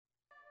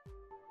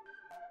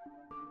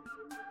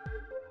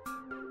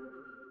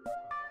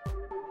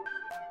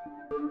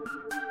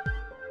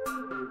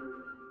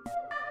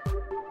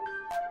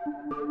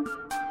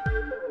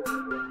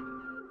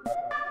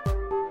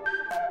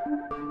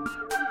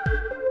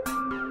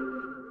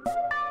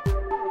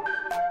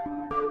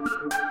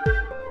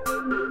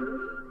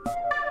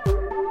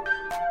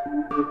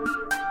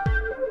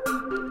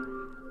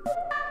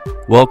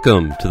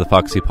Welcome to the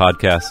Foxy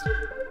Podcast,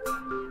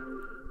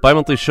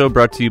 bi-monthly show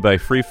brought to you by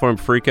Freeform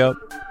Freakout.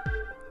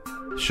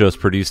 The show is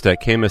produced at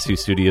KMSU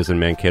Studios in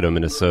Mankato,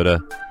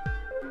 Minnesota.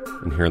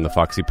 And here on the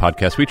Foxy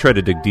Podcast, we try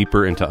to dig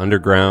deeper into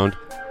underground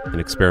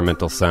and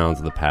experimental sounds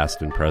of the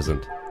past and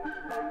present.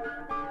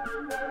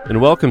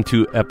 And welcome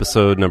to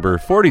episode number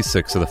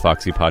 46 of the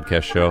Foxy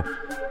Podcast show.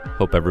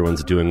 Hope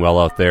everyone's doing well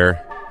out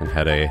there and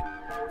had a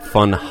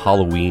fun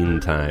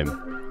Halloween time.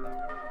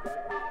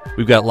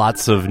 We've got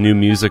lots of new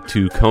music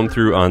to comb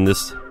through on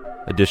this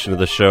edition of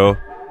the show.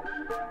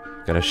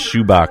 Got a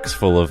shoebox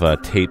full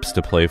of tapes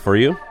to play for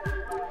you.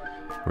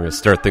 We're going to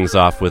start things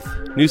off with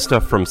new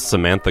stuff from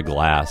Samantha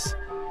Glass,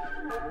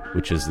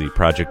 which is the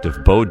project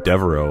of Bo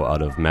Devereaux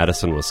out of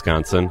Madison,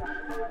 Wisconsin.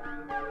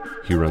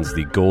 He runs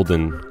the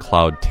Golden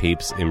Cloud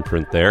Tapes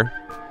imprint there.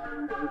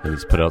 And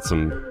he's put out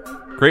some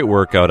great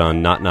work out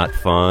on Not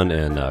Fun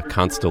and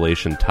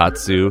Constellation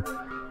Tatsu.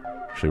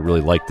 Actually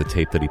really liked the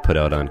tape that he put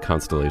out on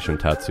Constellation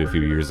Tatsu a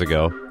few years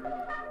ago.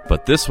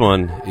 But this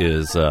one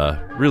is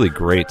really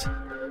great.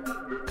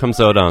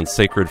 Comes out on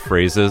Sacred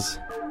Phrases.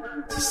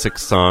 It's a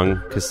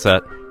 6-song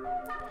cassette.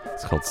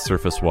 It's called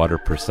Surface Water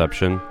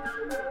Perception.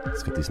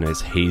 It's got these nice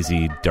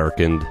hazy,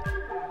 darkened,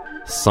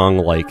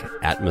 song-like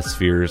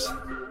atmospheres.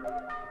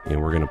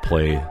 And we're going to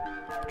play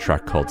a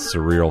track called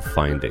Surreal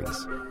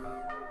Findings.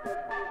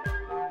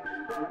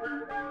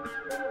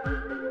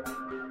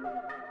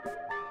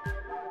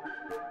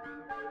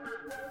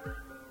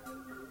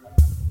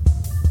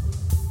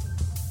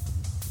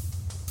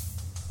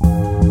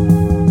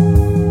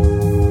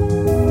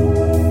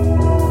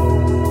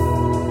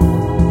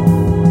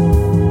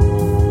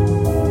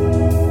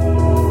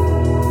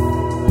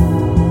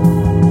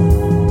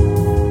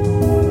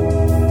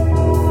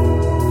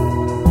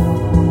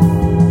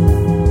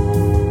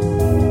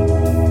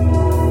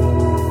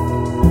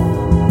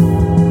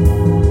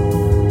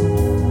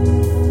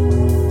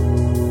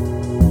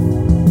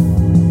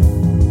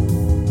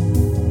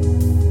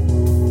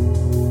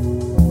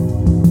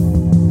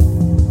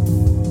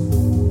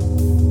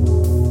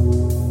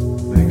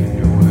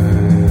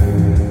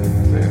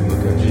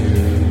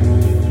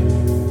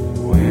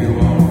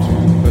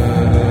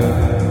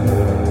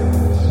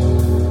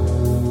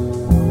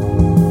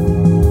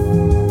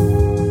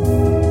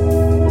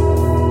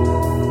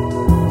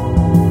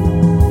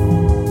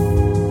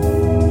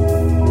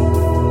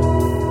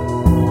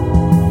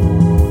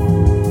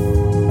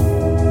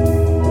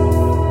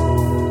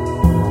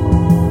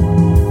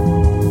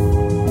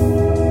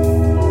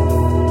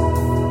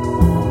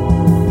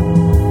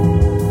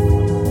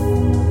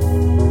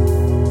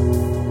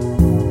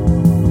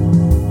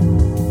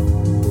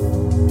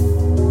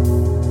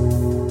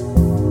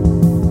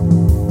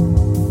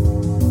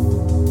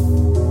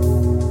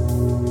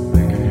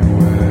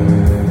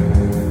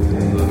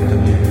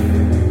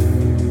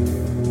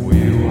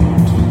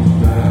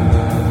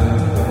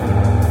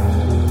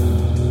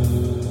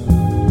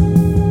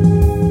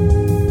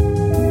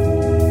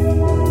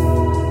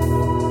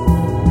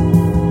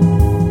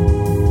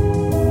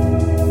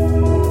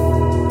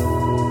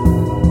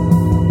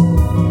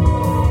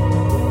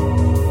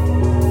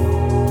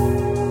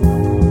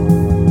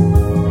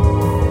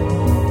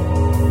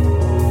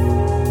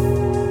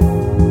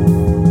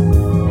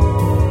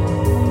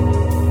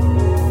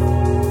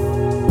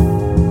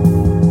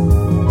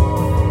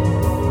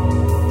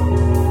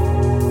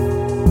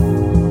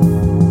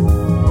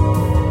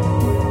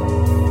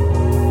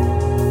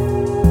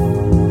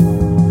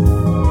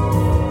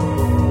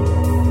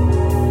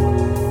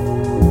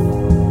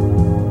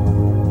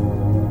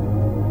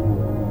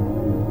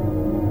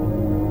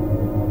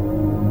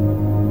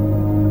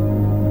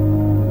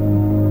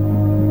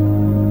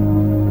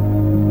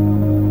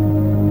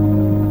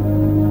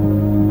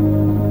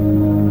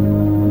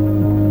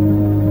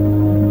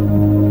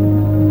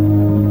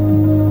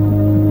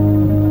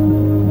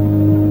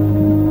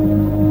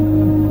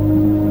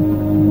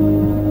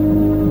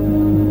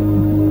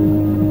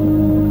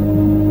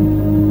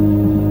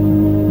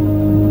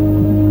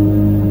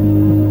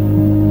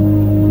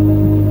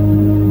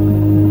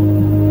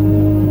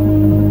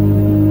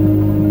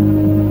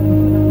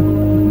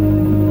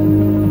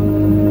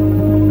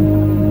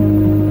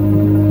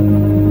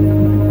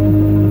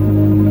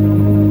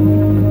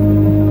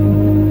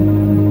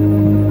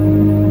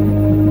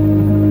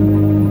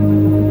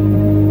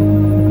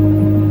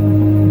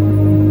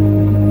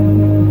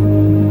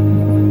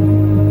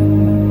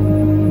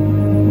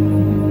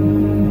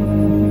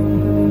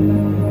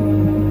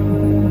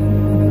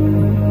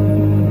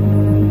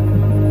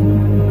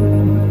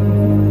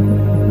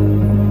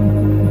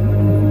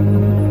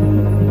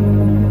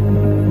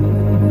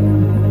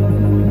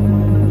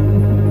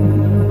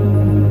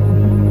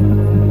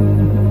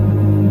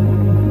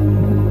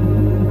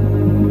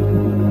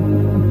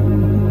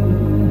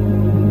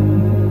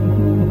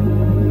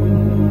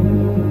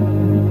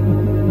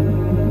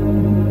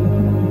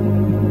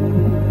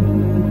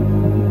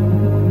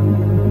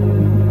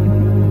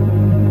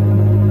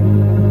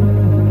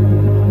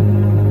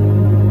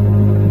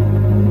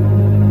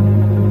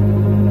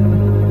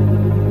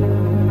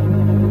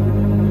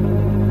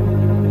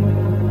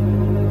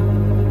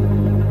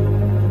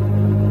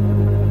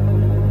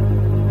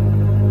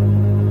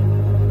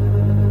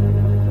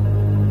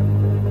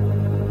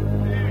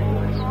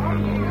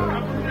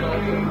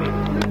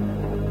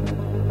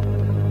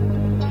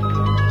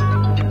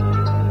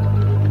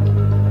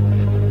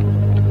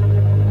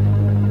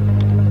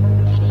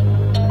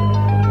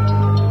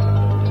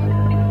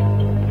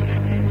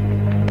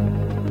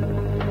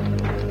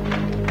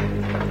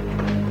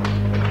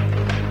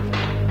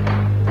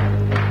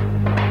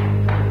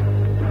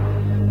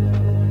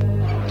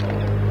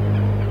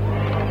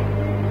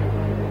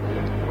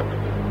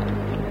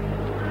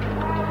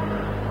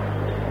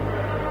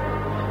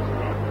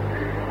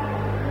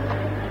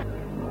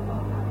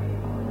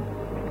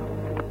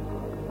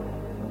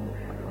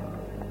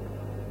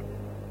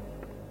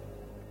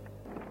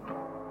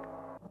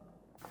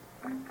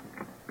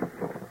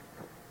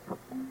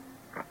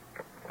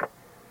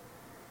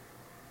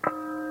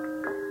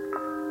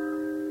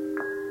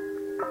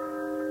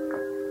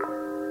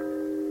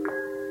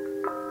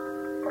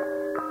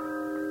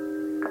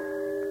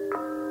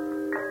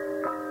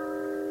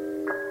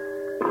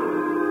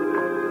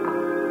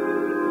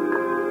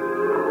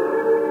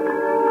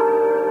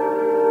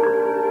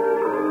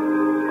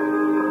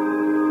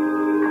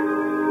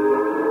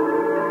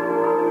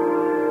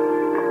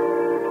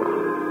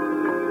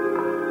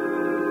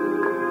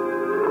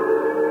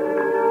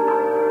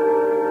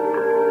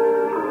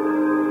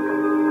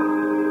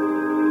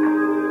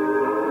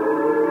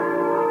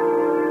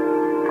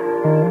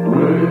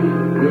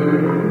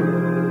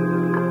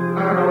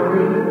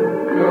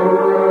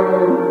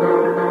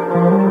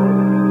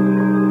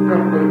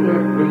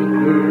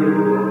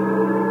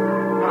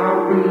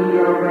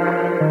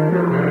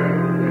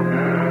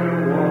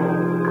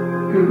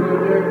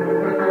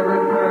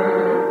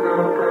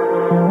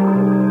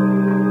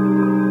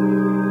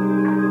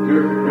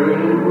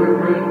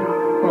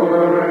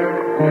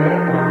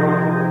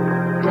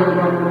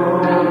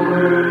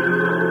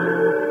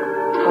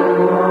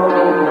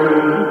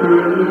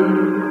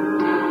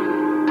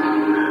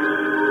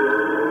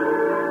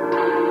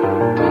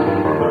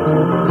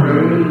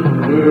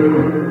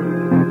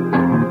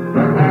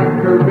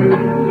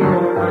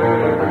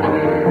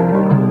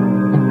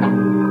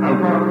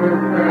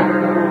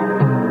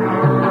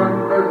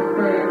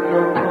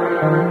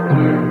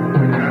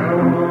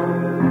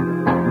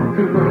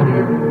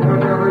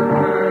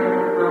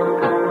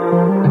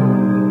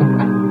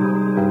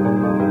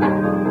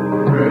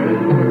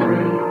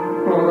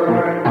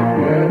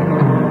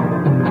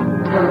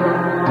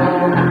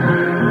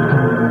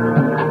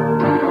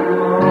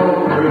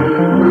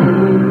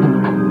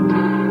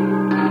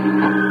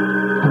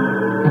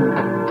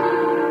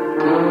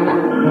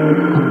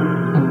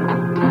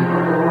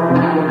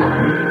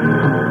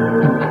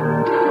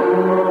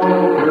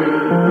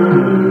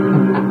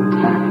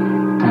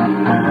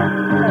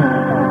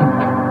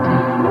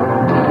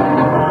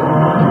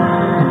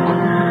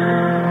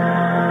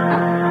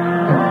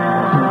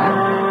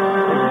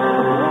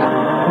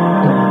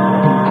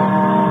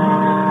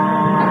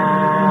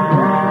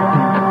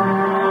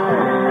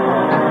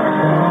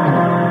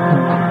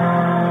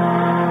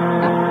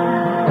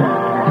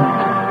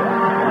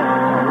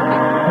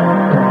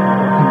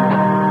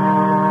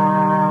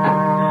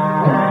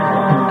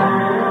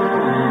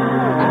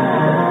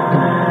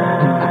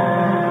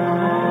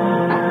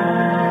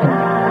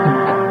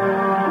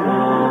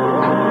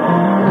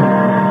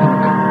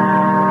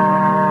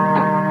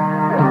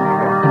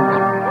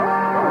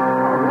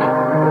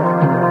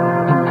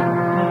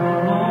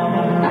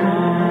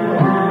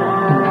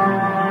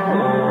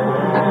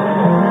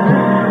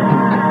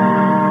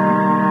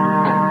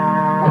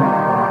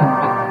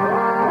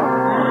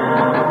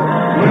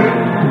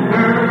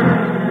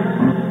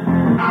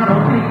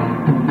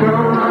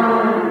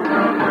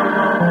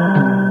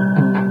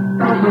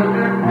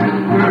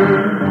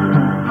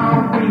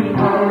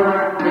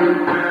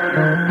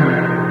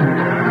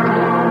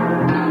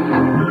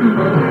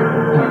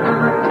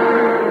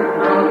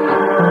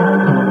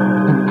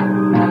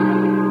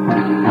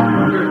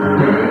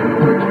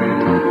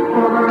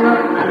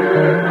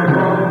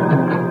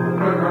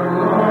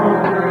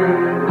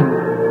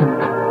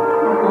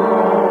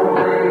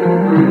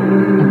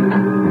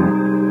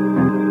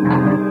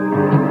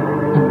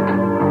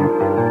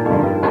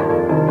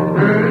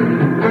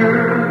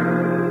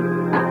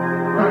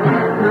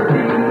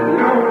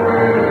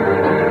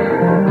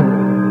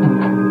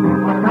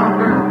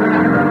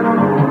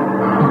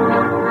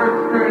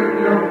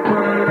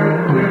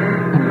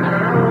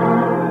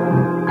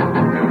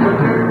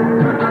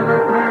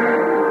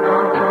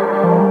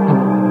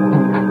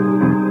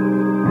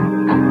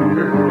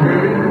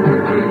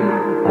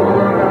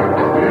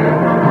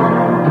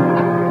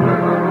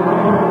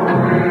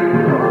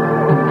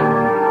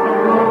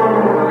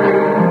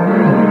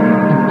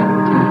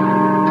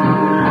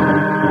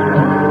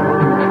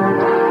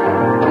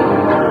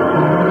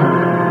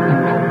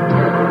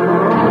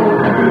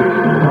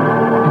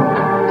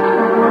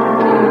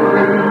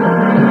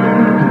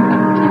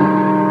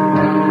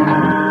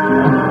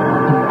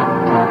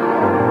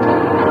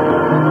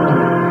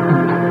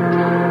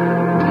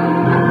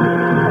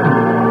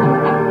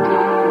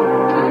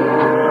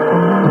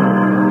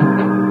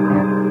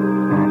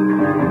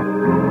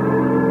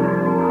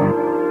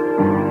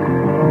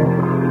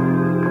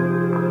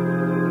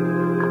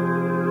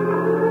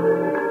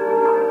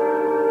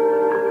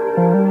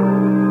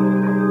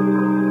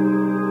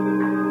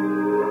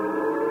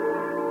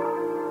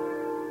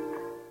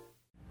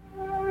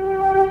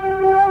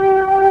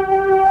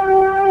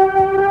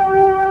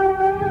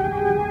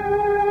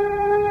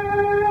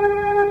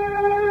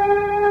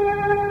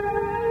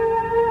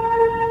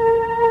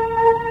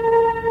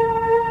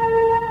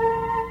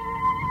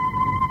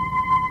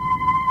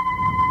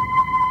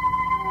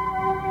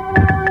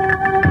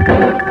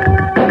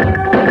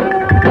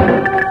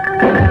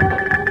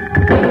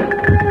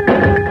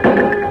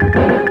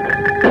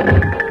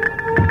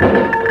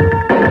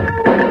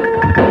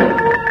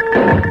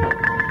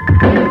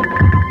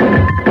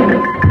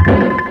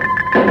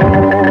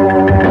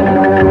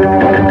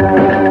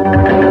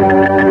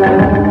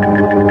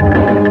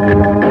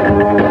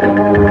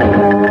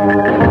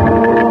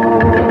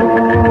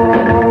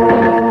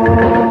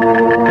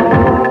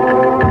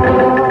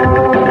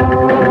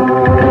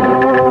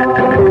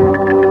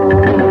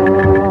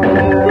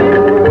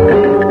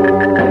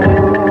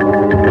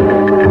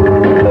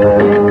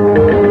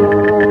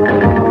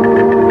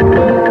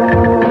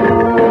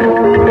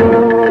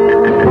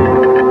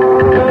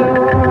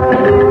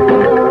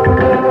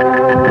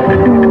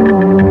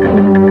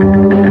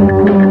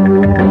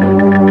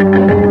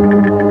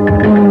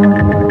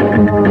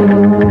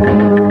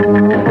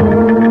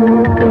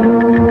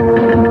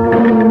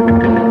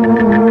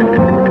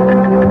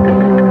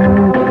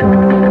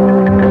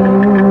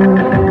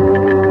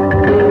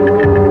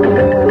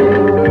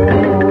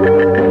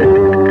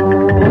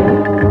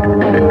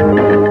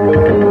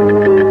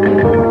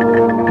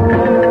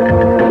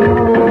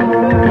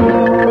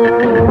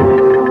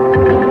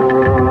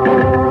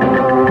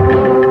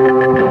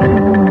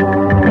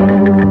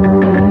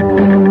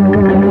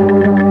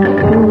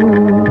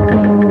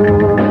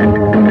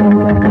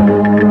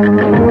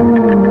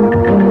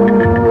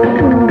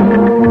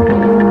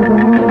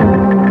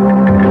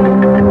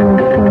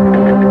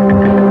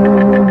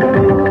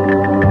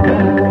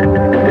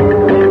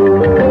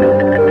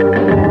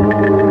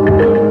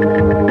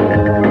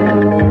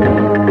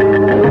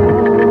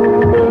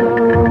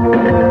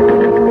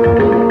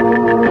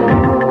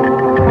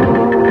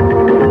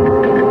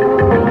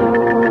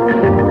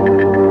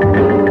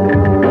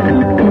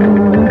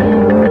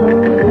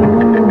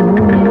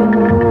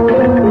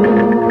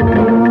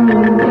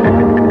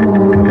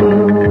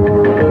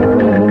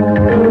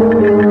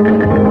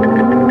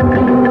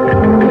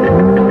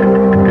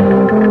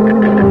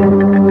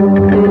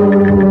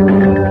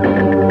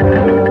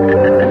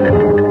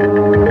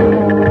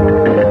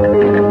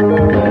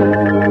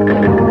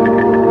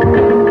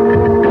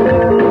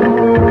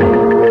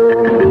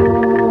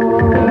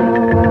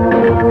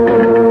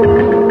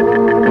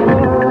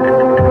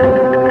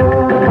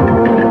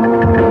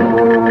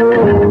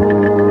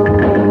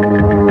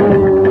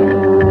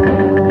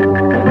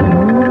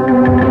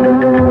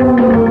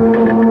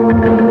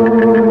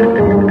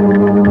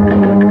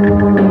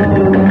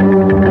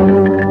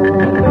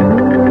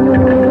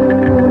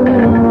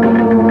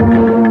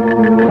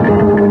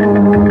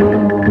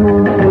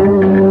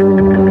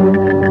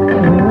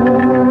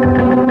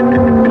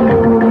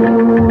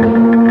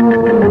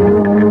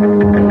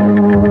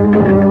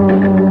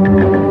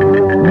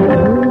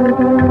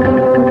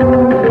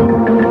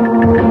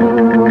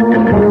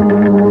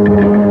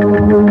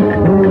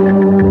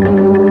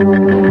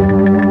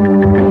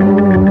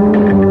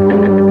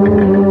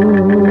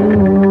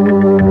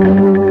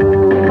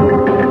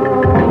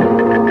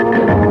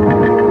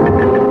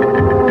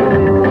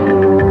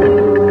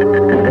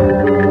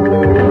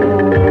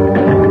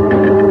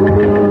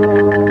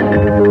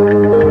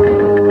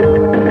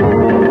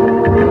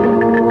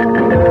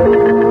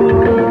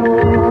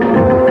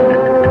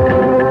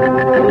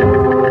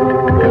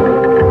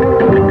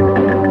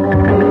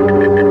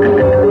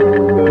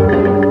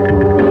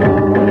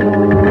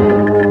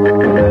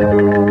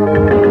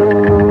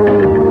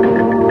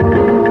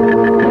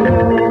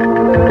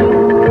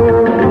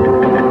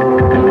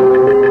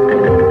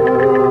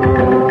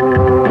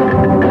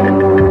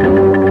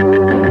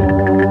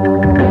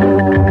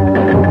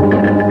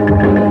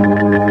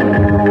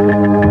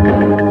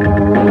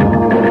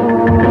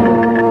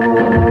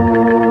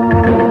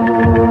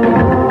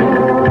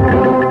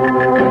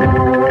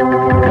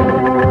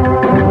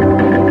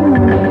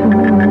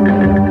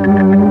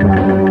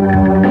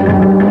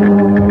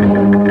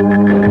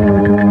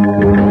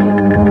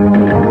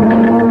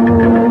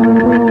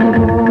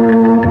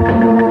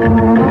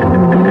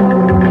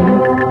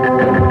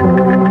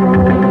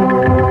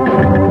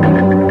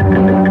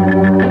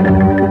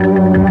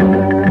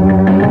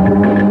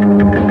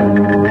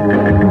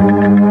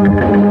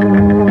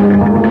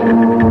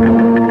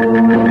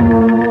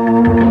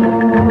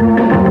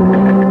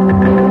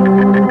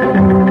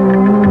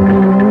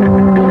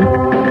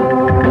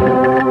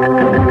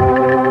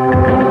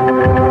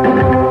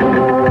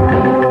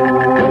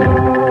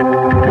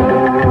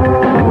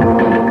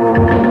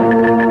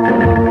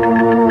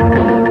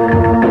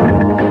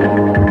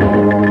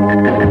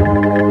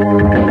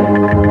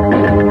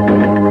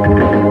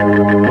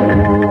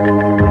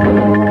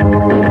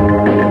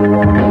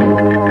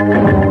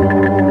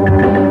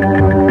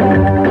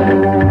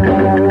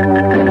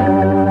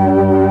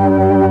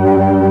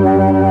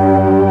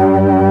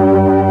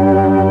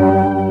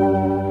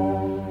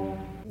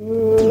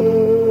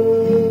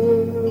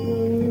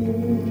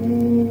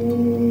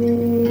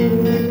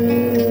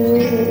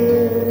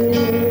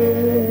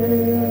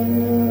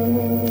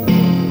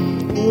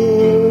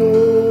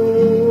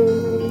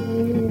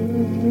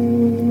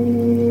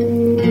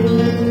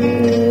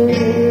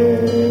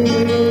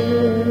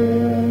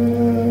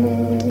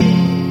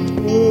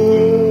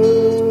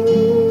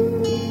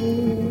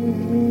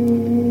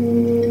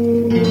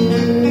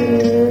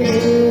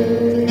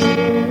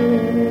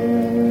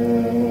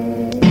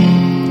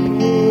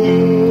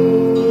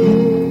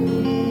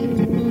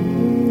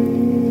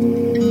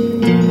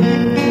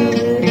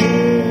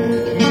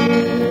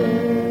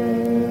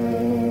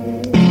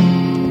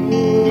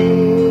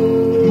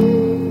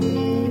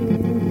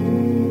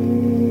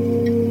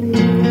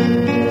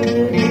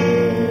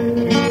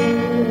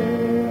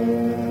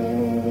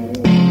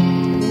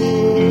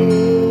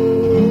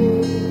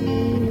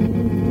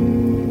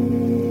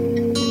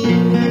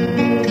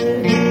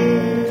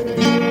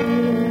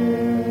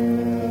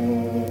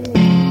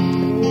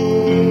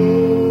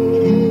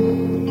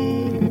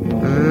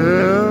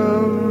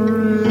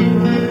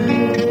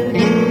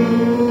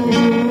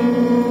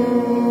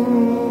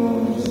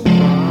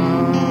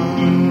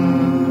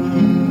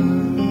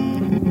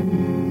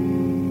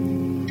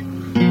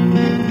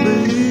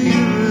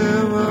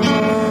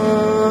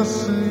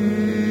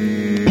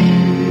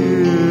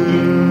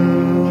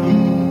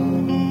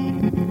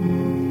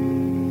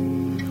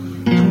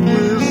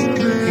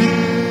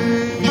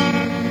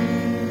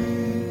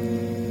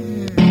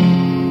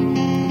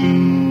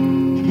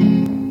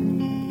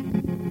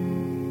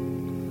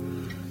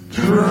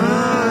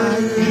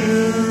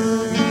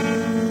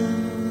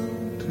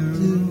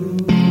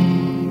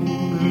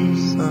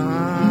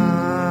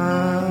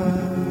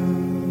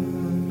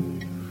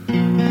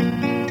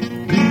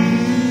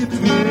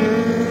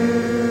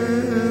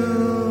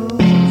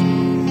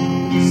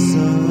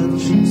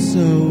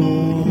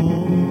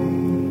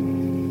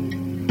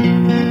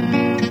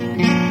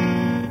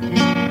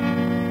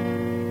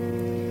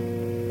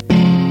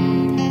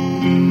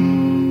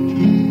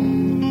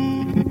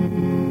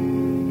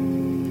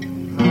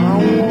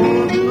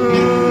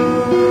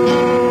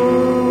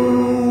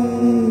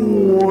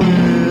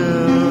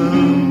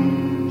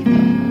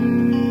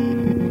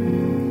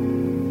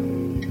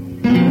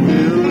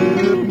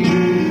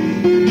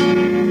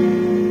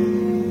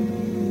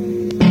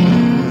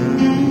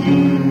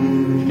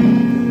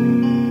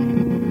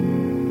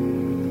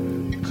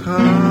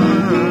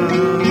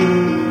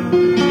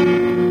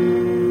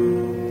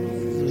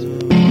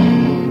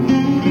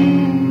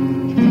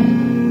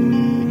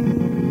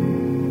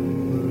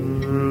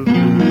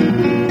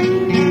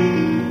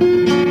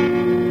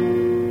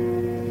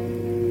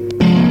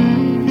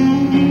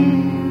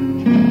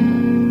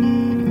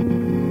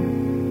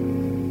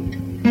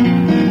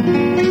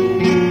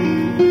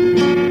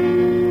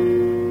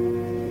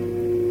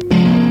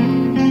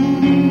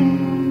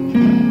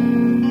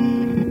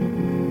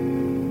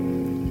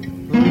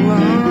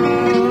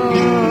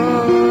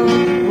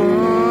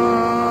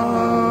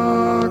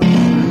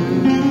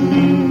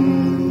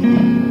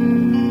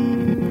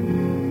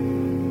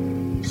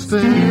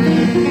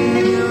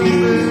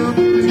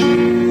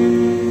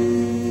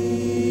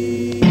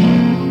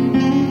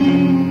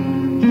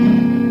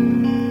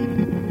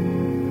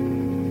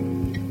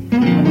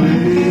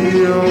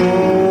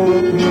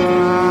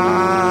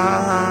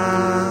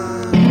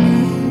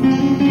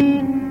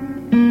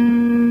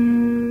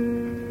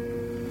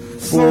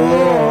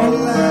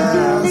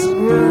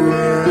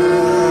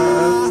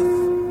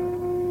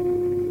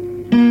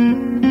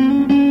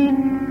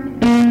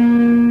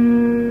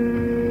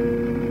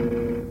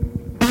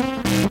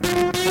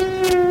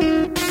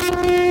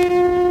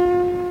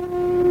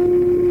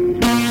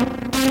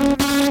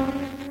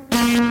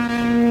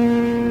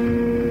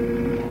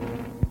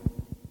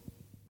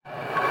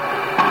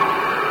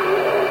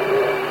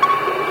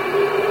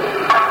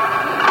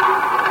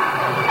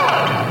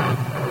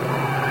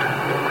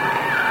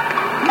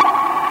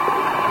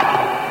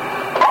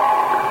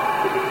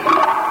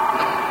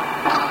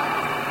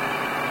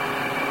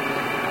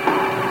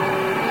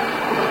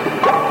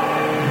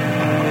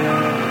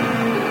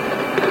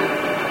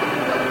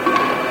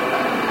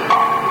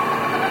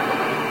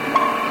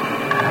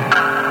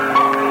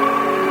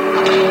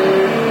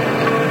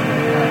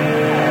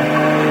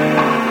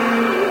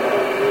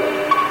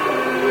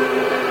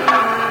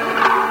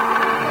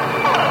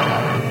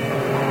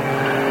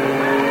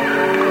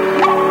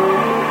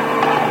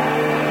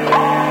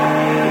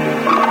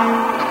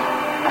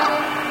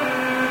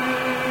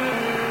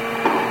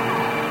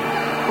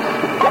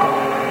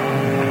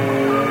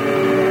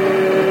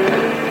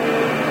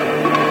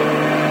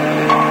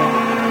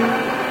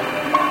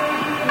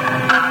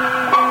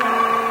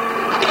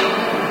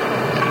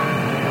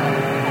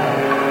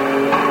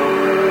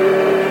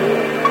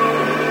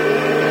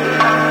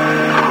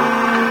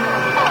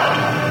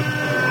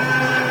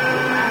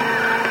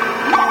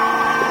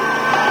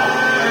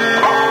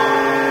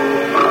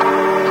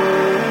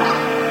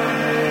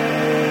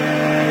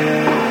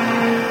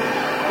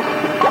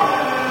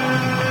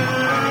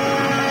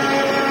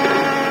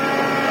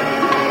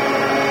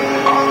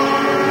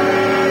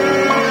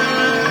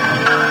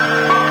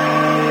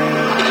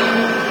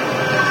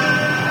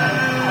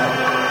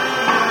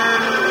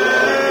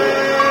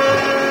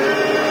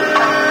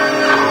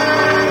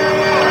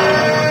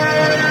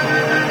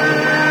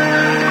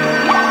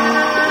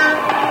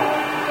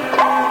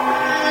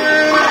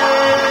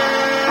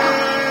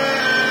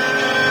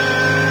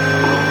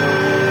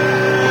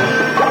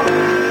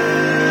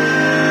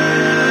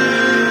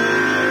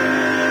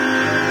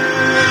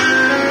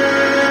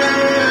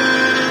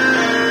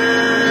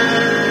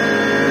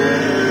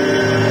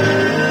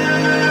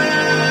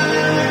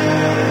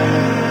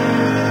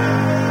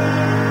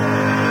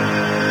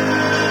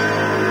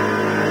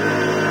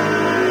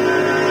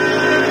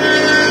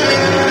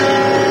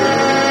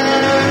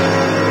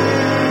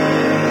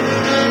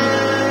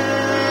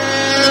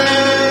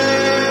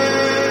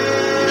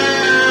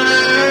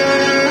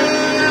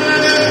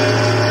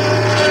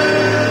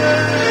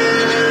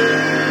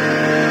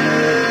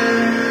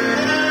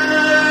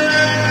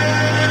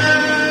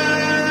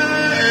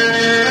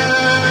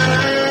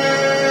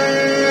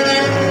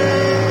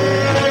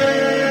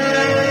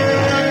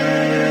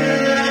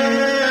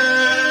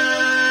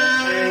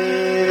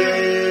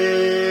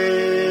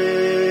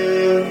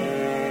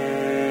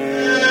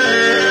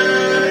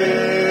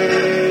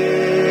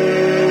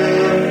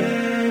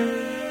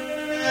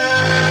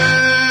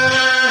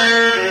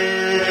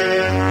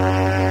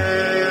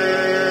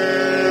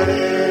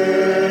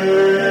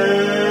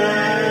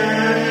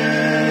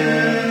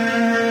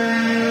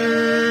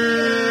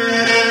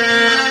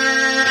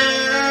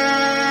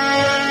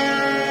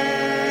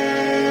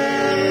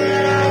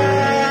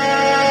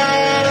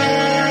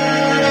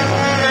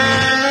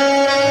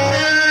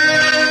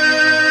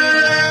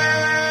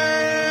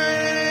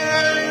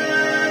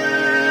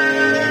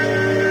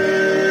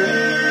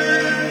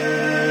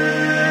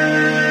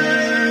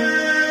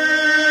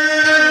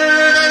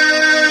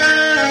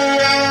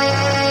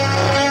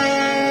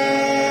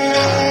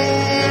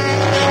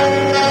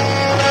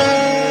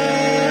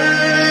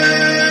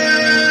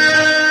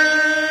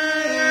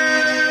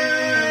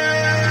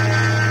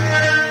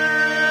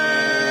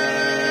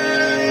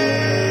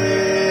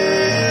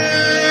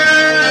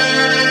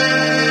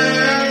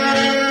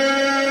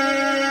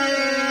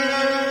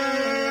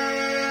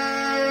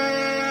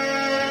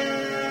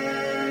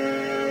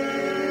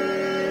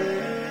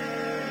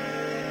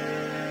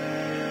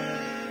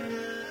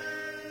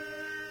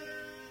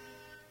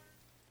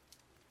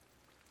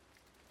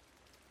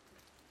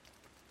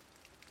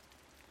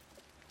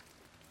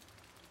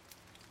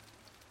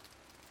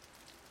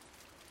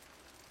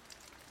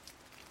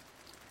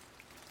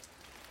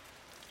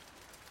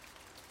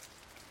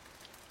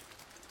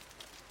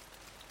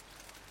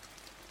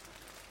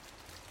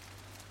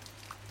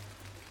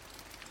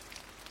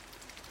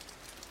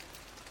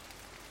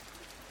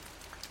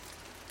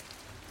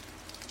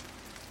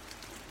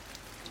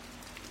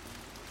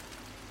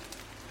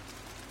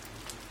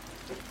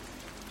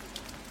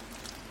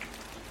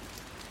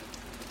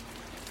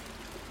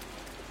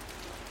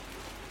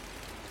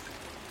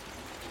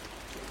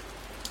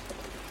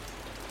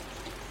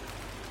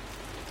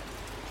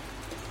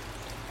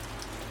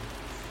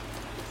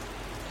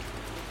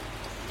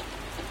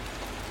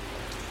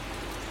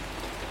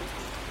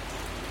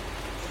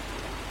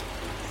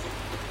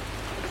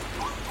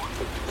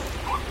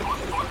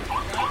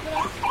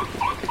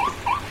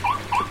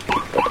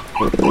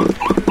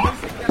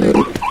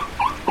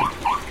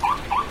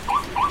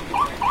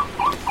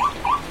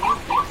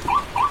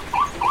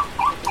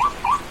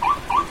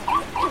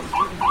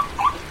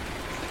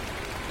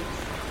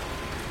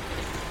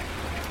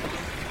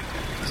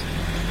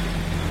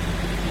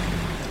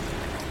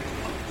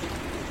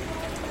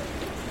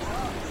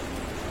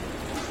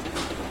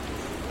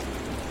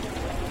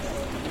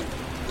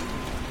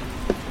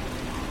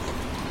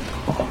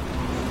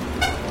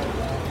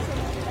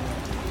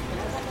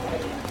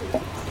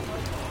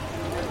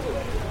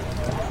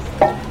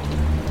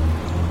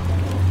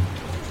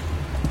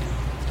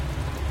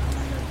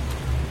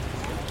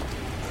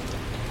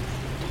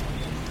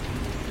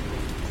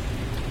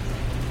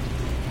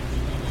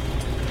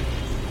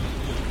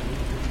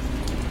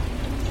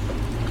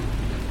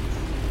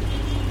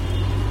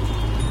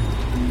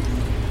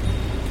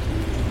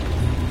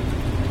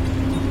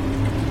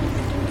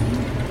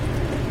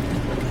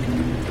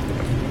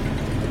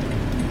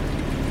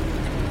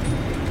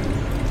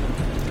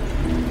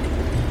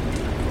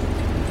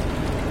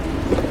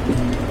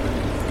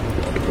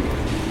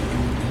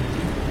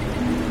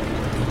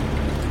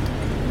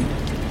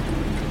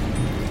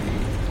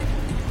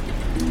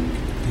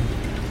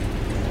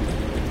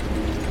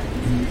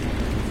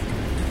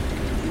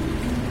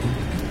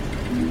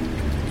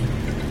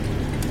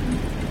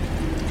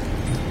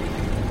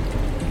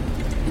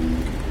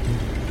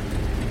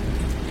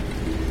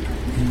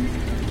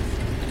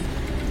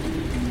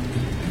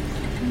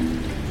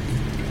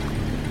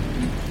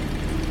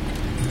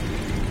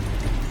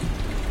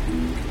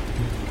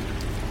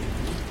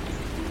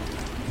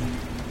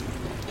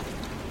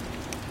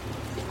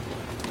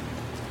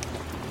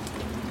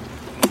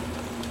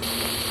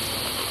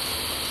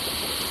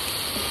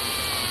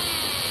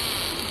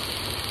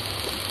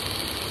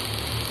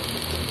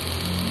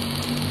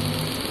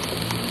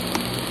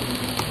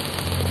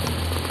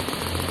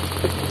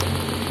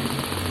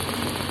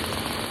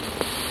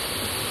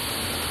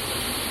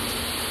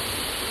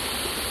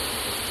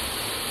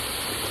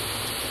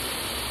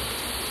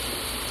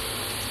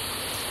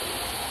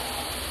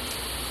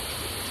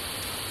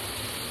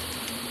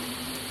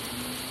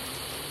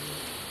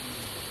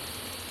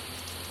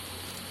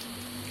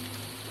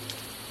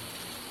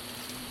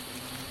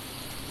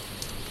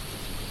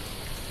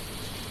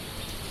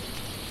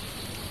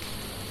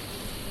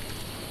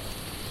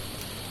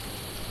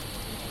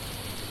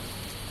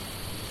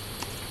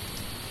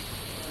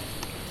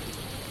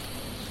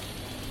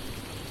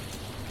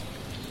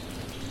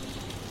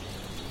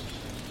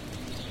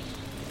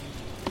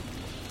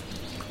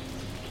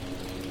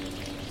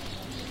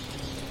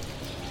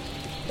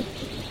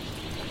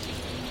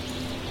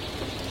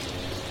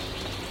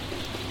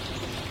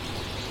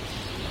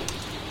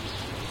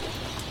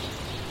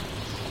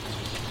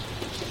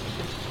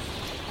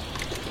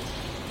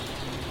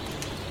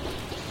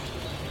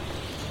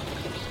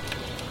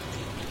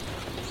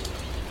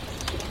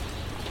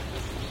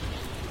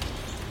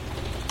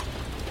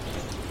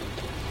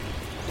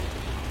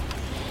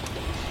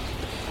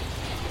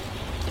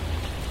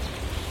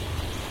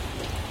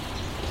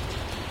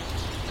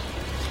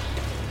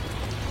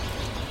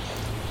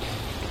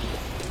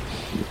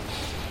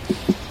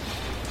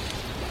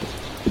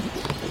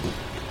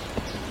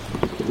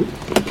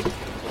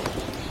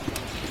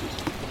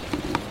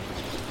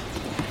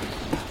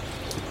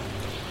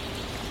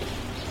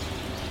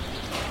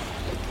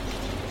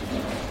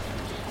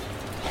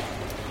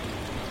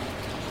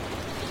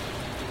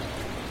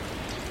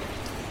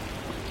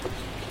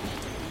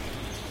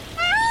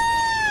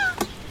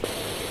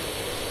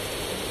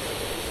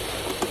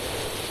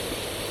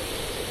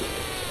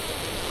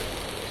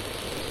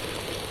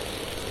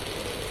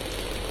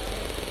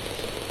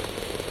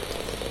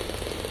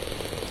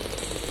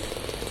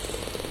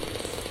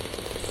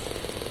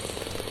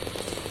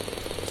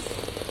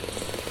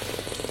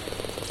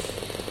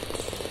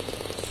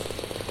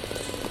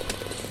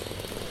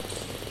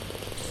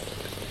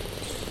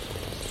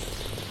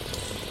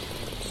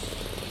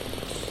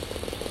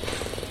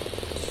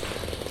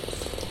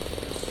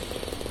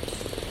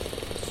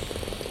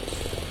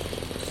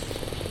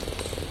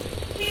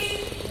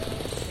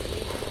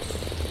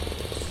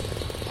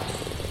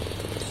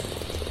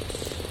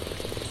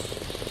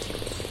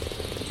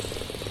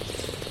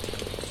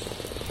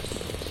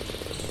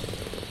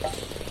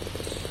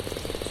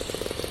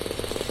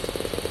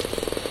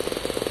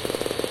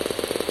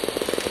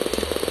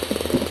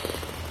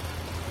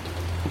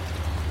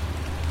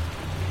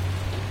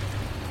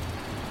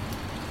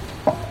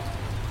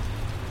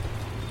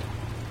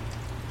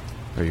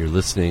 You're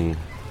listening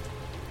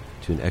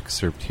to an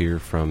excerpt here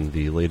from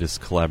the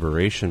latest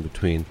collaboration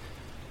between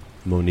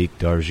Monique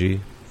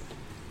Dargy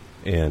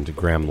and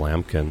Graham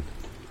Lampkin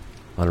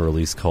on a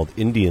release called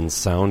Indian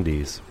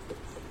Soundies.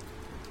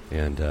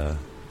 And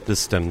this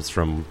stems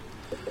from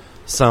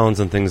sounds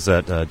and things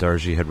that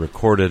Dargy had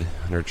recorded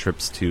on her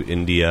trips to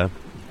India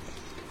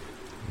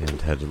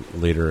and had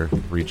later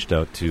reached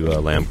out to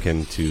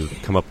Lampkin to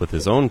come up with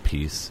his own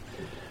piece.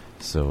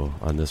 So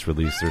on this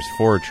release there's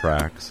 4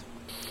 tracks,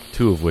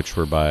 2 of which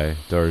were by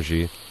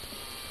Dargy,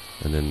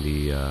 and then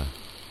the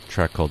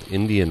track called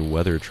Indian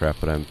Weather Trap,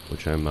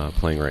 which I'm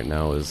playing right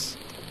now, is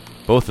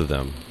both of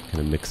them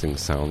kind of mixing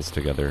sounds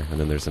together. And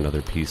then there's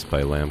another piece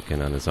by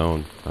Lamkin on his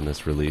own on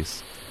this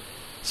release.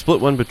 Split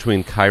one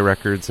between Kai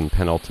Records and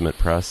Penultimate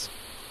Press.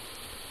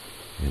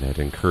 And I'd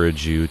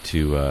encourage you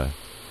to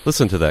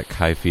listen to that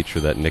Kai feature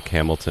that Nick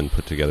Hamilton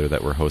put together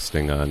that we're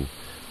hosting on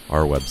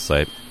our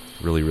website.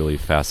 Really, really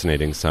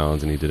fascinating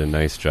sounds, and he did a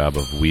nice job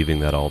of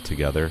weaving that all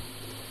together.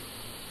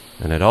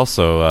 And I'd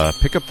also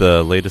pick up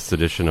the latest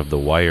edition of The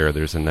Wire.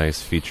 There's a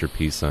nice feature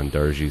piece on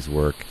Darji's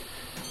work,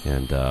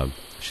 and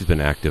she's been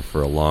active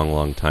for a long,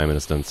 long time and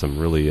has done some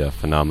really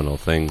phenomenal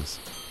things.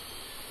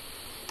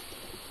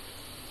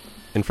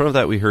 In front of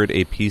that, we heard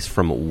a piece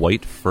from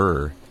White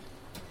Fur,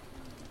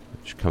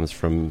 which comes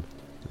from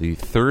the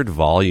third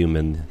volume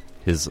in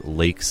his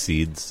Lake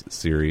Seeds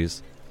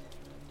series.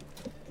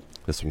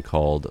 This one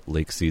called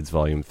Lake Seeds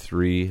Volume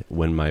 3,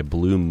 When My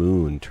Blue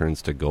Moon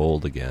Turns to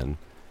Gold Again.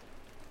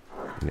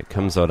 And it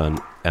comes out on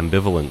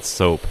Ambivalent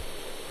Soap.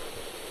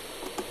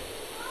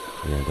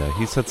 And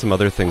he's had some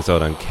other things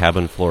out on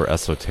Cabin Floor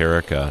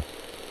Esoterica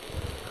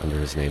under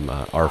his name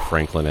R.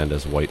 Franklin and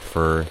as White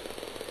Fur.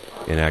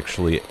 And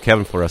actually,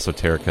 Cabin Floor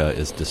Esoterica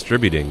is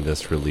distributing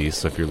this release,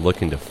 so if you're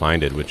looking to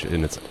find it,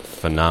 and it's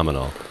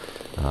phenomenal,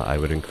 I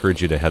would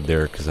encourage you to head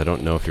there, because I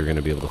don't know if you're going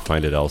to be able to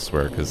find it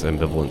elsewhere, because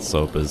Ambivalent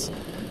Soap is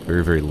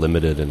very, very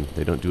limited, and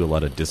they don't do a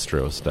lot of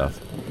distro stuff.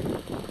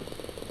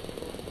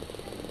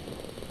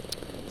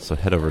 So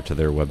head over to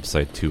their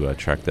website to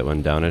track that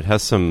one down. It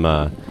has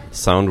some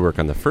sound work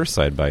on the first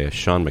side by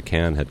Sean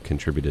McCann had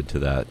contributed to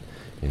that,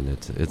 and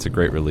it's a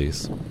great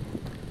release.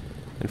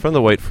 And from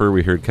the White Fur,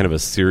 we heard kind of a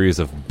series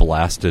of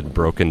blasted,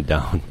 broken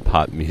down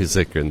pop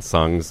music and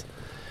songs.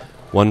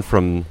 One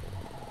from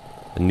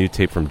a new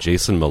tape from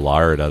Jason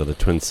Millard out of the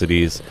Twin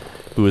Cities,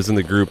 who was in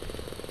the group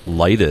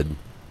Lighted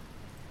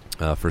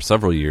for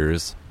several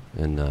years,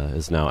 and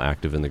is now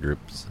active in the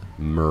group's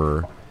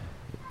Myrrh,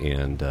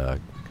 and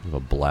kind of a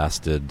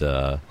blasted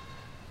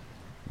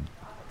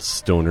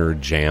stoner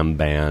jam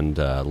band,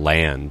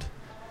 Land.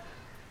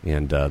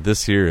 And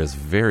this here is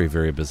very,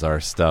 very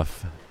bizarre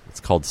stuff. It's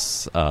called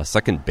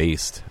Second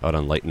Based, out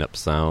on Lighten Up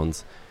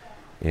Sounds,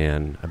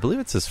 and I believe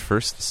it's his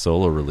first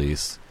solo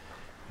release,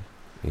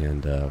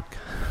 and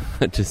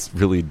just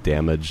really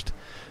damaged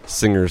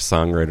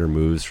singer-songwriter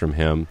moves from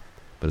him,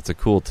 but it's a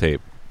cool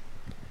tape.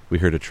 We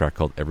heard a track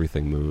called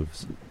Everything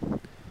Moves.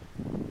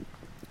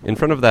 In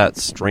front of that,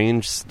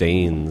 Strange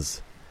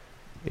Stains,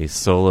 a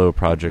solo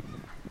project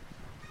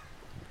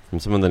from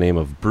someone by the name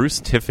of Bruce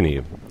Tiffany,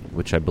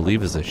 which I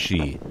believe is a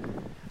she,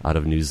 out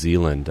of New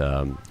Zealand.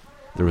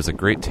 There was a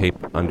great tape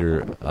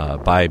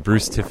by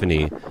Bruce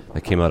Tiffany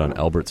that came out on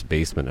Albert's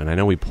Basement, and I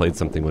know we played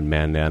something when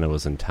Man Nana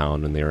was in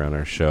town when they were on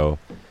our show.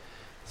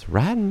 It's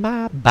Riding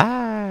My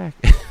Bike.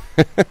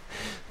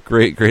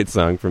 Great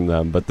song from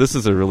them. But this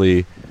is a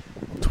really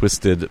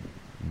twisted,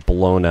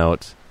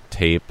 blown-out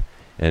tape,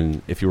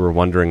 and if you were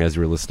wondering as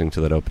you were listening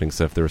to that opening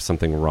set if there was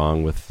something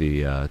wrong with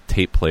the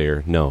tape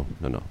player, no.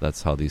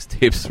 That's how these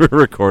tapes were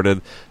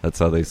recorded. That's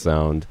how they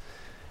sound.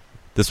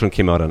 This one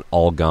came out on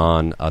All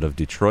Gone out of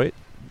Detroit.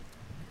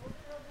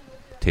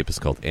 Tape is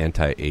called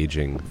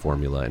Anti-Aging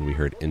Formula, and we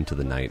heard Into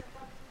the Night.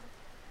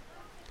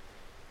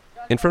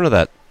 In front of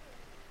that,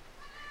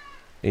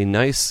 a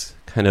nice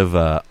kind of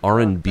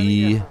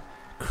R&B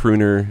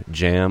crooner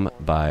jam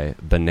by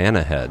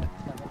Banana Head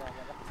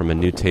from a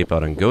new tape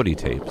out on Goaty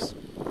Tapes.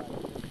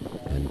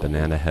 And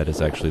Banana Head is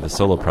actually the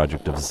solo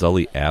project of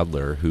Zully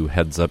Adler, who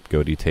heads up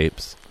Goaty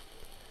Tapes.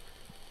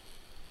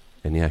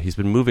 And yeah, he's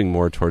been moving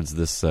more towards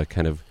this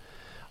kind of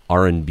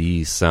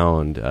R&B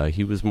sound.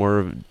 He was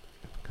more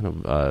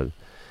kind of...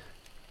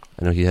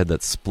 I know he had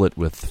that split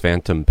with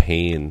Phantom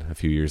Pain a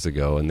few years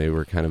ago, and they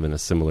were kind of in a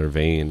similar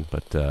vein,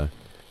 but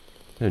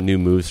new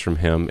moves from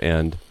him.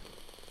 And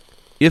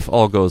if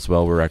all goes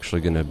well, we're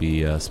actually going to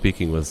be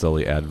speaking with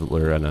Zully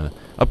Adler on an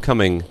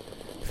upcoming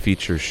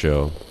feature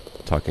show,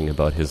 talking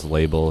about his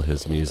label,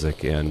 his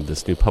music, and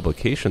this new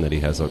publication that he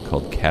has out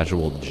called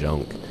Casual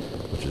Junk,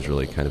 which is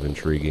really kind of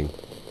intriguing.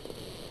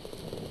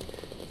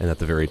 And at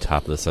the very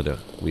top of the set,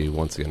 we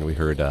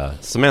heard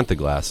Samantha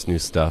Glass, new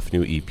stuff,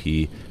 new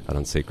EP out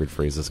on Sacred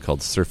Phrases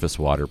called Surface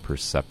Water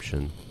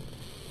Perception.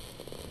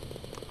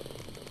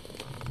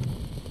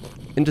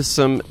 Into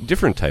some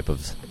different type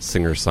of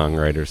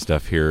singer-songwriter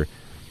stuff here.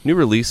 New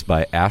release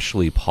by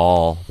Ashley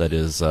Paul that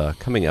is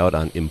coming out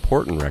on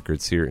Important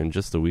Records here in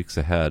just the weeks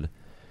ahead.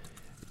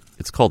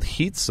 It's called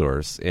Heat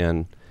Source,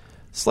 and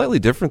slightly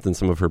different than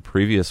some of her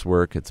previous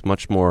work. It's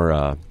much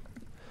more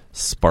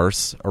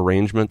sparse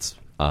arrangements.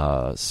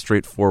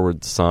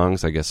 Straightforward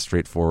songs, I guess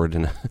straightforward,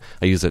 and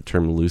I use that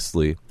term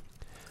loosely.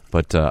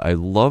 But I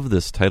love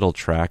this title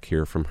track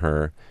here from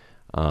her,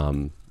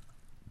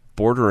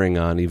 bordering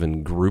on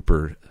even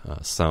grouper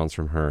sounds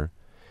from her.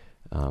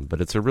 But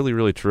it's a really,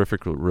 really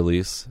terrific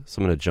release. So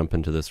I'm going to jump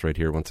into this right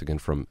here once again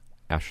from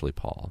Ashley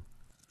Paul.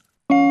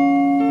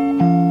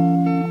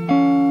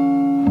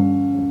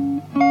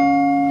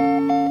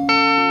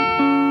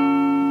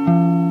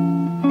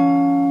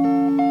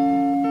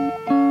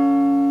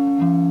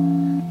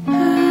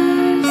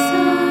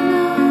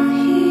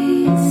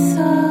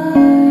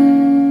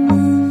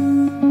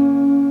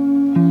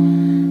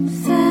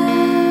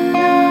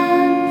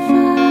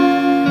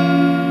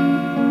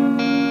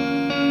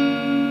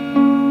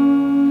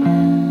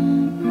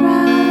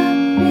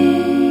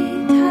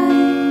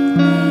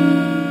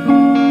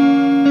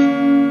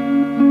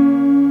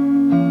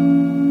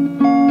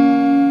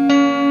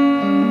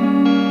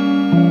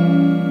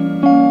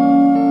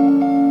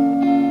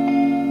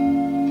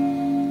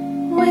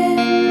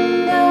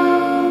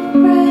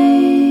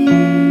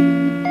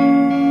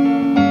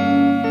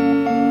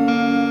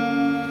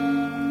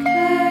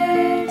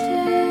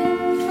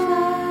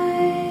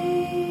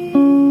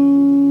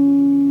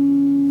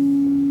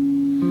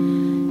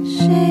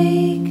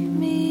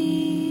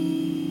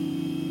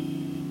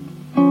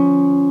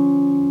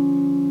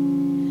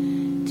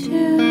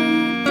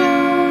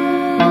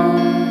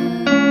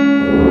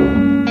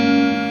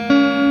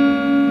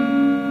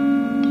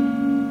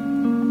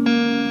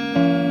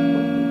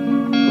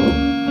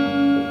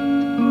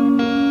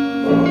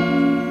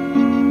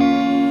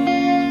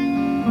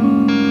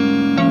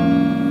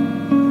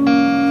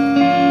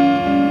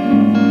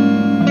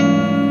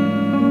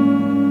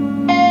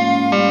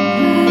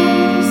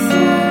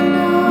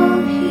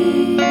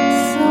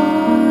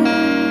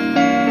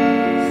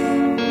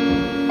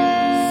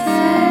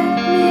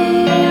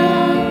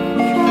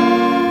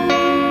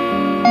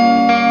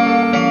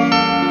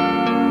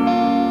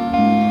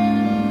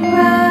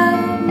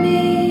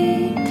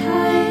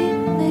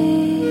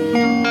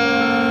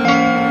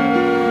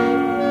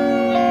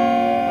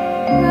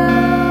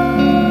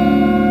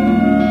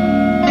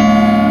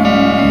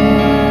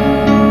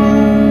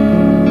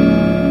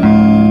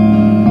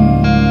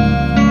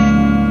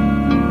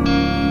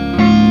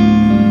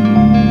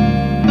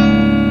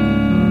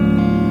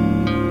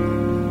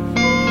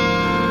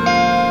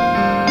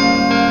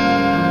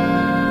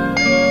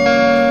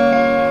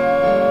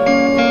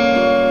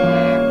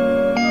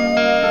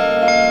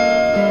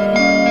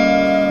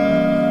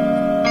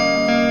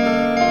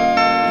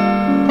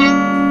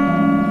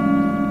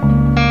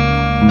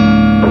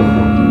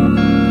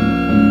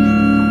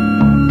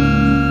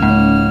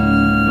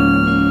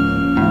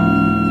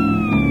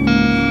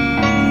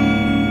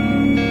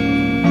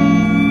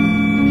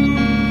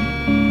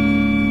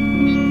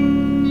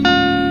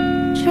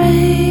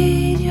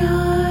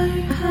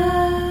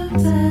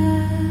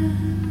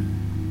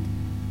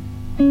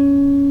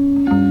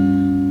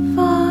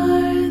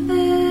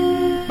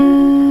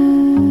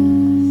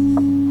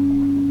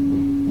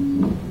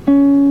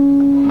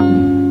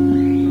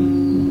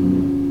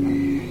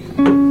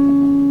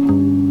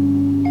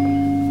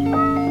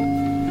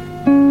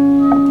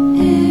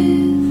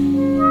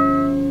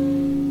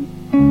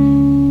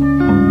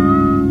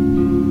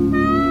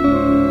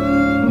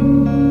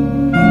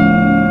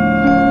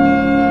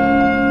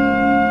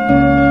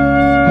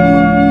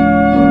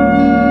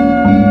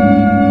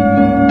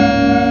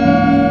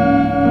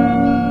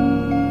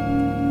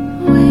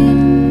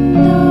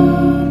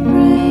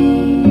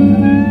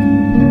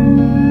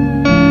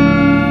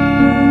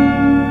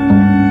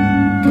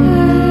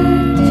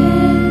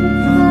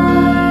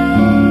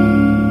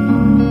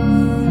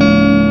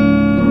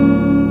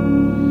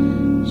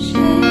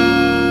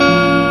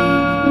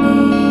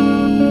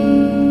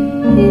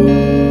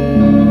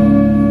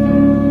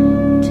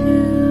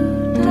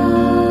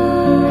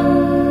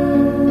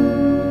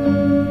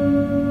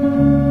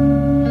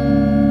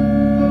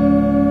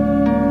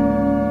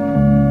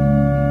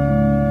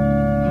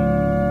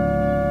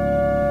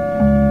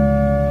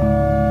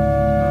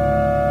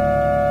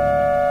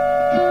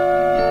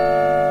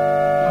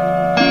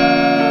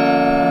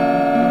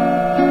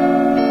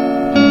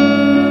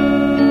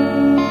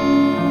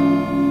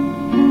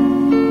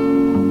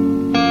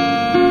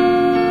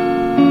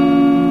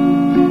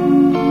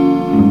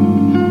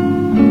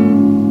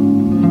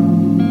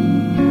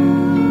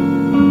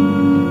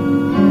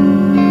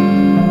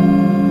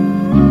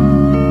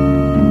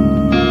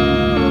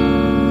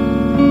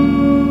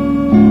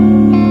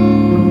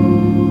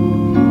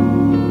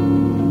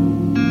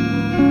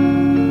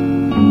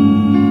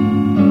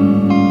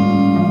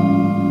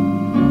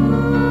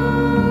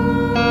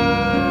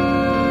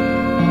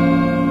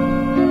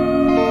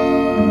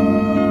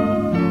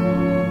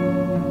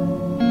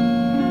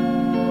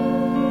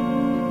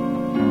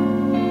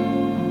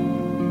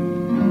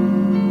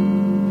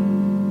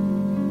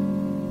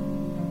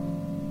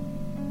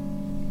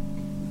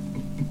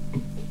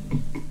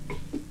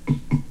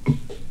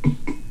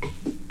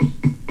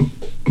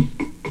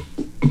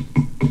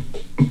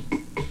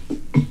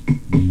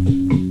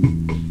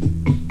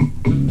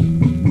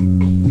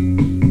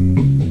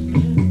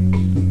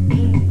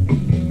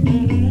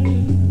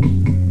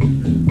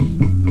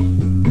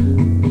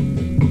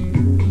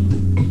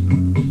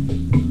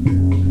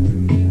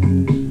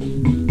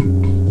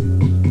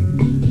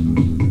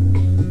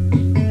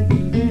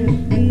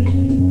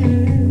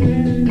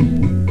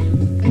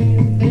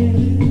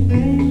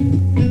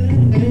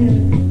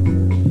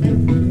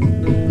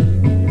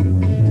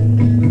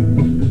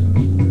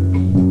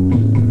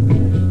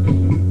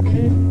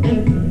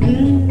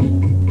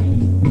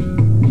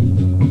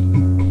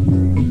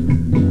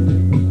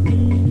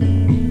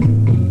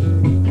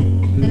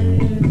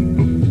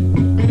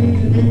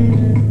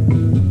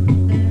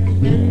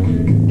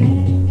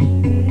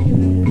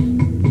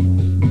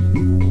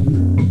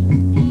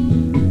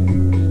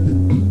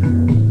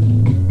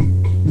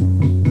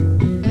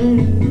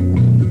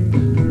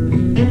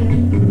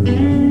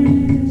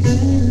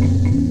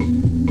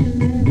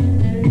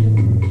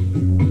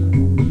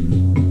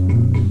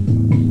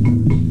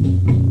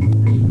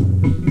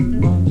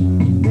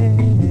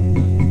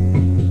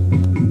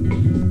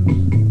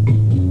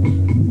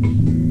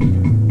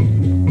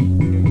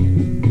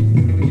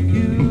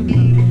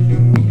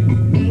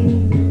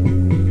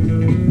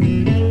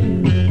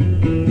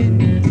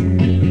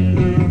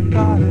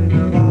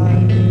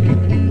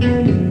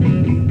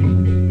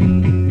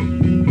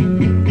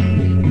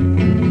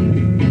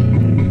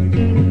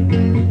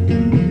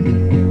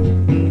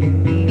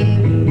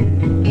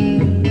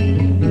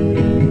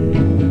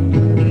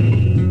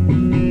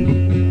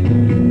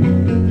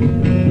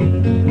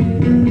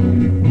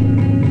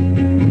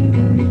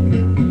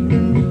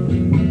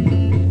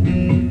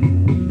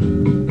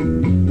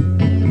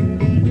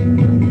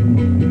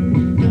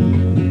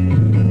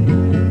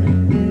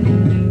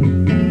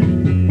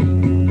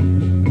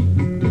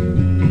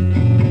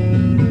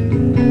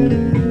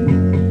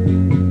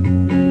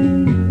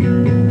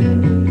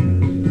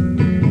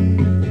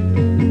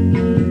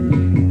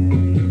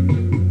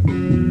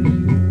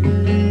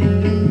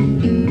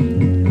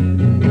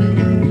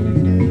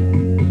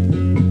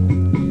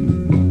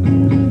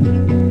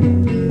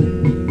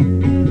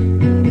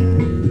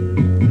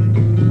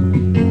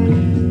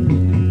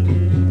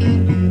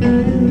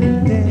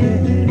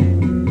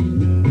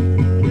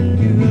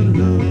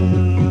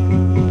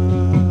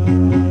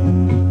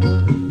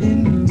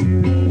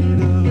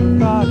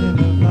 out in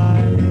the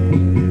valley,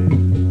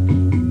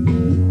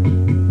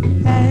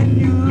 and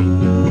you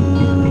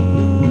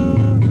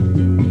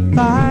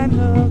find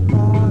the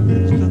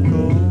forest to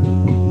go.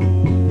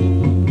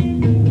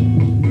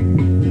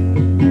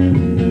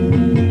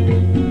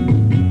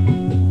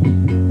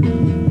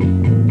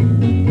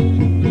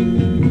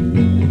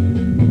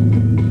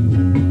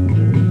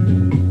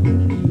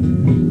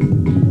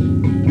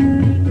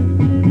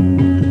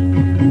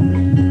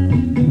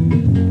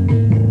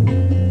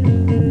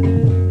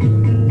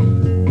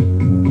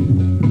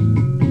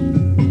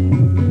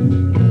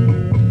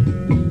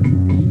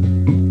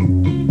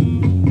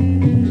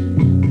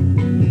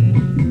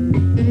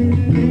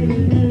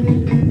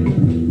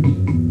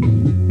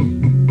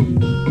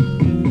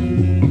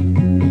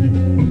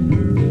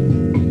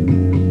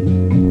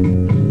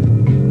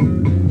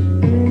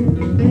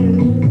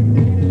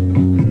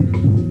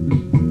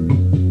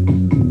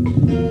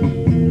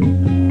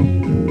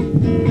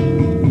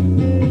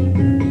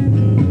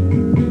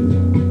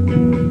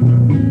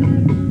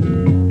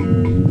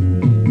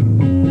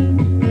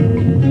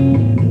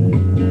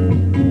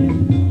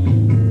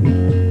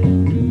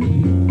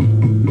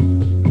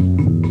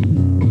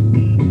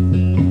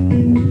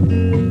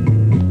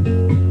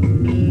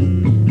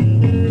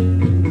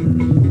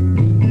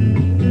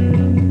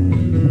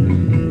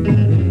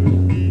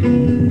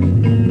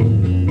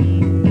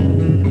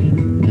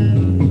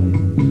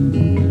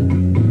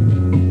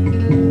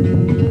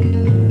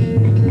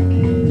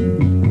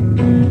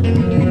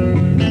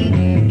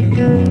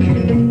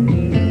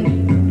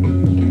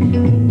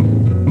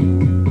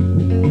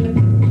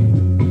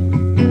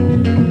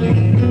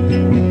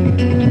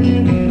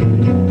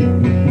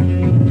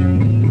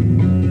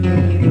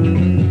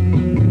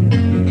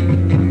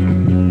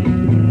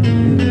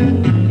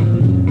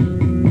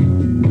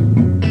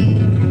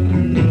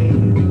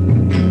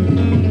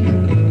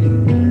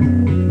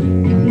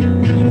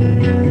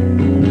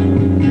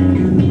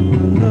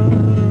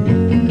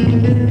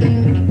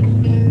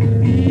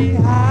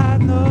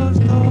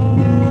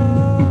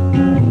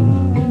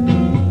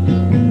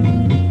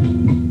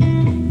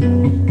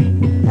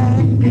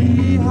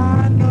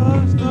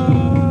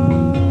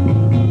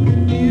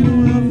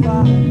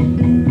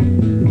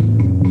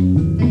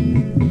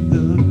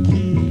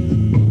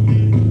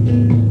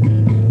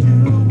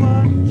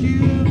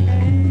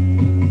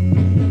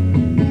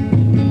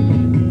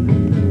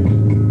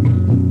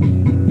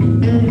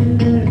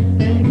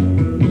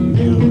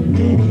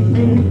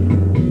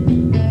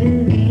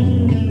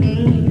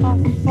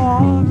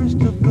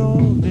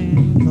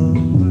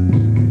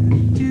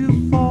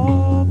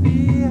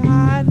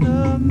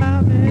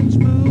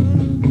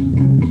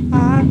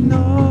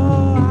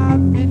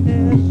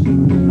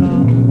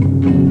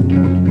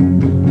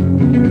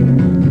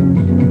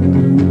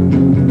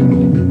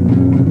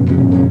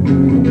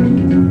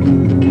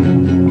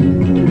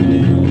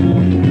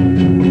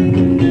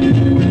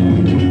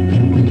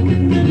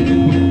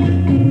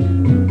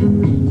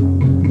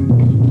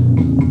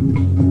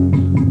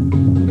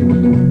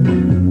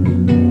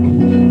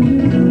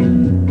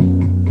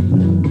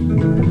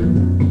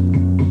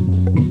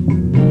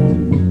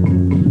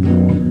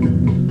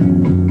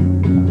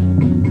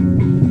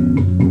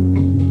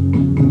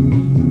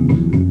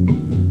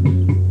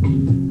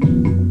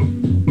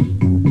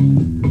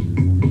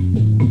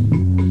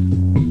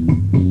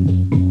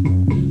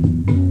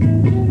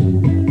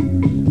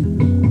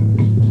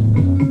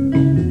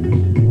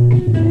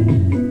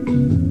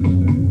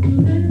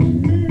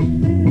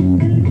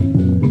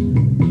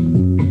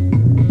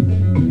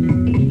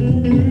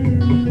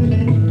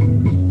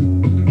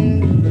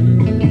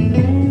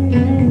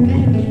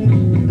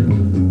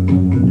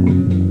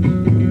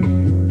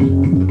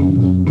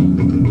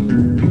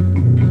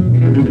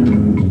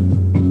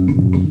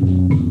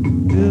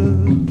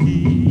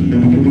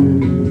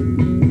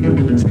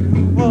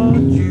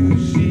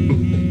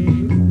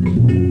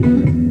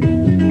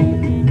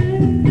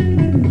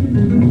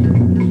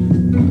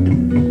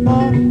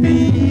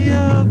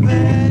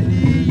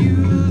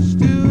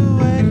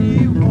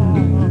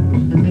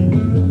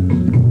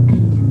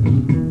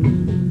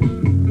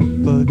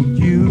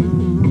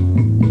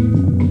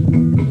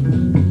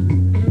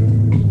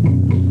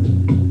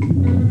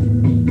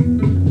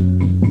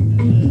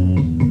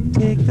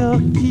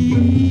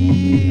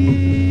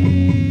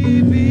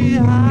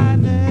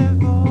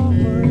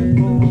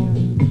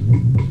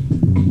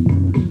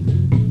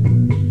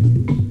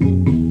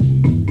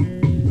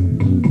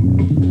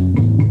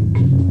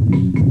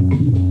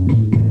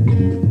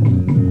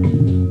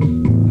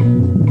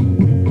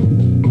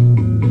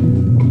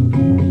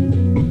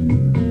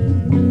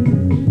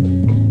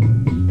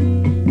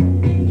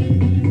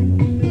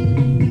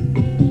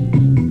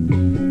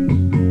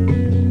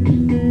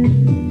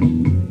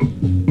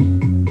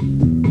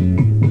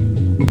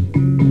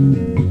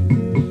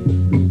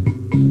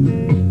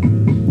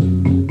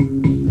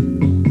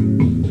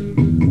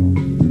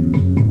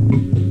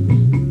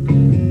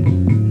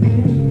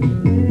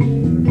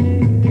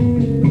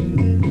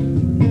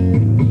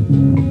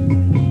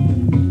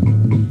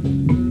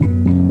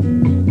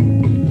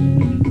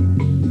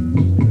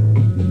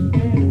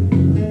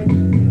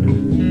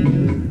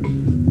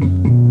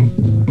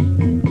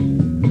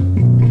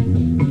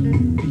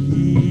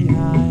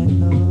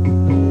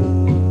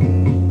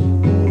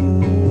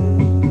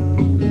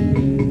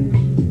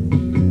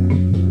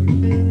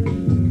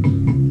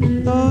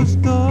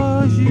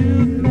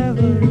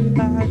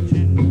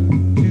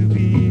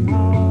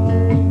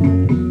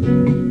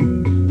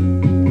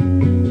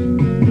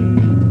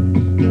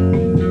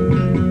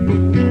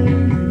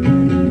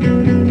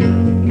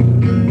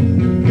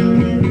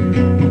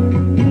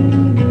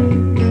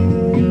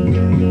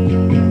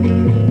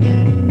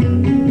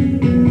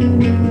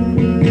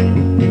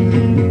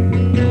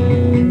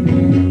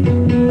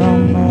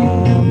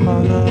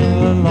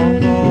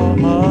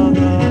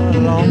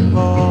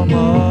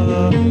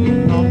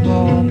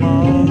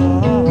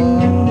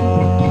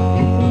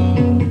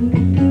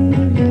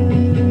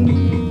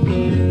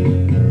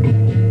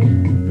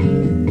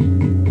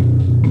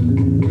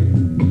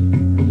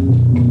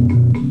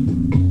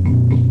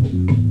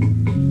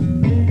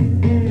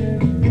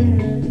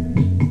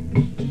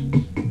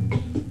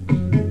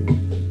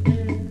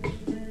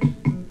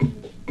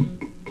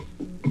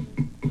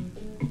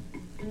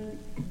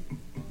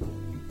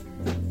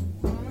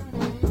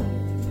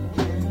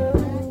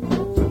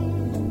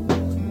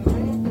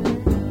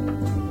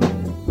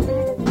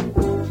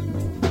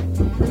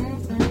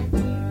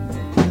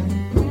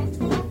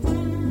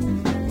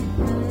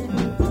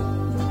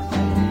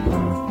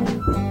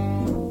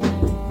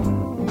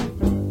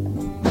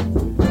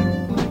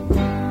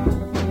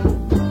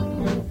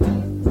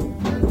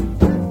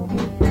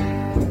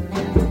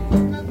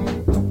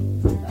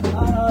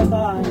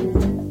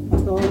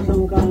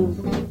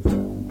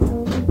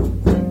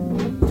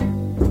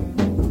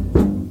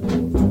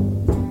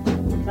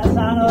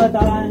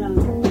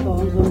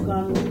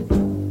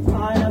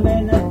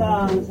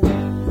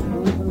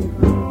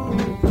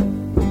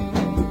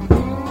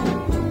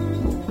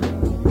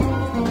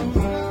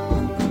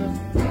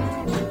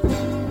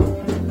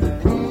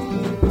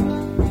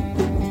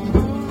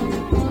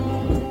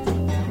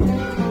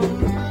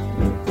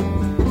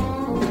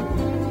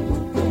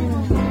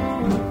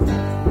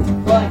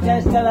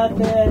 keskellä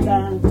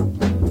työtä,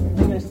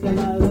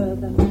 keskellä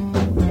yötä.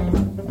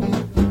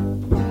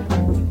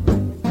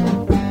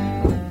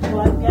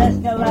 Olet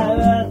keskellä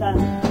yötä,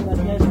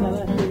 olet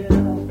keskellä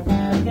työtä,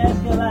 olet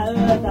keskellä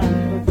yötä,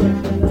 olet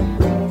keskellä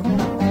työtä.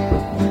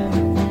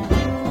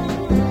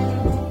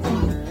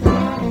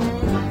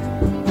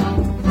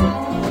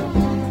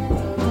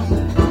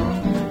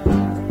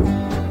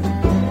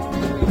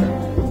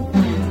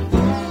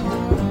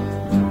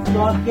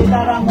 Tuot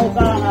kitaran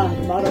mukana,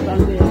 mä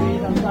odotan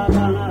viitan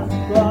takana.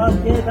 Tuot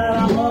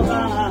kitaran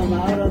mukana,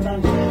 mä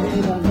odotan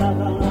viitan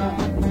takana.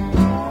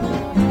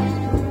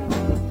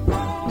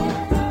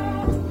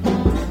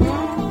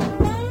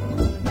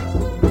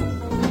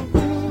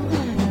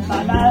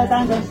 Mä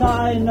näytän sen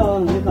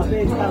sainon, joka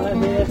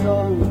pitkälle vies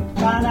on.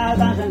 Mä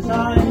näytän sen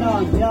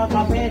sainon,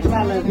 joka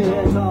pitkälle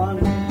vies on.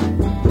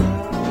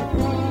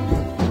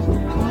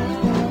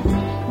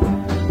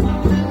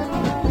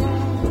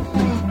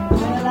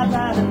 Siellä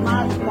pääset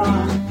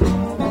matkaan.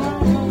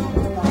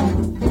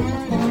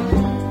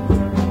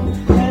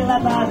 Siellä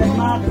pääset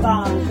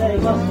matkaan, se ei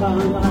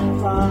koskaan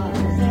lakkaa.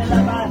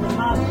 Siellä pääset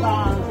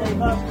matkaan, se ei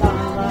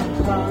koskaan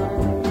lakkaa.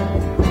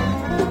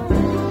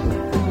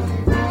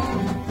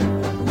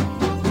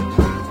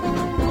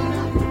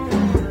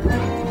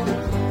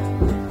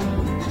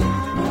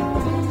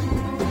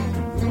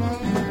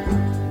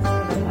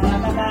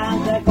 Älä tähän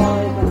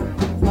sekoita,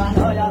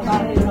 vanhoja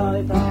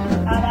tarinoita.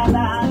 Älä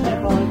tähän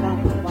sekoita,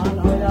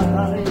 vanhoja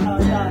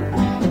tarinoita.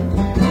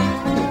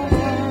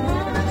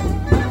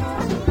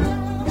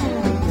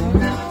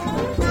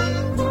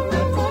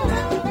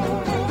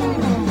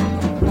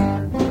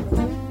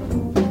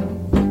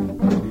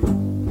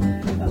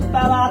 Jos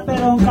pelaat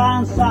Pirun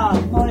kanssa,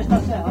 muista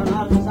se on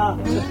ansa.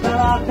 Jos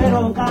pelaat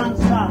Pirun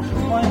kanssa,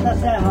 muista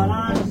se on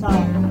ansa.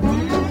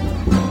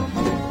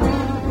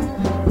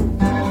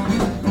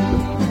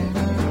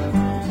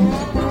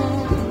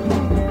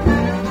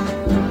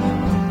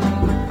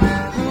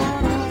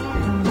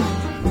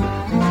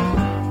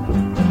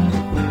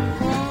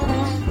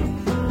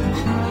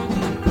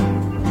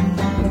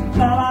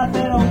 Pelaat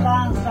Pirun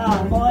kanssa,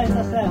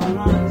 muista se on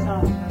ansa.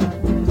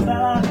 Jos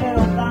pelaat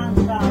Pirun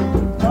kanssa,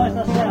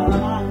 muista se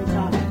on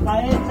ansa.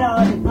 Tai itse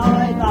oisit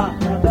noita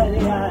ja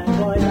peliä et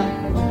voita.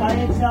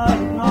 Tai itse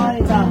oisit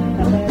noita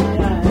ja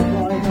peliä et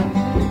voita.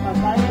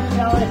 Tai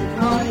itse oisit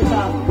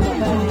noita ja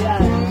peliä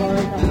et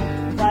voita.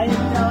 Tai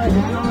itse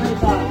oisit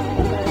noita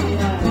ja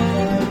peliä et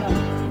voita.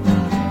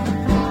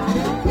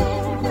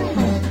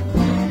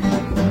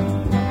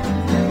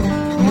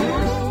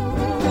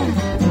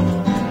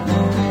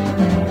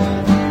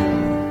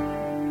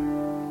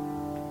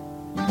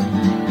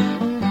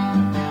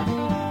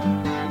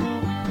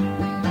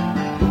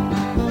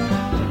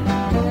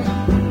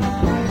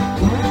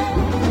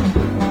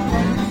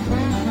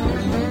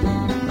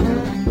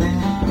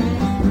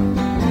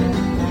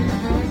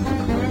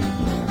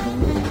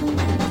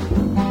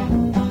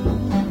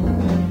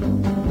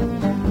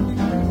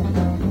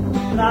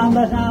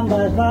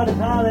 Numbers, God is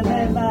calling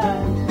me back.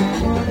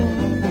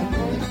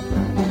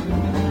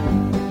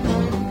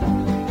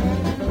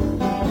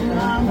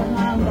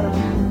 Numbers,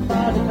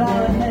 God is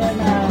calling me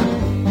back.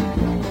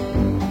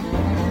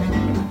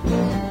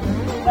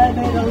 Pay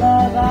me the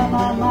love of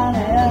my money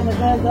and the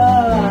good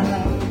love.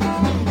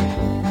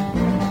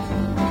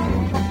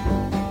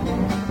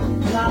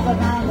 Numbers,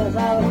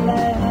 I was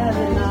playing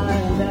every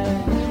night and day.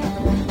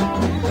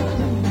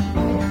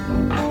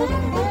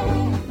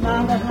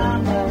 Numbers,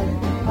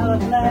 I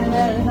was playing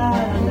every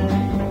night and day.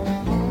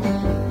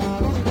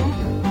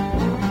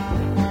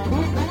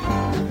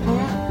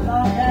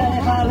 Don't care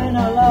if I win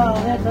or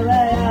lose, it's the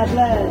way I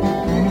play.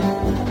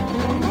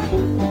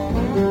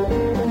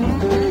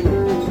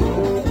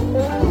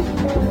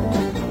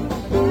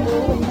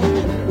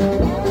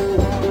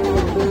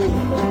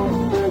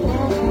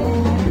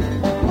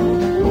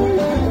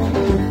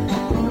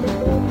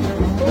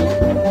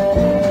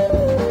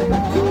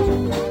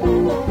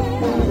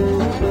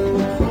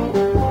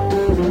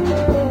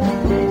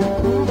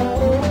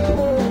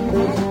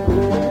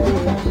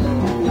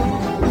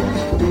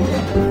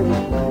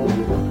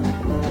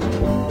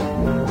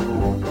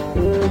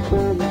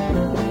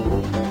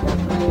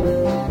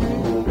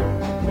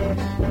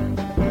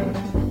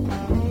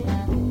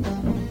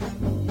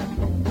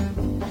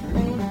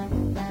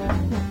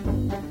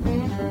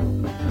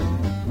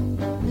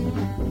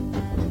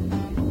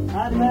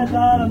 Advent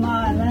all of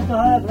mine, went to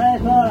her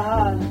place for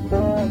her.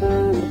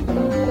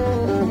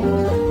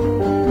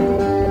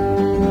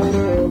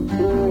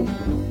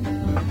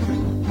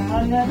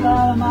 Advent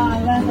all of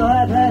mine, went to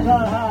her place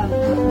for her.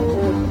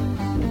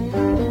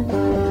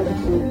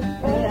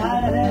 We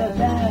had a little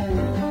thing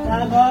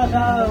that goes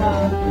over.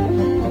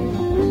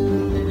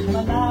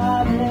 But now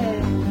I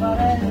believe for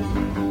it, it's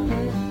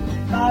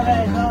over.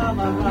 It's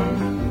over.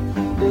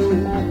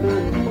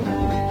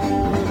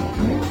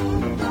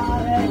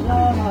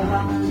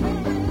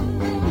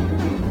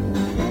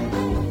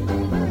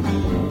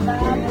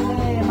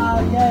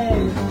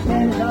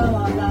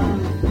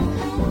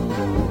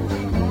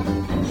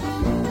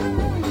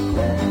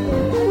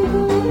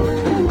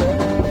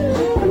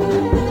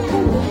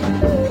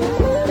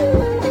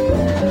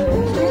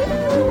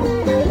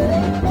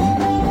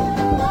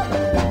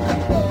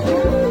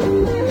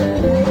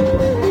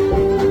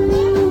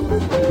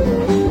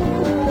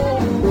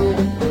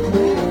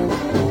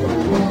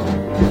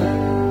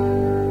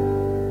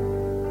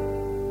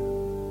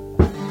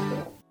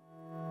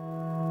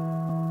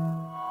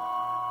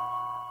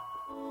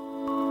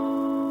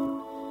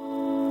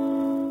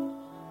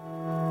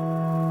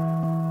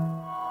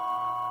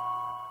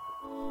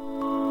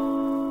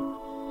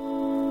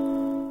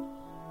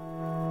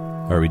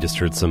 Or we just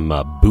heard some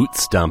boot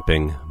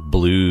stomping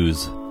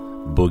blues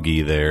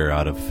boogie there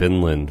out of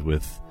Finland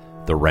with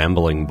the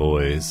Rambling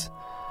Boys.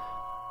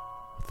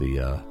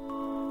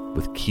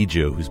 With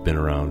Kijo, who's been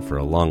around for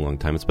a long, long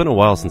time. It's been a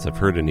while since I've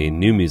heard any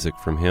new music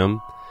from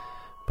him,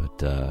 but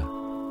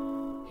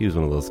he was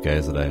one of those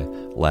guys that I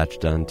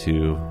latched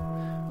onto,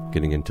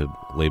 getting into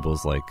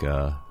labels like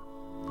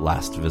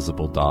Last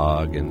Visible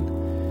Dog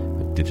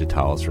and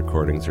Digitalis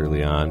Recordings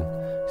early on.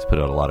 He's put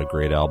out a lot of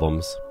great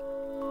albums.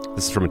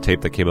 This is from a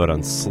tape that came out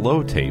on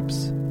Slow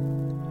Tapes.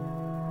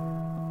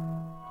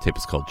 The tape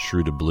is called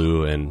True to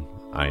Blue, and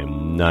I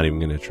am not even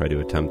going to try to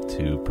attempt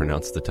to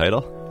pronounce the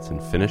title. It's in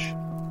Finnish.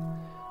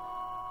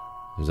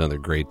 There's another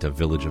great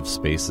Village of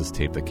Spaces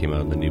tape that came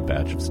out in the new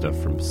batch of stuff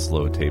from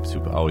Slow Tapes,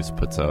 who always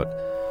puts out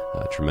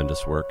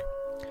tremendous work.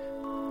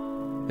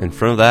 In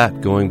front of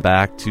that, going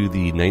back to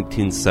the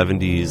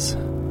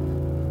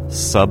 1970s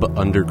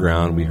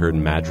sub-underground, we heard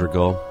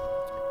Madrigal,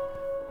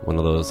 one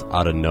of those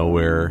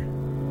out-of-nowhere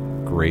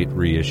great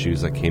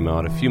reissues that came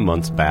out a few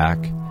months back,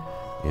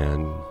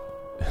 and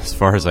as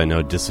far as I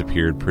know,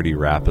 disappeared pretty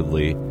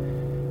rapidly.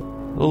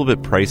 A little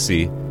bit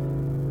pricey,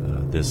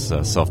 this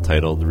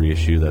self-titled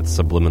reissue that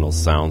Subliminal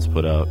Sounds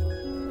put out.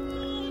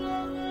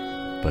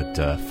 But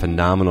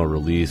phenomenal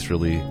release,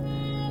 really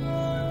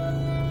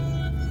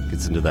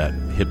gets into that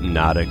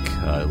hypnotic,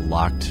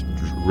 locked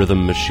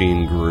rhythm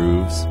machine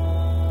grooves.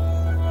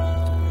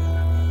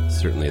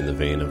 Certainly in the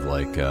vein of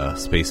like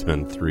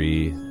Spacemen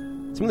 3.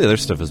 Some of the other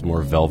stuff is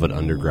more Velvet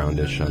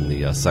Underground-ish on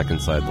the second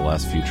side, the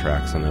last few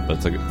tracks on it, but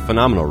it's a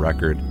phenomenal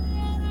record.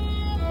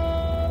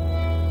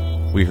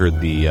 We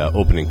heard the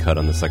opening cut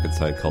on the second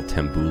side called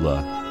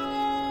Tambula.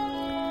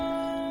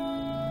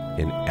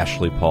 And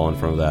Ashley Paul in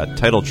front of that.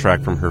 Title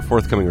track from her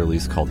forthcoming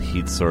release called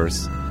Heat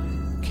Source.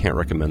 Can't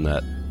recommend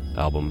that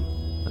album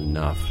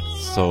enough.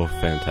 So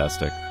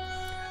fantastic.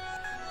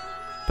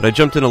 But I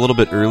jumped in a little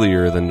bit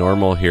earlier than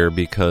normal here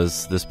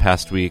because this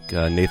past week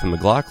Nathan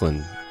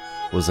McLaughlin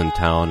was in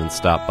town and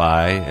stopped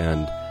by,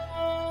 and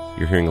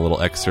you're hearing a little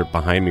excerpt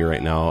behind me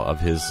right now of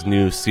his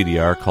new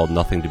CDR called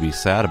Nothing to Be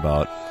Sad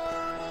About.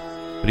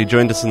 But he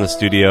joined us in the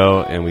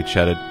studio, and we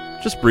chatted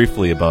just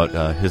briefly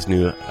about his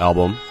new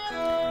album.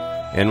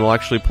 And we'll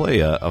actually play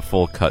a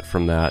full cut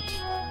from that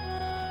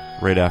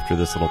right after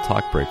this little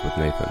talk break with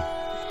Nathan.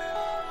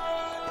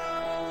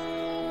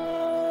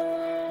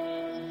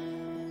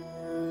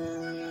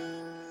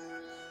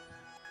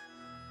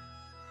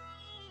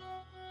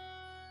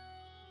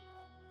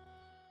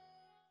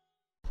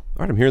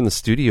 All right, I'm here in the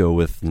studio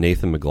with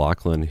Nathan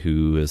McLaughlin,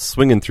 who is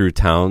swinging through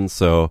town,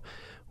 so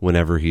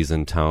whenever he's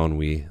in town,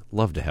 we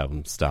love to have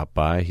him stop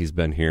by. He's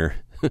been here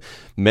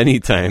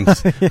many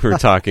times. Yeah. We were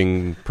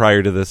talking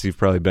prior to this. You've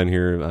probably been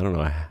here, I don't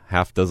know, a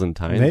half dozen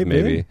times,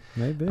 maybe.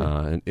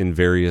 In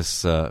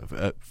various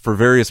for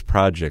various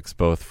projects,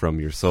 both from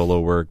your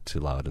solo work to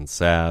Loud and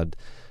Sad,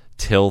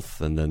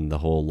 Tilth, and then the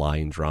whole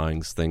line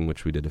drawings thing,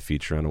 which we did a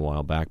feature on a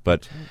while back.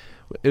 But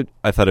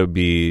I thought it would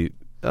be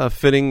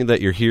fitting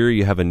that you're here.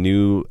 You have a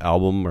new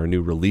album or a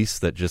new release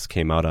that just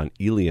came out on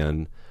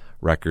Elian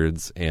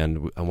Records,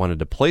 and I wanted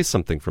to play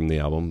something from the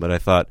album, but I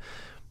thought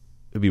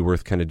it'd be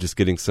worth kind of just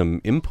getting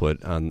some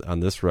input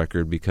on this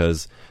record,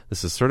 because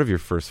this is sort of your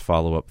first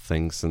follow-up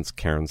thing since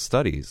Karen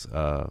Studies,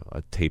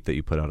 a tape that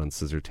you put out on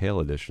Scissor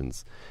Tail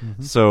Editions.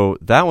 Mm-hmm. So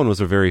that one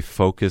was a very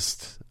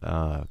focused,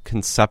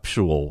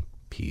 conceptual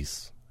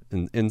piece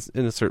in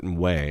a certain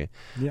way.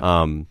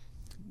 Yeah.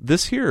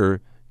 This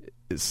here,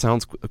 it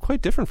sounds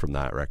quite different from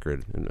that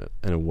record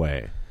in a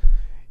way.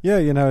 Yeah,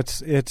 you know,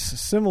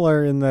 it's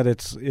similar in that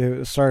it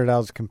started out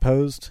as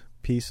composed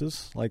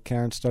pieces like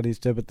Karen Studies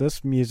did, but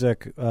this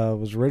music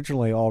was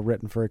originally all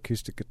written for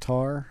acoustic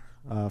guitar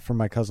for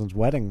my cousin's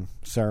wedding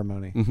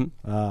ceremony,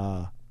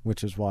 mm-hmm.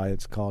 Which is why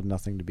it's called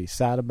Nothing to Be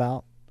Sad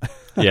About.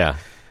 Yeah.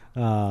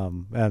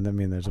 And I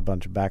mean, there's a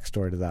bunch of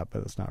backstory to that,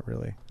 but it's not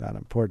really that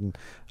important.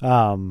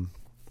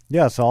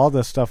 Yeah, so all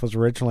this stuff was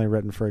originally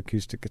written for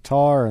acoustic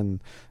guitar,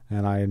 and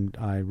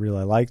I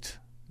really liked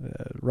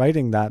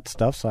writing that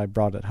stuff, so I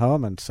brought it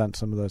home and sent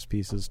some of those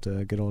pieces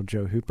to good old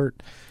Joe Hoopert,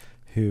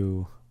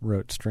 who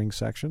wrote string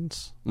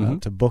sections mm-hmm.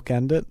 to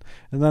bookend it.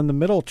 And then the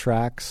middle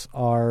tracks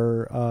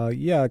are,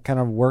 kind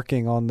of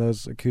working on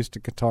those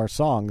acoustic guitar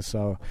songs.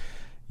 So,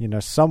 you know,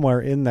 somewhere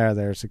in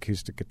there's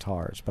acoustic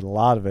guitars, but a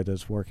lot of it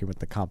is working with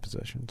the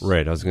compositions.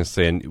 Right, I was going to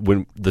say, and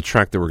when the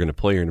track that we're going to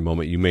play here in a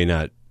moment,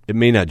 it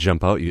may not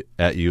jump out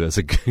at you as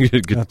a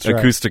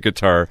acoustic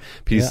guitar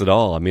piece at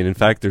all. I mean, in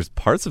fact, there's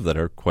parts of that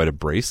are quite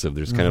abrasive.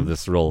 There's kind of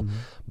this real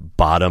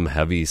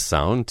bottom-heavy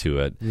sound to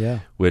it,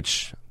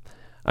 which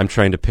I'm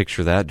trying to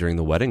picture that during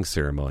the wedding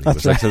ceremony.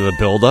 Was that to the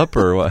build-up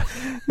or what?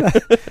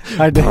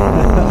 I did.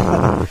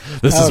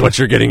 This is what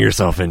you're getting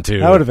yourself into.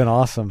 That would have been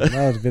awesome. That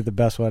would have been the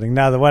best wedding.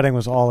 Now, the wedding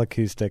was all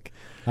acoustic.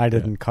 I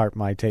didn't cart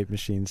my tape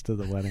machines to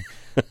the wedding.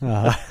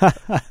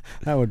 That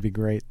would be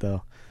great,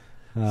 though.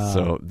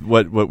 So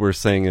what we're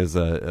saying is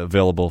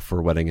available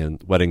for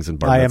weddings and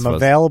bar I am mitzvahs.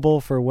 available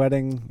for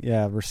wedding,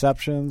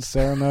 receptions,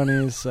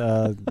 ceremonies,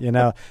 and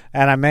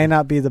I may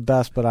not be the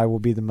best, but I will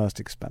be the most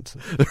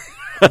expensive.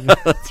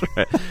 That's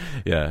right.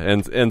 Yeah,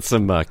 and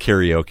some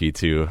karaoke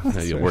too.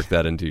 You'll work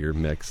that into your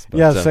mix.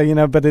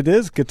 But, but it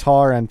is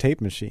guitar and tape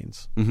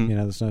machines. Mhm.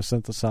 There's no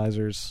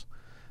synthesizers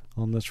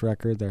on this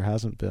record. There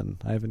hasn't been.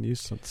 I haven't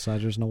used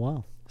synthesizers in a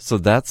while. So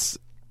that's.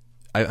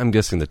 I'm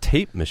guessing the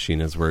tape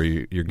machine is where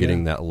you're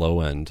getting that low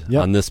end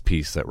on this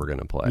piece that we're going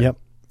to play. Yep,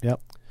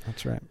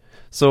 that's right.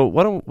 So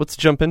let's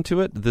jump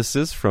into it. This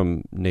is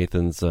from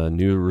Nathan's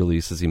new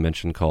release, as he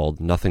mentioned, called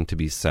Nothing to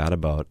Be Sad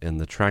About. And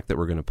the track that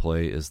we're going to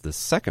play is the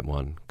second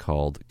one,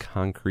 called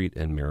Concrete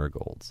and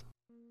Marigolds.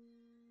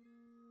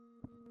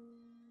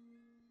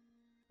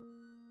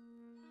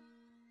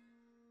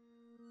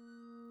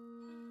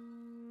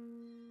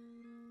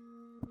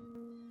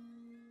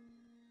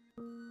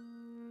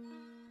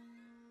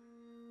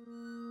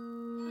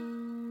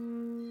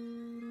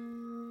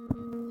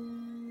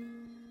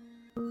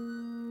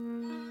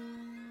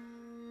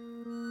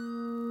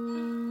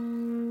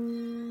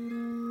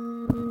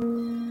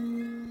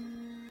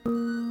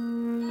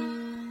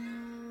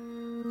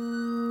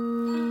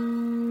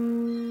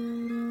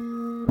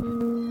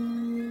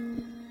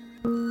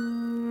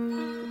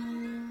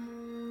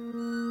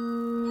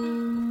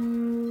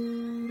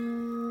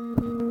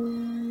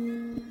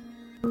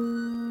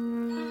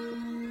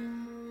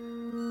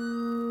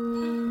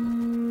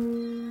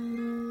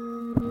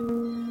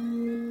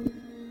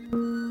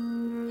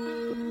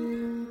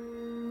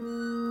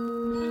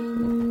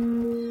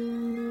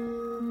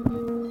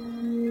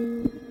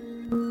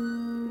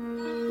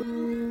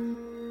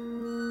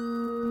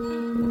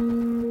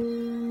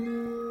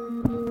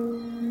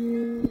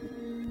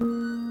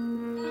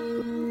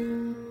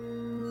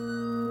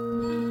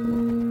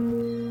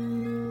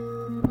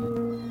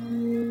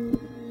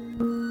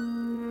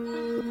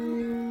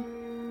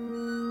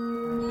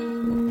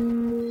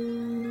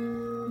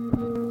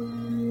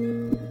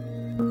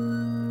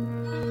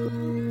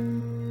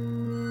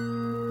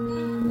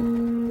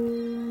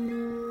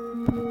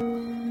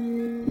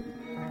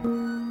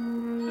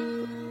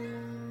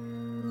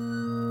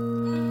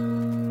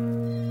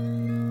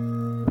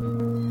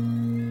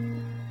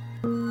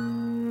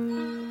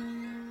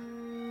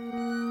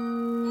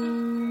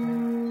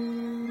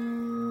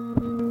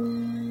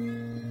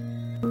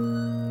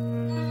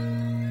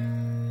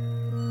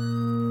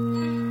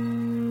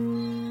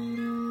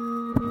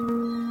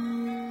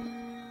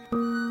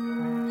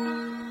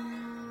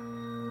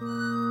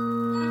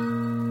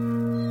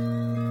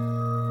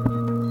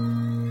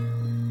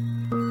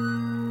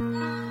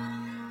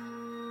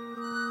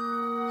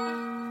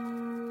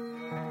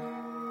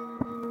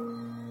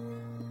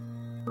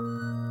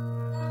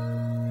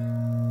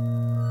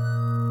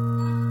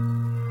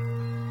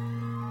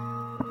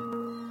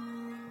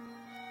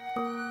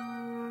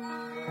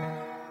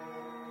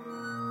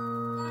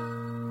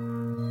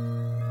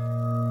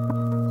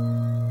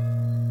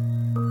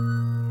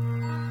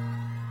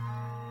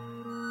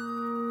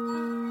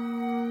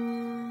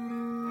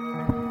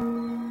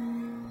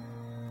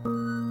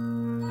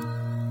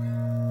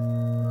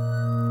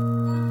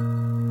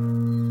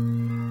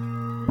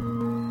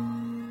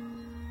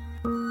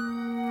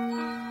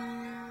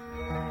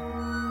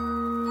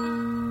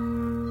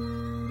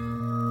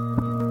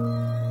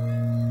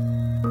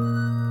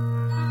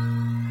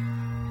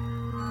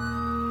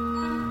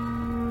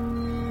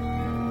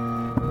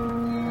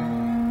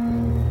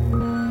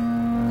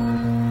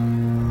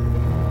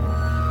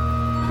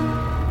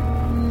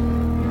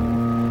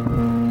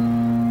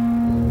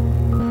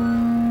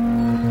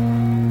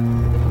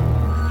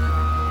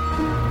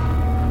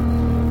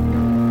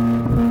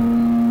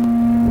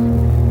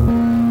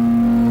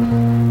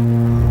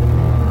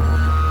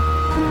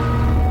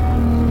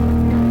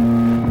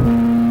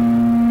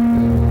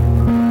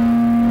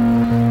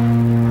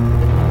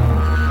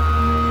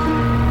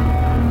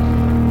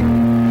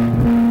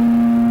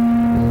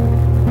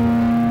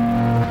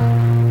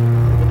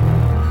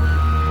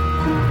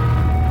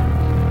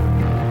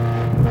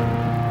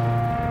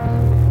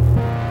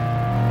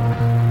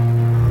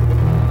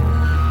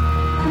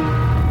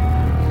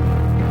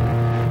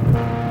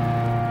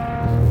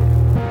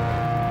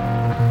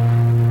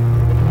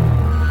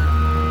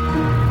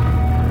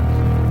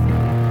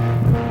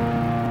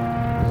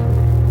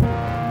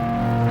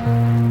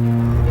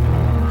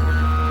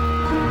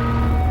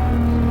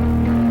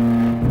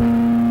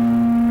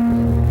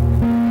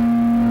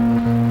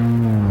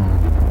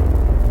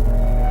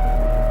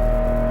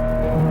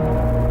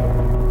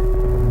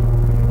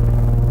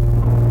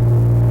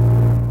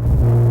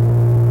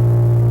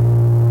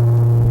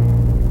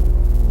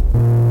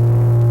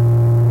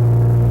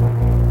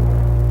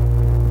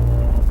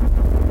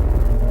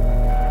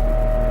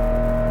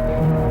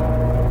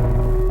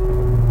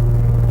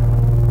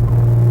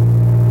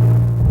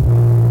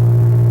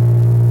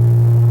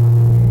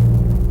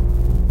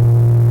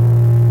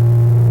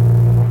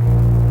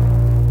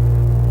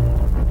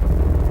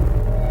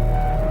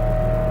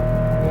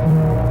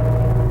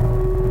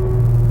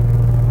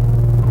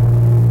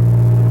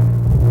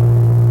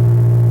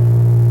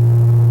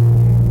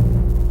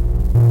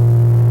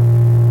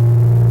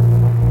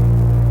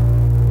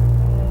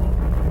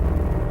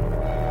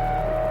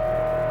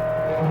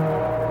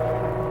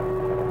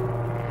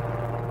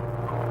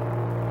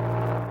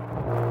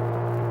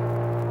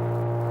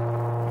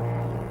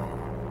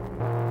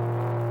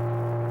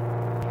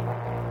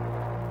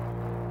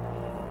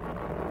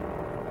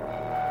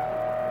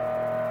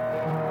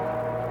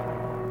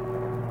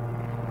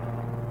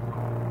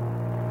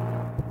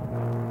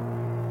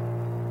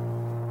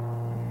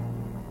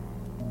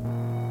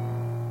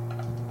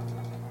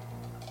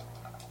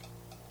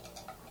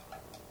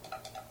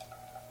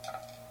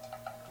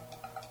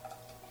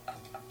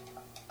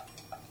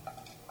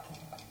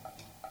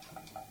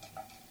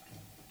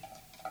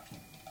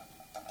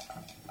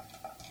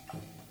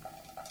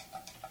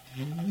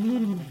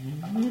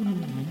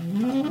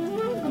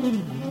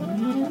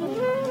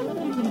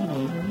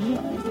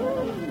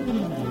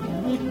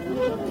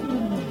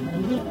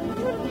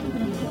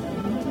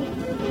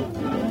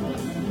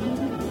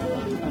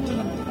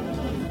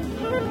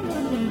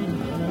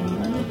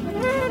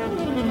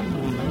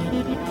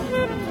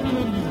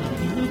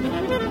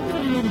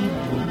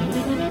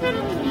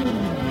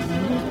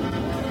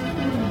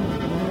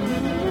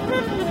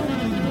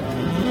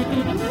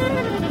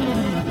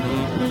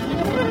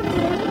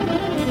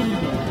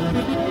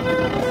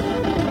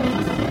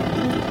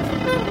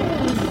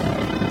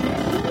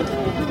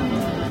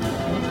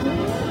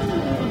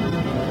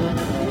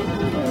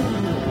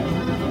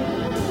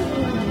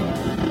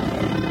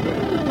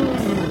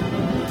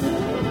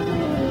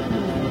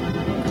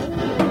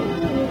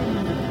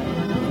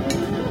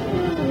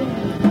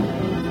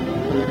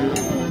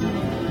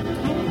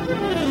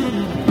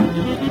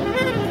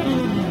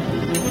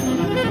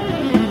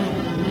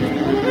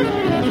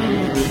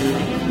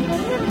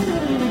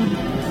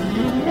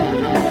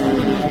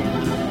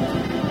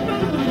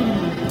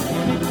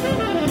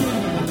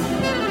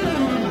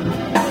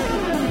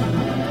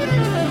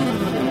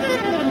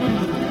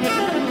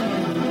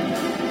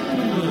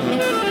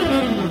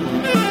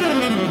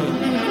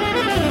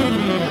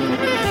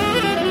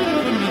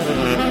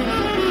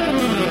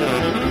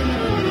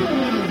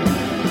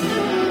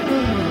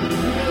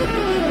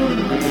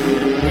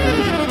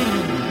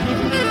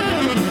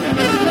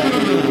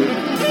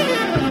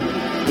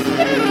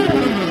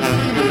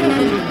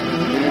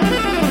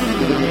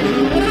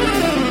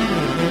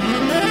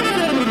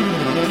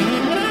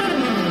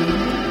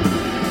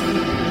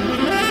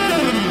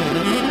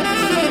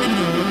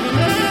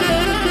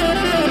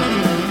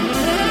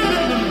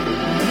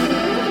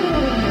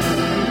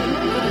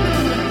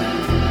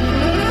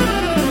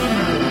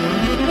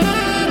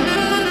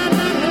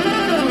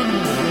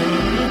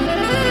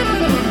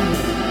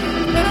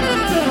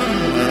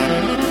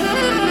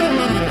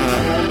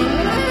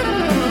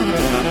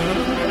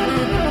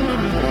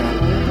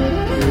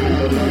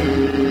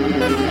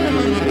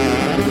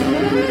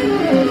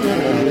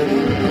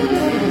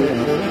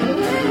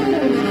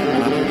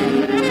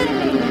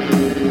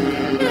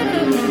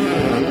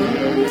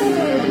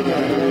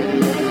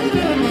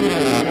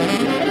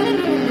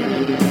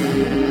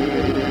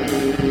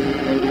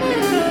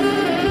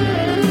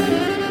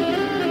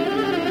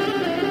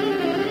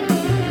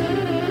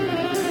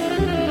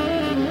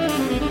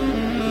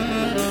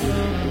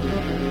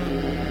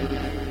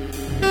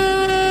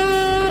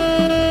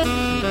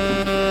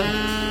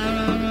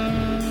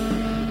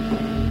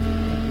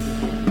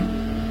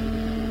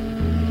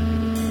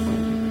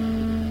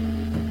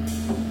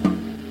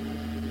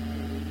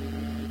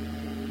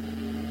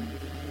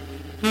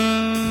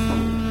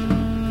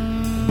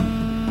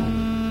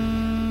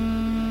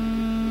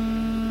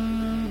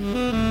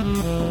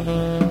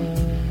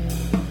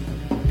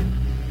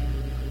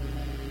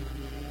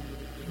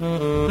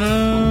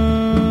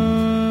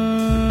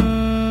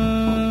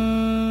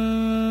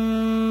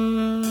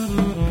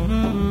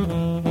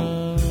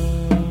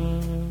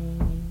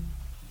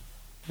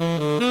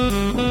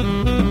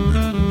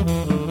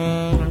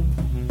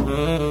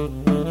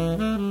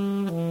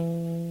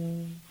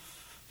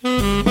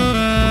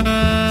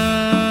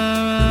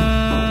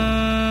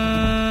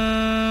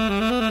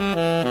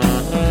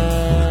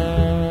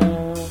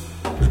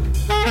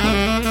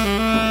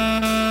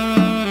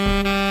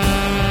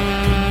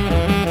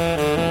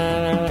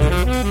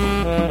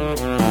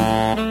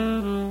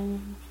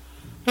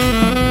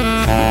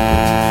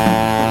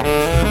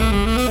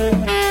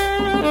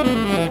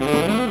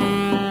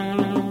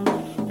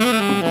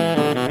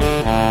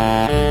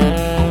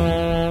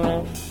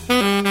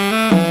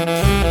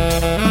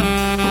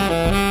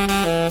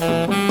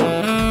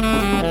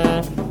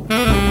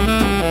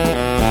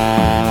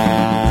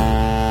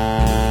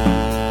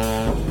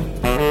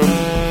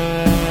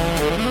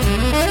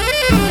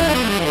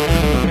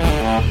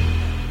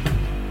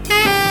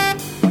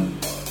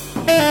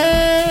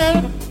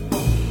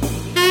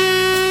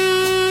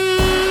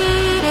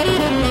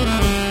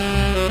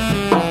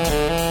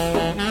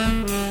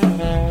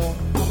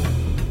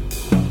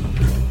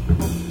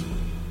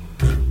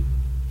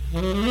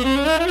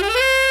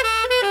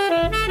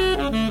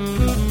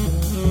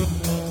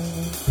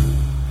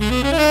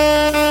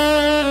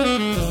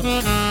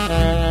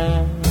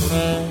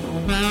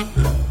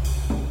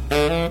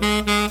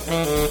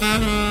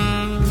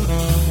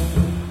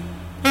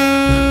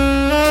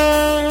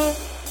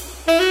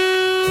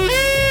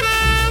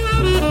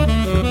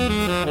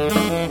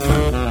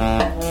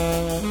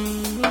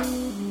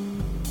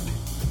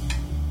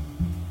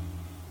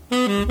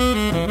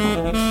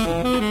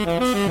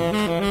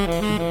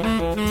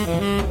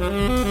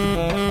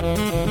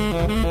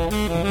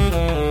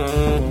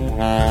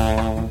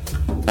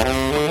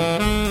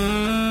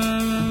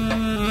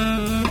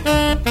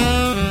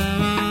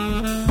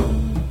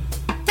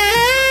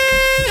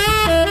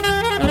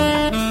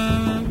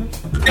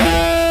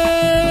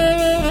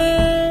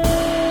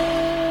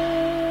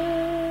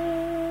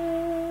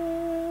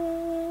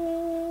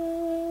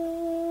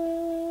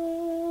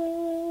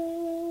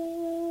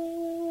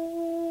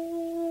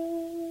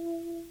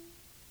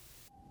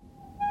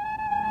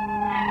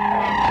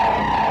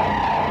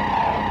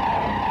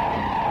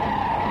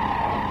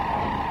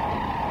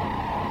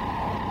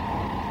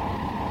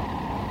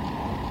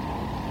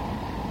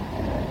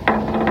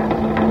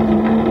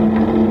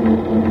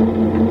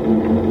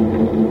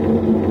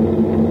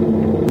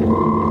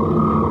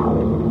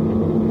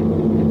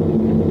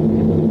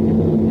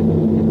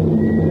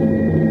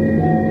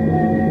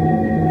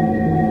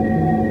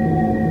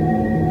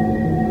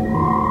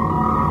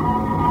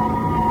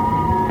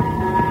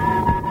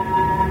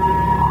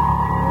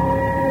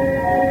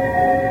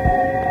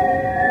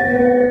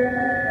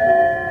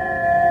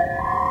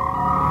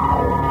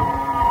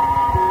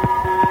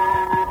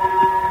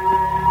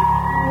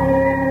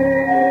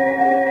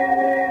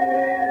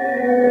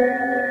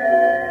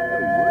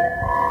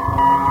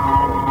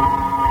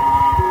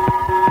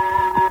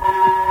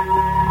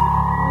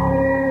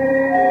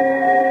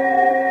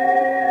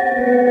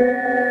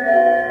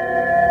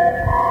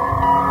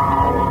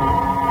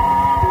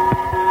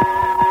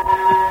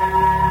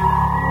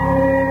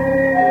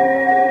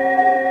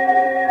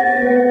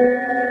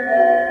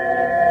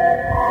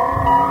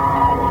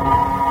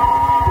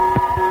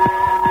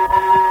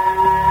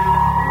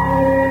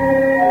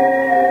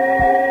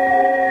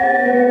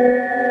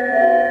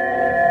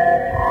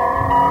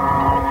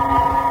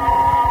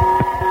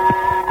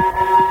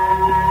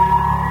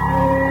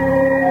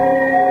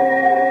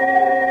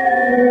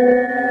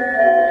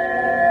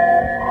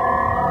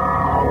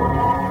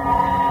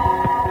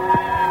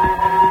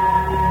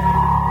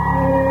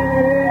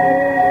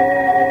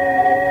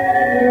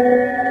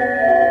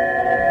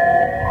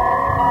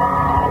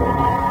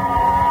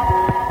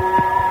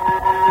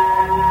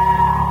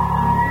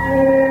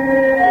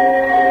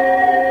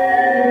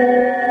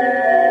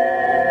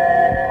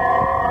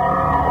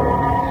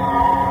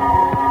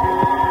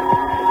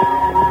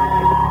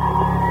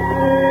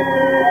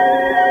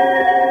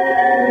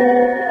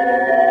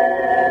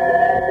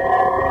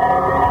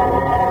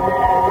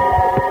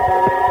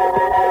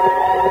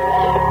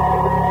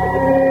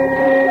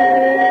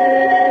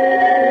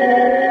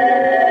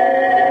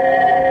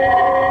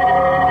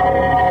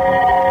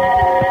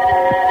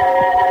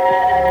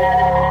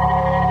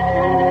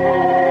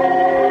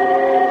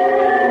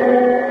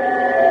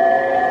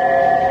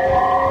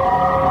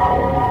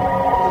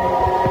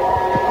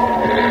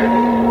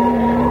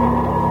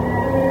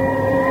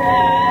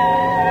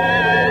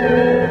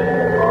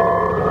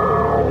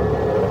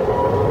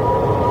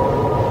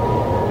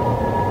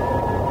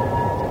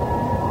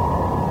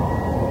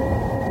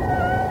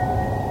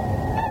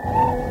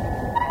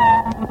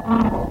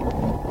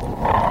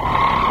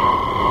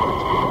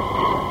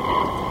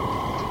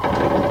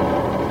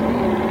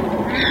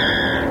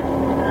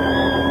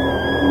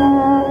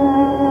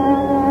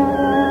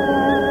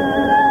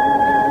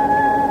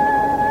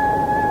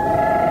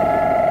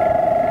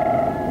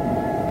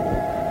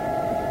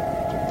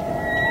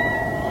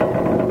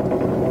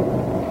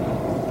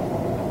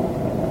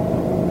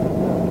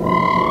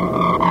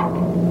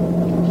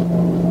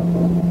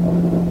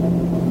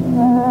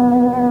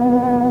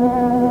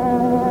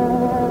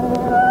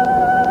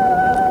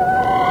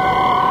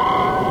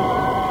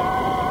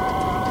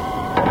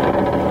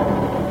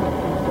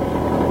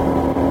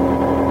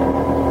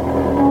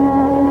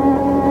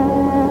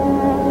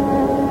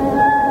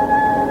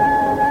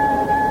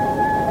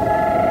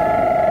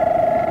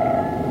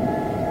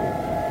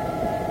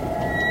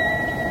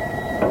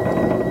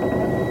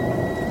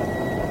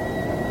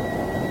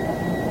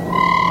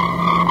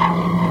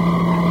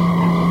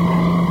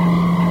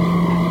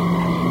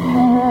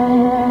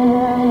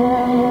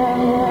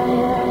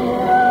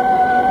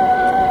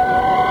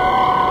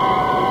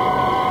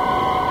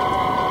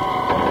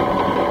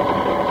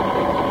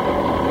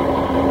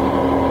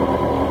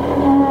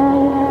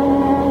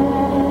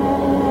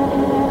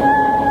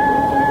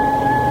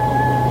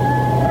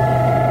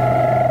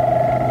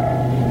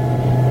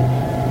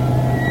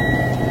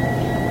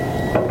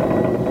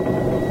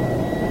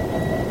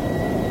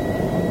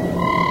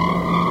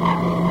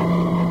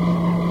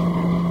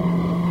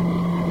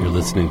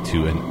 listening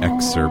to an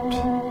excerpt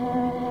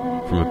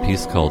from a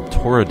piece called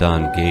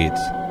Torridon Gate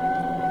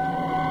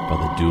by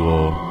the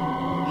duo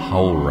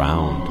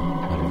HowlRound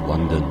out of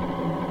London.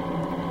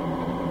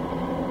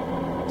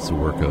 It's a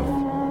work of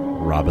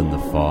Robin the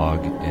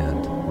Fog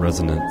and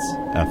Resonance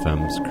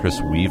FM's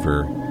Chris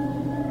Weaver,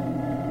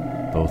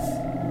 both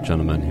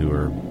gentlemen who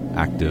are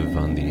active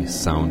on the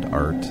sound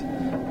art,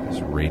 this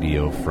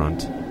radio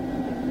front.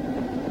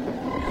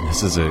 And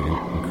this is an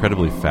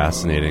incredibly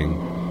fascinating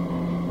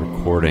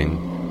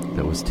recording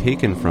that was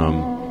taken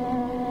from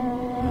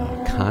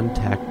a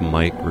contact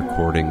mic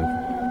recording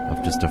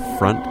of just a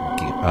front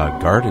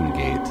garden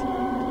gate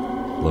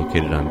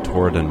located on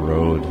Torridon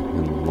Road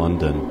in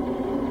London.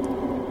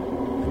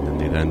 And then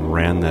they then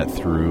ran that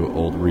through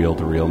old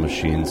reel-to-reel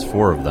machines,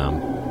 4 of them,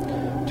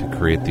 to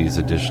create these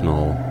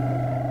additional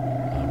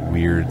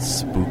weird,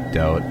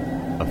 spooked-out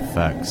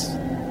effects.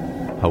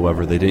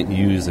 However, they didn't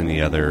use any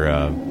other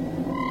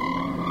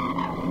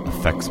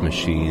effects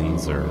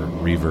machines or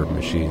reverb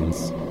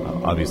machines,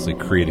 obviously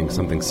creating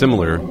something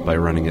similar by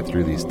running it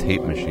through these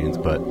tape machines,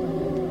 but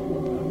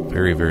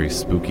very, very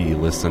spooky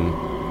listen.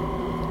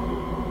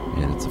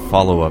 And it's a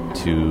follow-up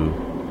to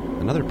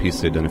another piece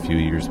they'd done a few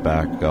years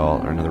back,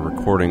 or another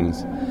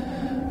recordings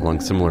along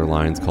similar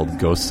lines called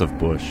Ghosts of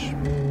Bush.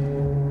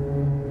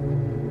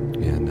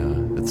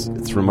 And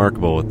it's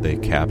remarkable what they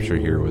capture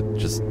here with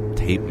just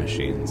tape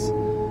machines.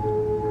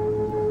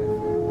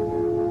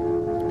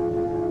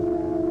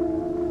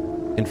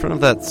 In front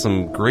of that,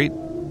 some great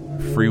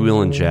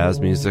freewheeling jazz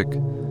music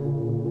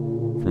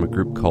from a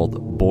group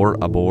called Bore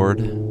Aboard,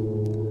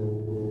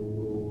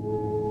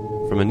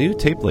 from a new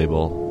tape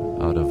label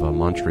out of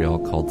Montreal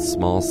called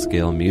Small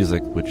Scale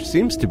Music, which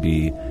seems to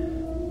be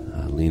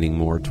leaning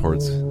more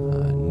towards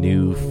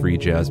new free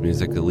jazz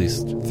music. At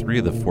least 3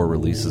 of the 4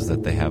 releases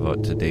that they have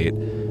out to date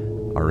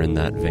are in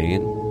that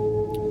vein.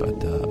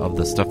 But of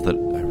the stuff that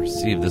I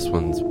received, this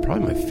one's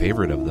probably my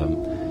favorite of them.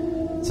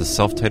 It's a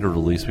self-titled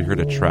release. We heard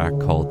a track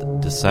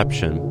called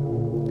Deception,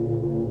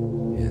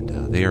 and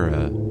they are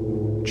a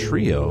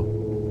trio,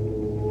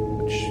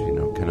 which,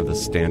 kind of the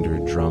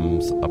standard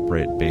drums,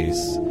 upright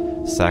bass,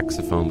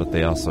 saxophone, but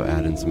they also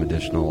add in some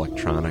additional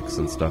electronics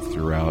and stuff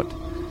throughout,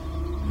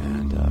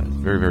 and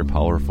very, very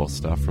powerful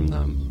stuff from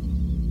them.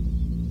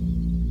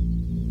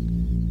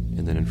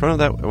 And then in front of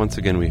that, once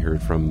again, we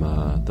heard from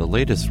the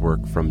latest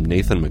work from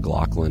Nathan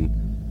McLaughlin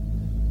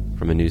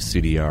from a new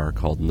CDR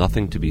called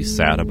Nothing to Be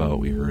Sad About.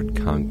 We heard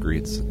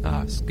Concrete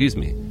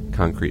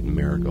and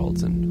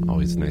Marigolds, and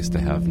always nice to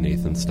have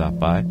Nathan stop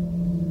by.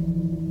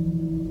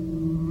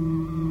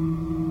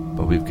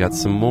 But we've got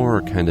some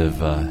more kind of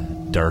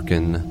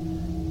darken,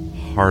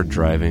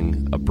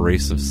 hard-driving,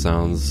 abrasive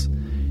sounds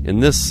in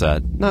this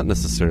set. Not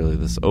necessarily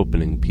this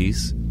opening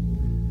piece,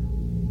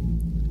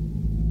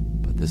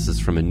 but this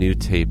is from a new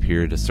tape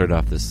here to start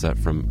off this set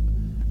from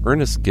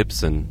Ernest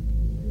Gibson.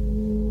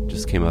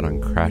 Just came out on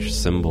Crash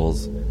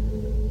Cymbals,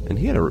 and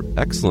he had an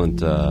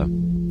excellent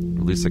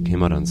release that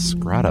came out on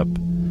Scrot-Up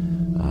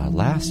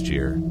last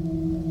year.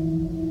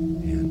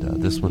 And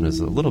this one is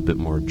a little bit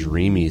more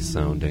dreamy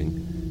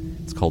sounding.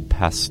 It's called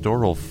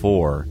Pastoral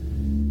 4.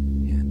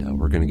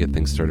 We're going to get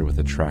things started with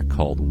a track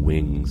called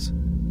Wings.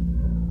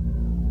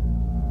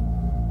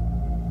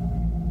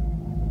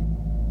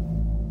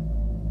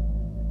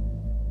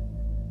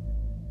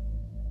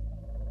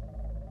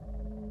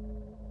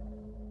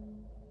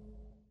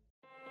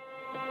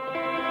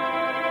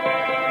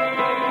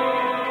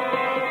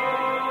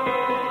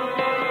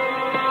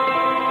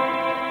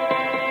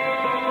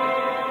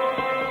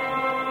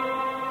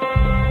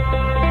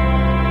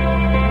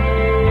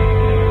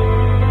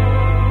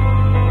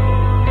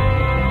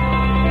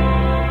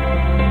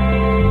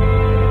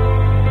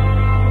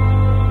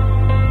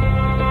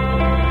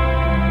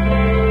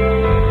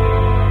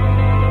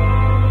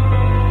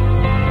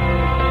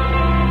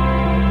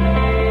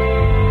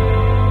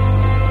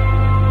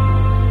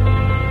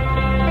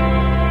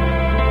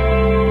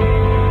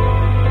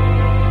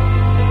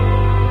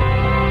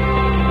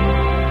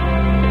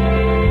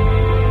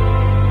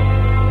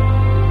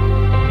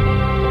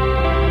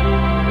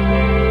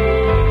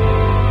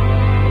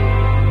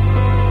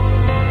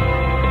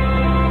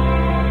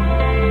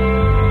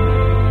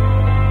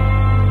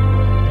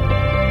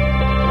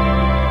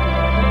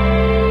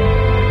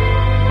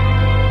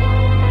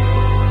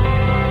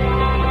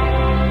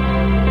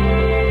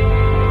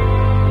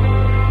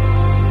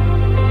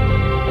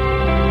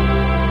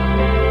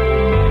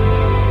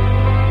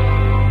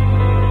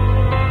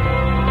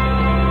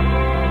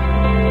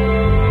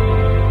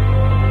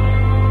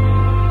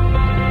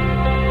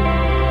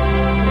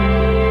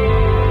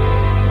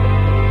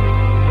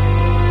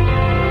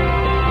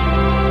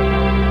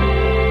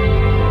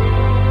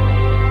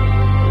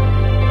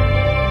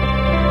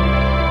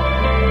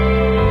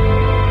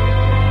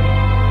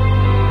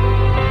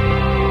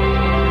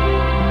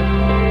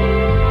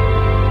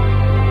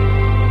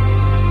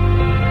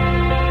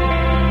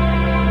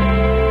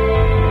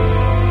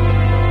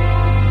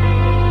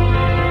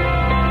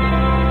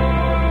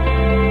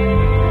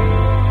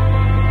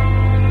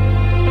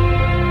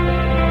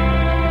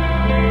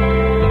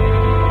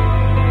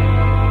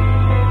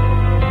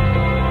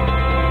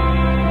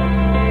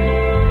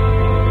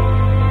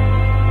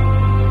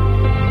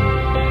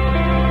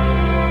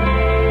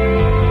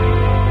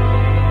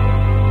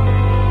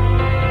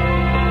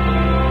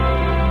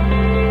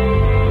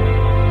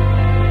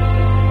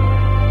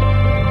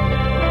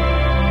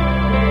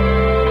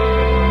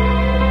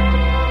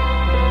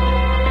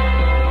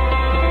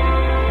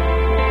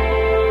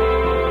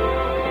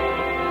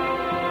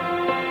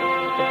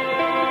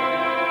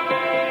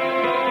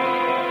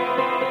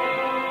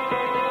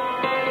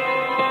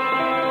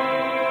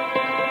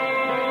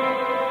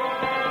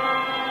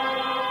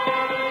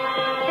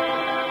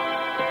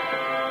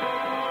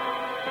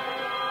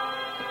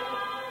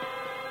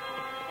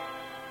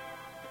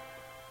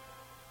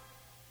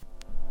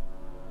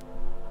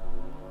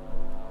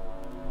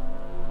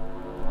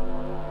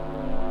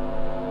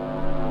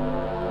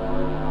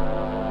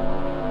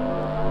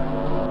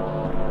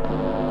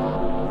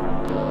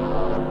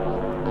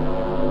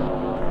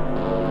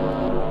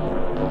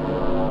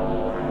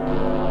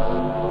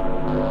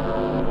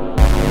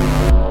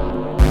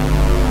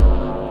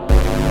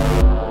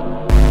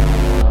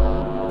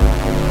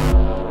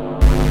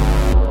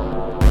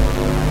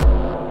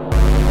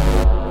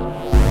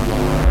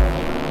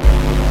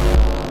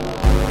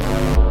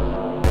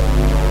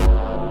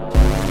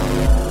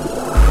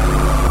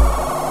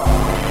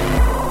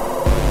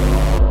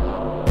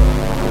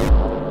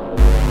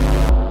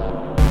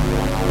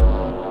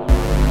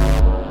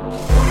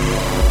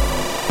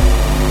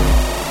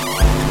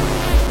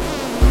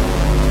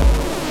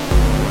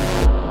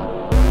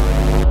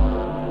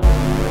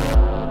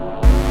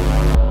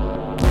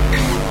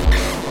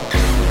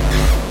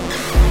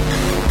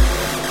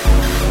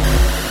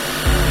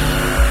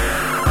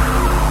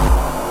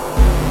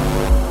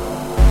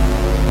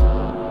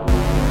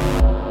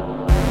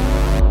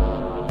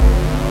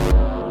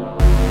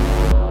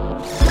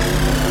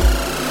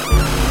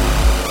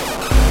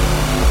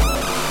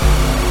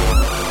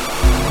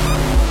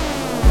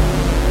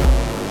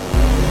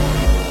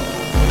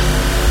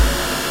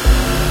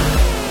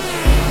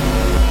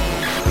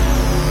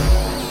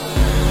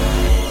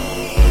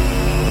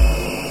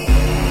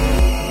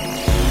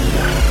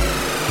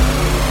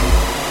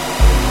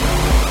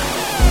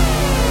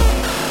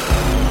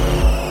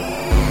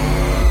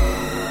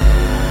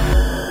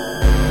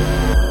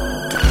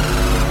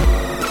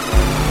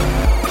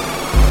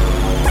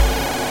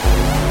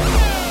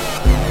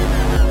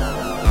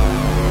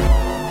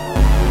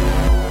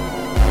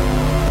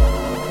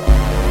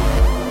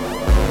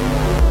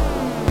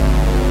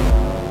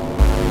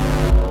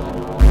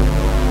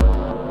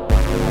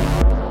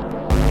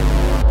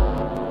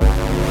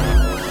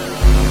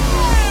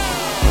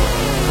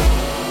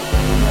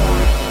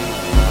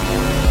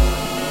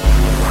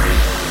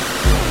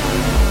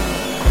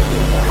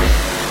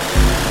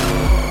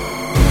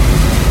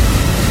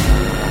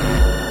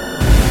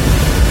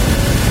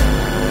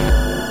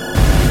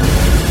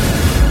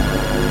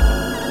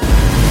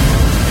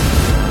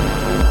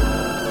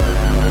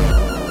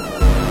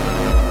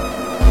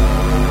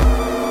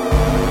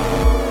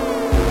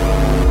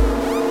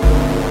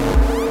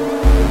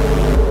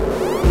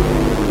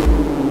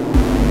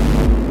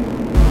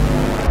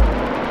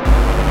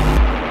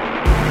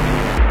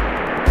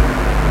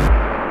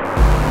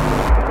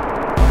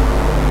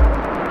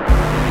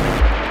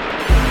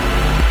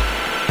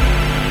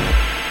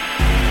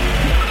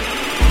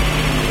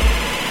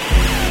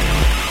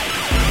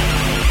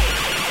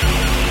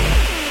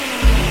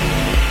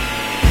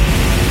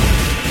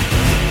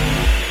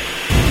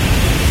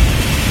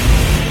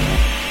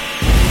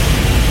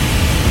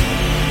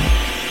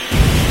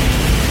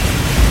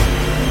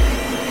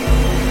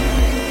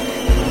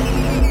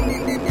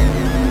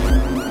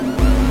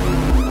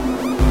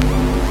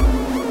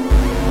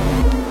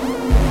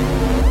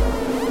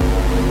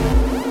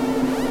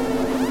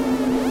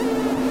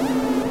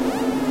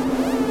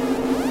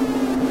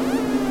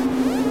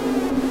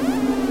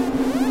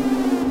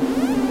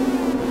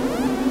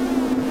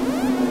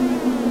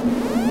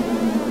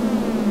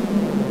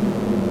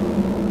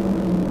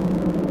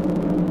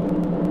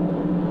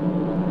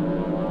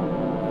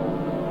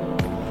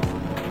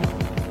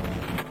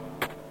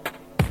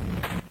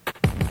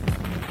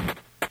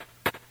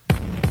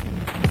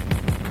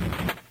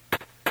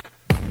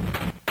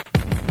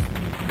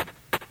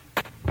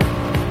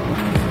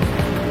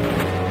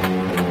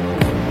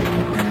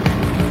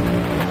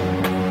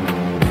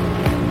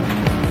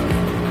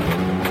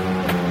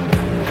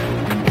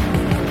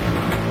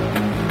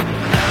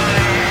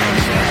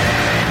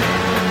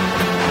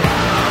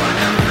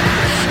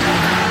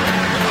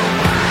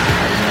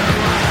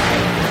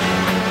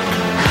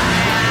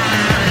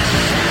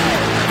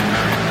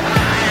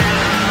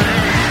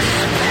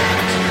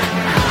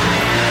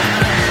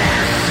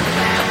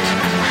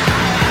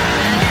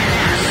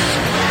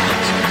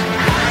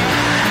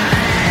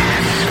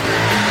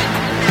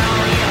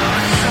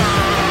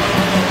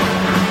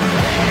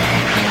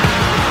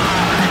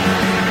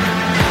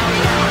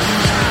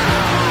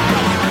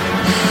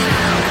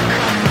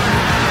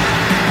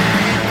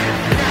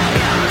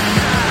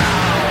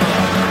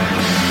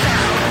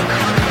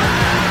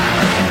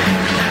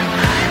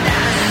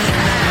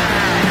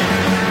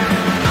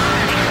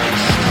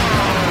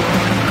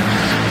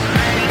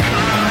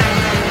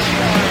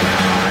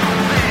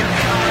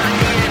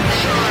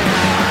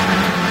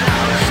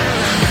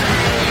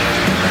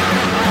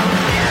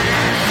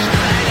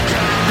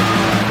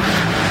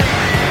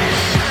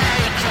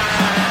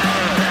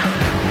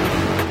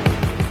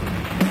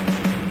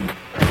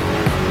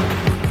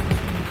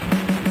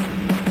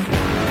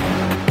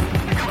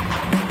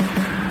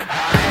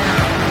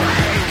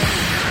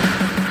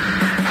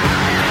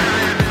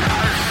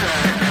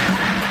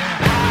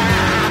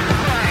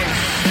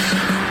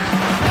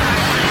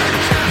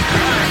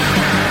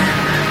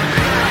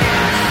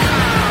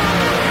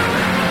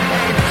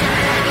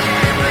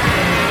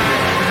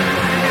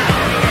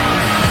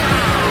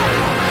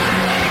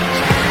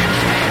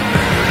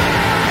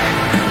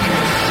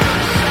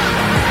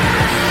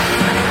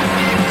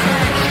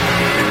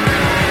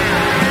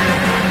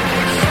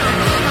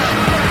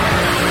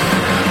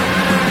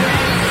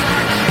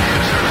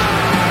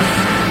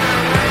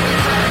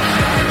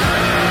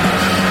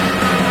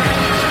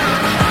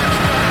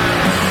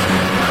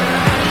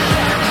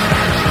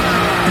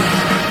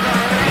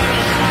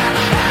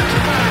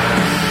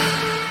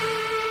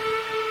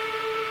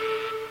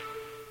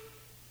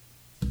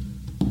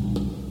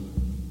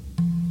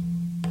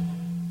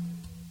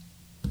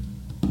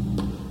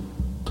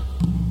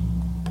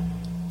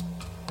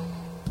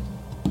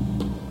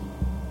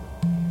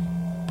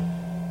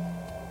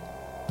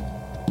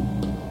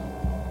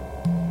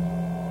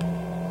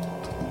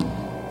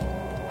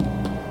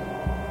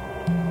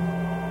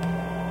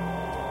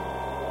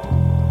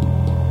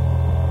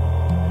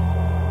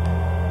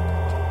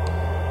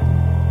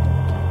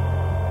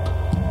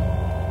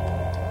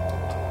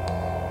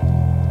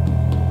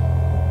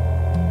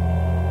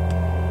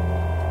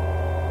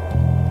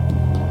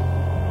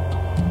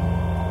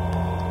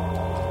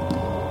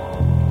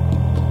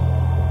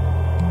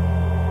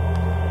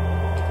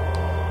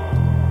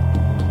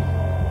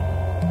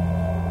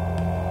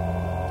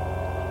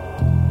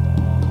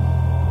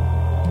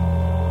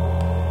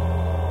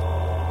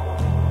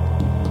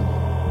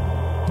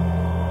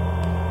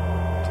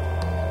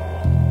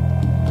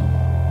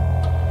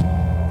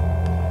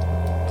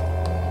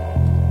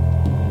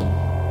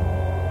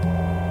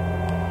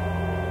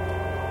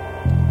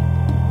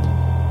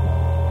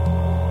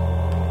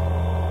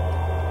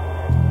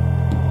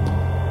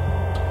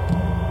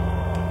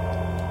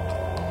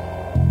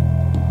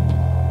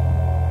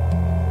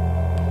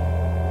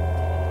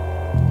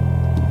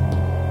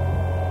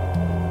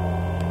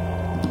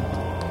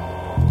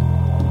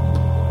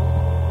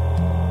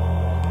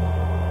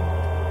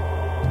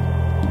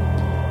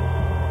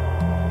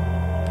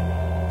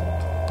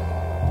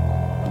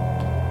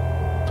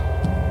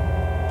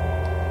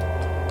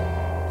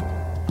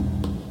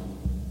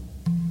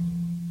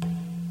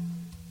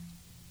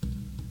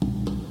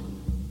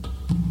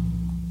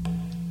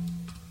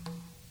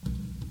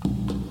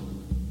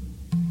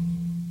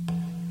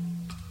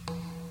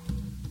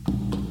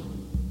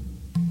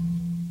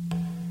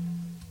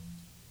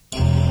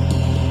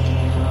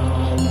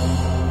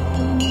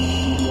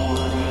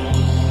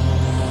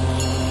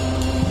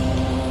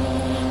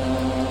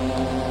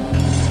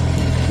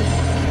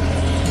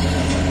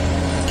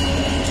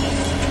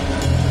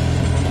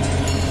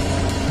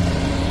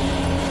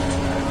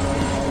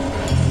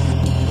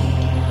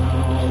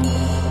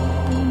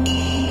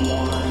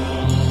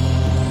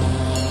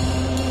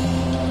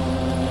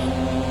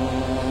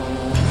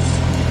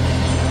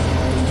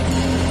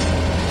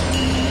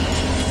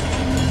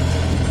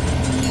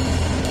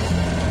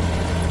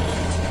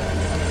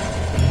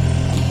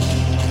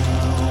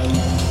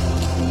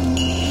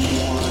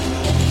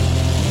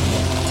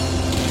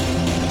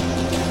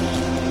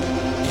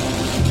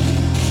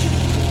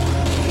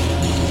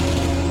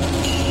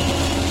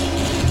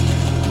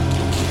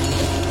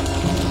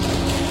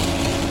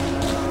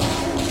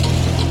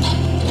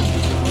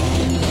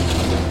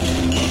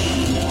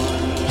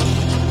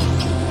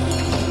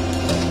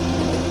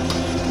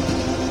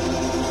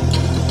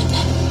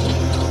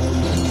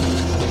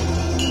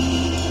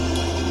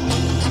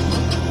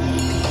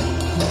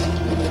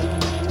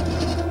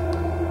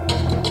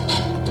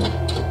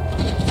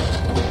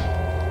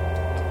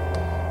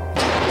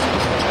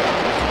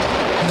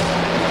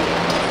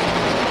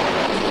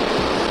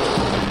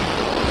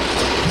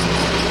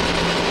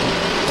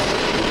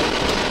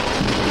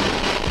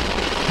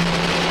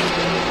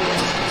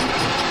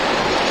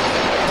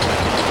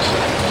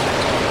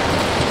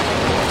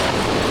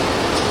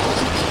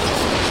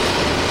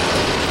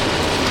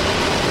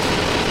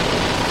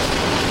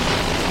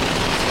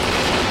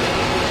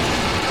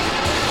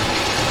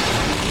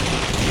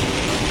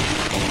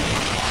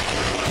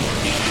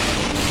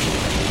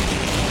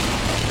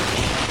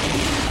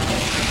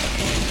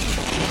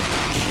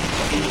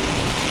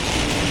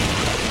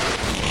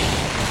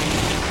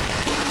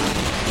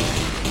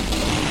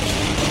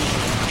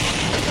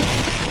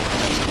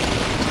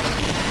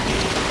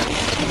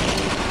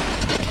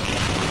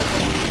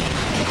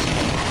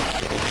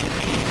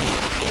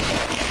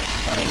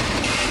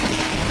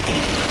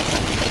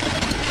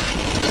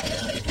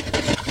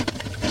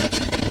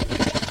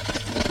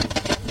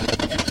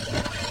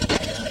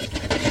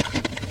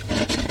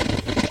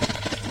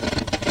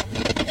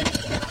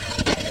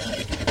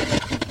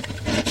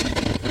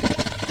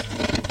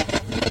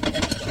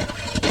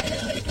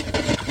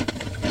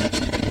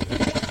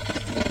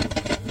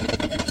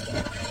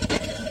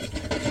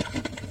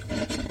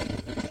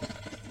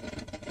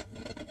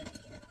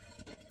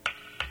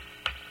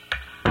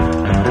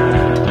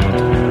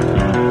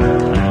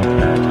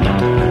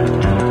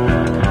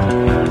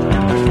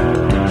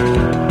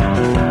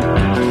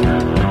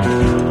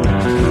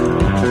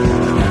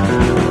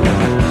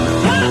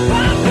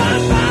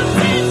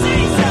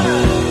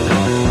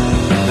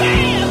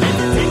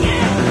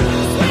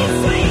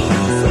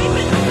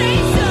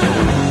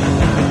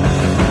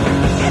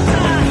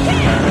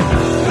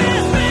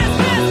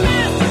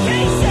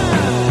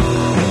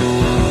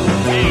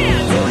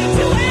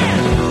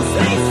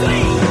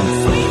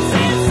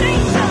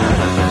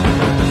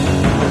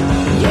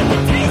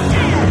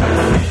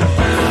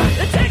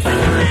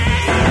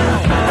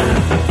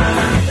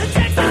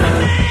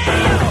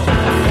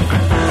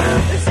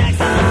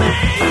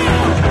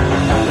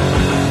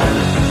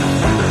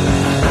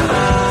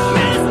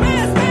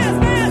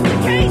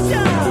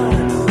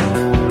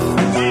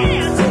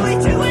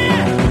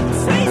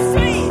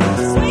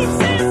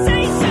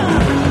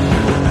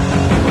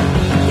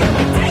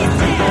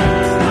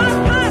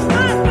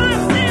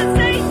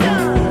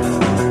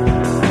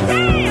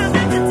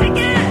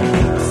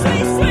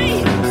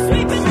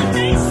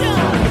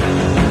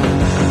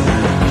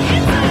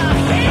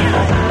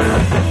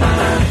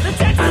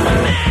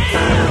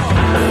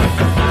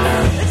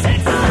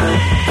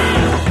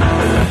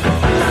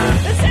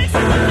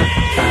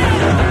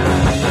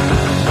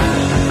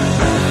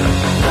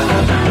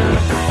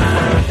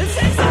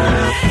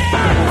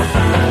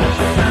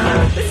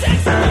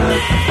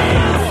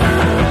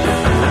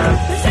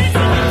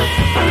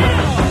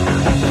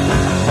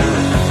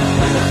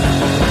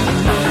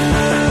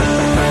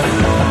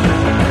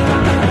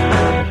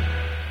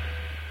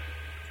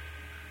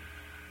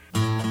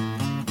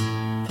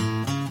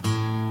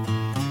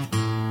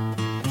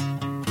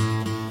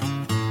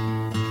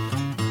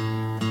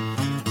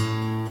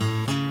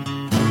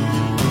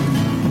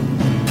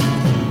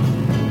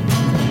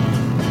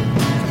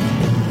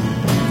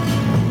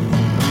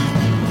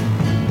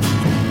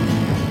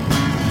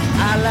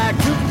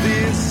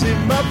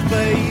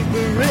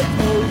 favorite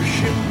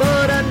ocean,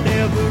 but I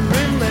never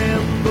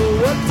remember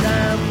what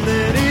time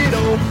that it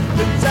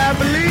opens. I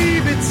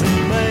believe it's in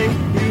May.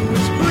 It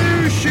was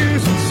blue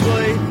shoes and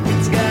suede.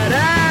 It's got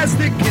eyes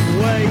that can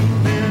wait,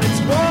 and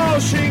it's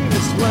washing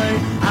this way.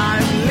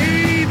 I'm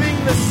leaving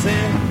the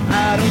sand.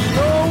 I don't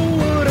know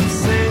what I'm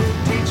saying.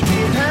 Teach me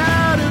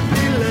how to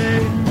be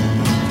late.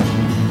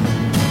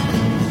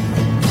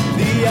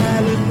 The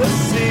island, the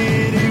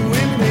city,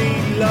 we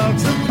meet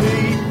lots of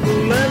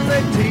people, and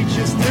they teach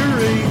us to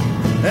read,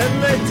 and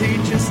they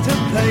teach us to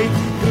pay.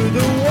 Through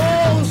the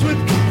walls with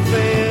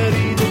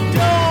confetti, the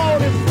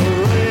gold and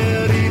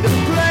Ferrari, the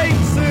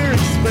plates are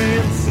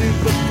expensive,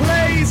 the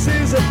place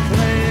is a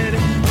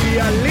planet. We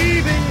are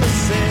leaving the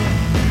sand.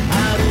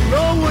 I don't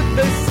know what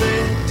they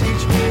said.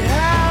 Teach me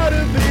how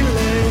to be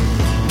late.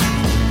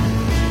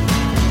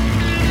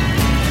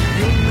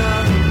 You're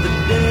not the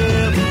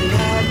devil,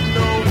 I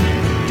know the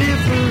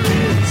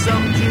difference.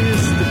 I'm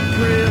just a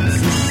prince,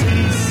 a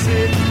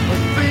seasick, a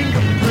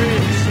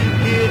fingerprints. You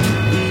get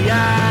the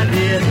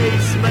idea.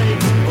 Haste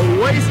makes a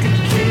wasted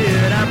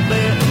kid. I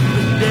bet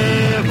the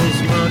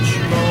devil's much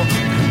more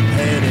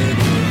competitive.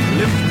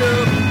 Lift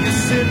up your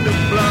cinder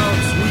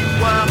blocks, weep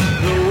while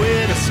the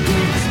winter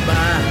squeaks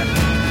by.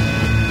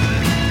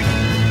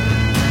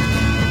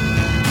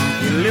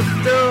 You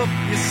lift up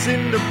your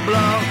cinder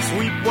blocks,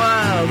 weep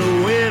while the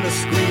winter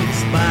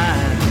squeaks by.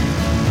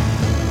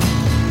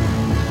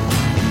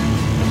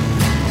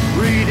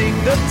 Reading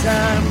the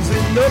Times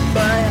in the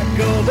back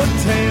of a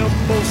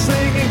temple,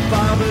 singing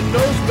Father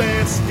Knows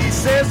Best. He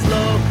says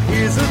love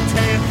is a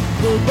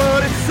temple,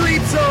 but it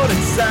sleeps on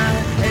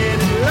inside,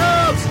 and it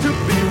loves to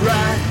be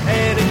right,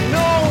 and it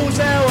knows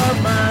our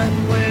mind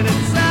when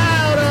it's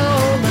out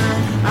all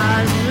night.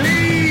 I'm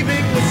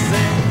leaving the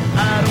sand.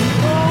 I don't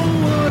know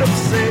what I'm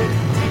saying.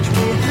 Teach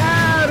me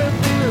how to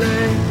be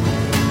late.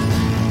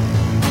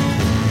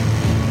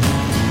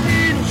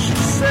 Didn't she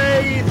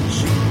say that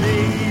she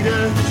made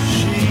us?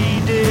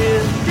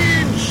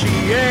 Didn't she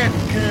act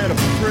kind of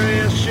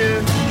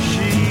precious?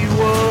 She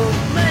was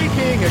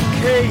making a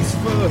case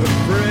for her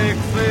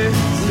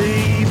breakfast.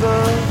 Leave a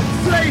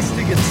place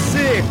to get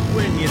sick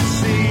when you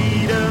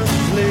see us.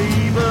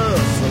 Leave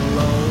us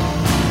alone.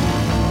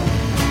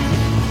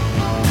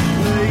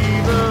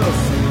 Leave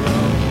us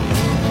alone.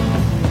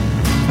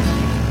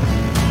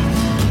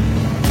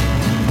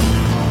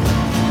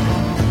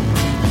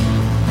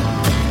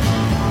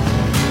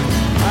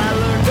 I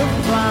learned to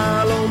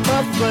follow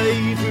my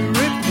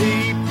favorite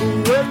people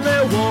when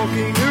they're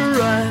walking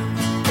around,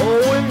 or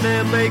when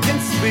they're making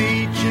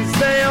speeches.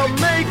 They are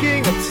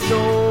making up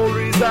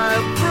stories. I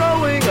am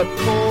throwing up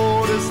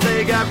quarters.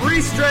 They got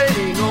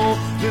restraining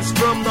orders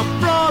from the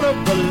front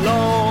of the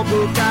law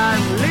book.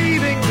 I'm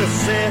leaving the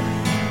set.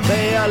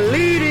 They are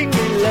leading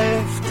me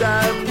left.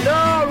 I'm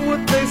not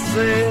what they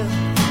said.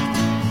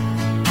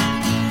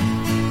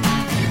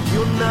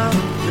 You're not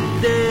the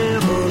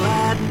devil,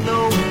 I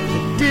know the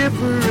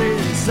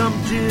difference. I'm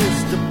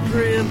just a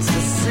prince,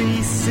 a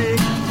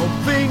seasick on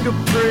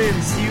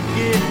fingerprints. You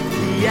get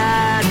the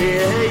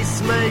idea.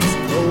 Haste makes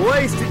a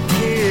wasted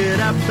kid.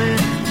 I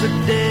bet the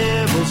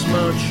devil's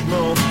much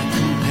more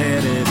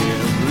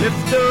competitive.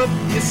 Lift up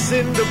your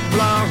cinder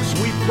blocks,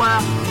 weep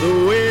while the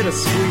winter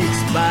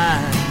squeaks by.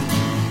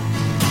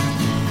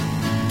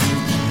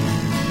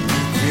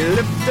 You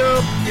lift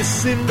up your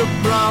cinder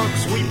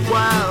blocks, weep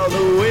while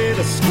the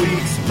winter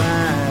squeaks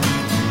by.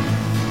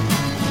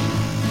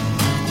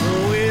 The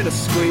winter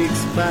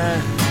squeaks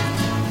by.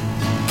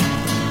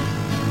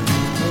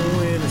 The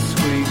winter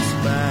squeaks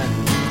by.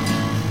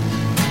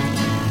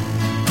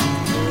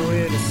 The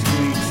winter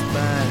squeaks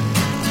by.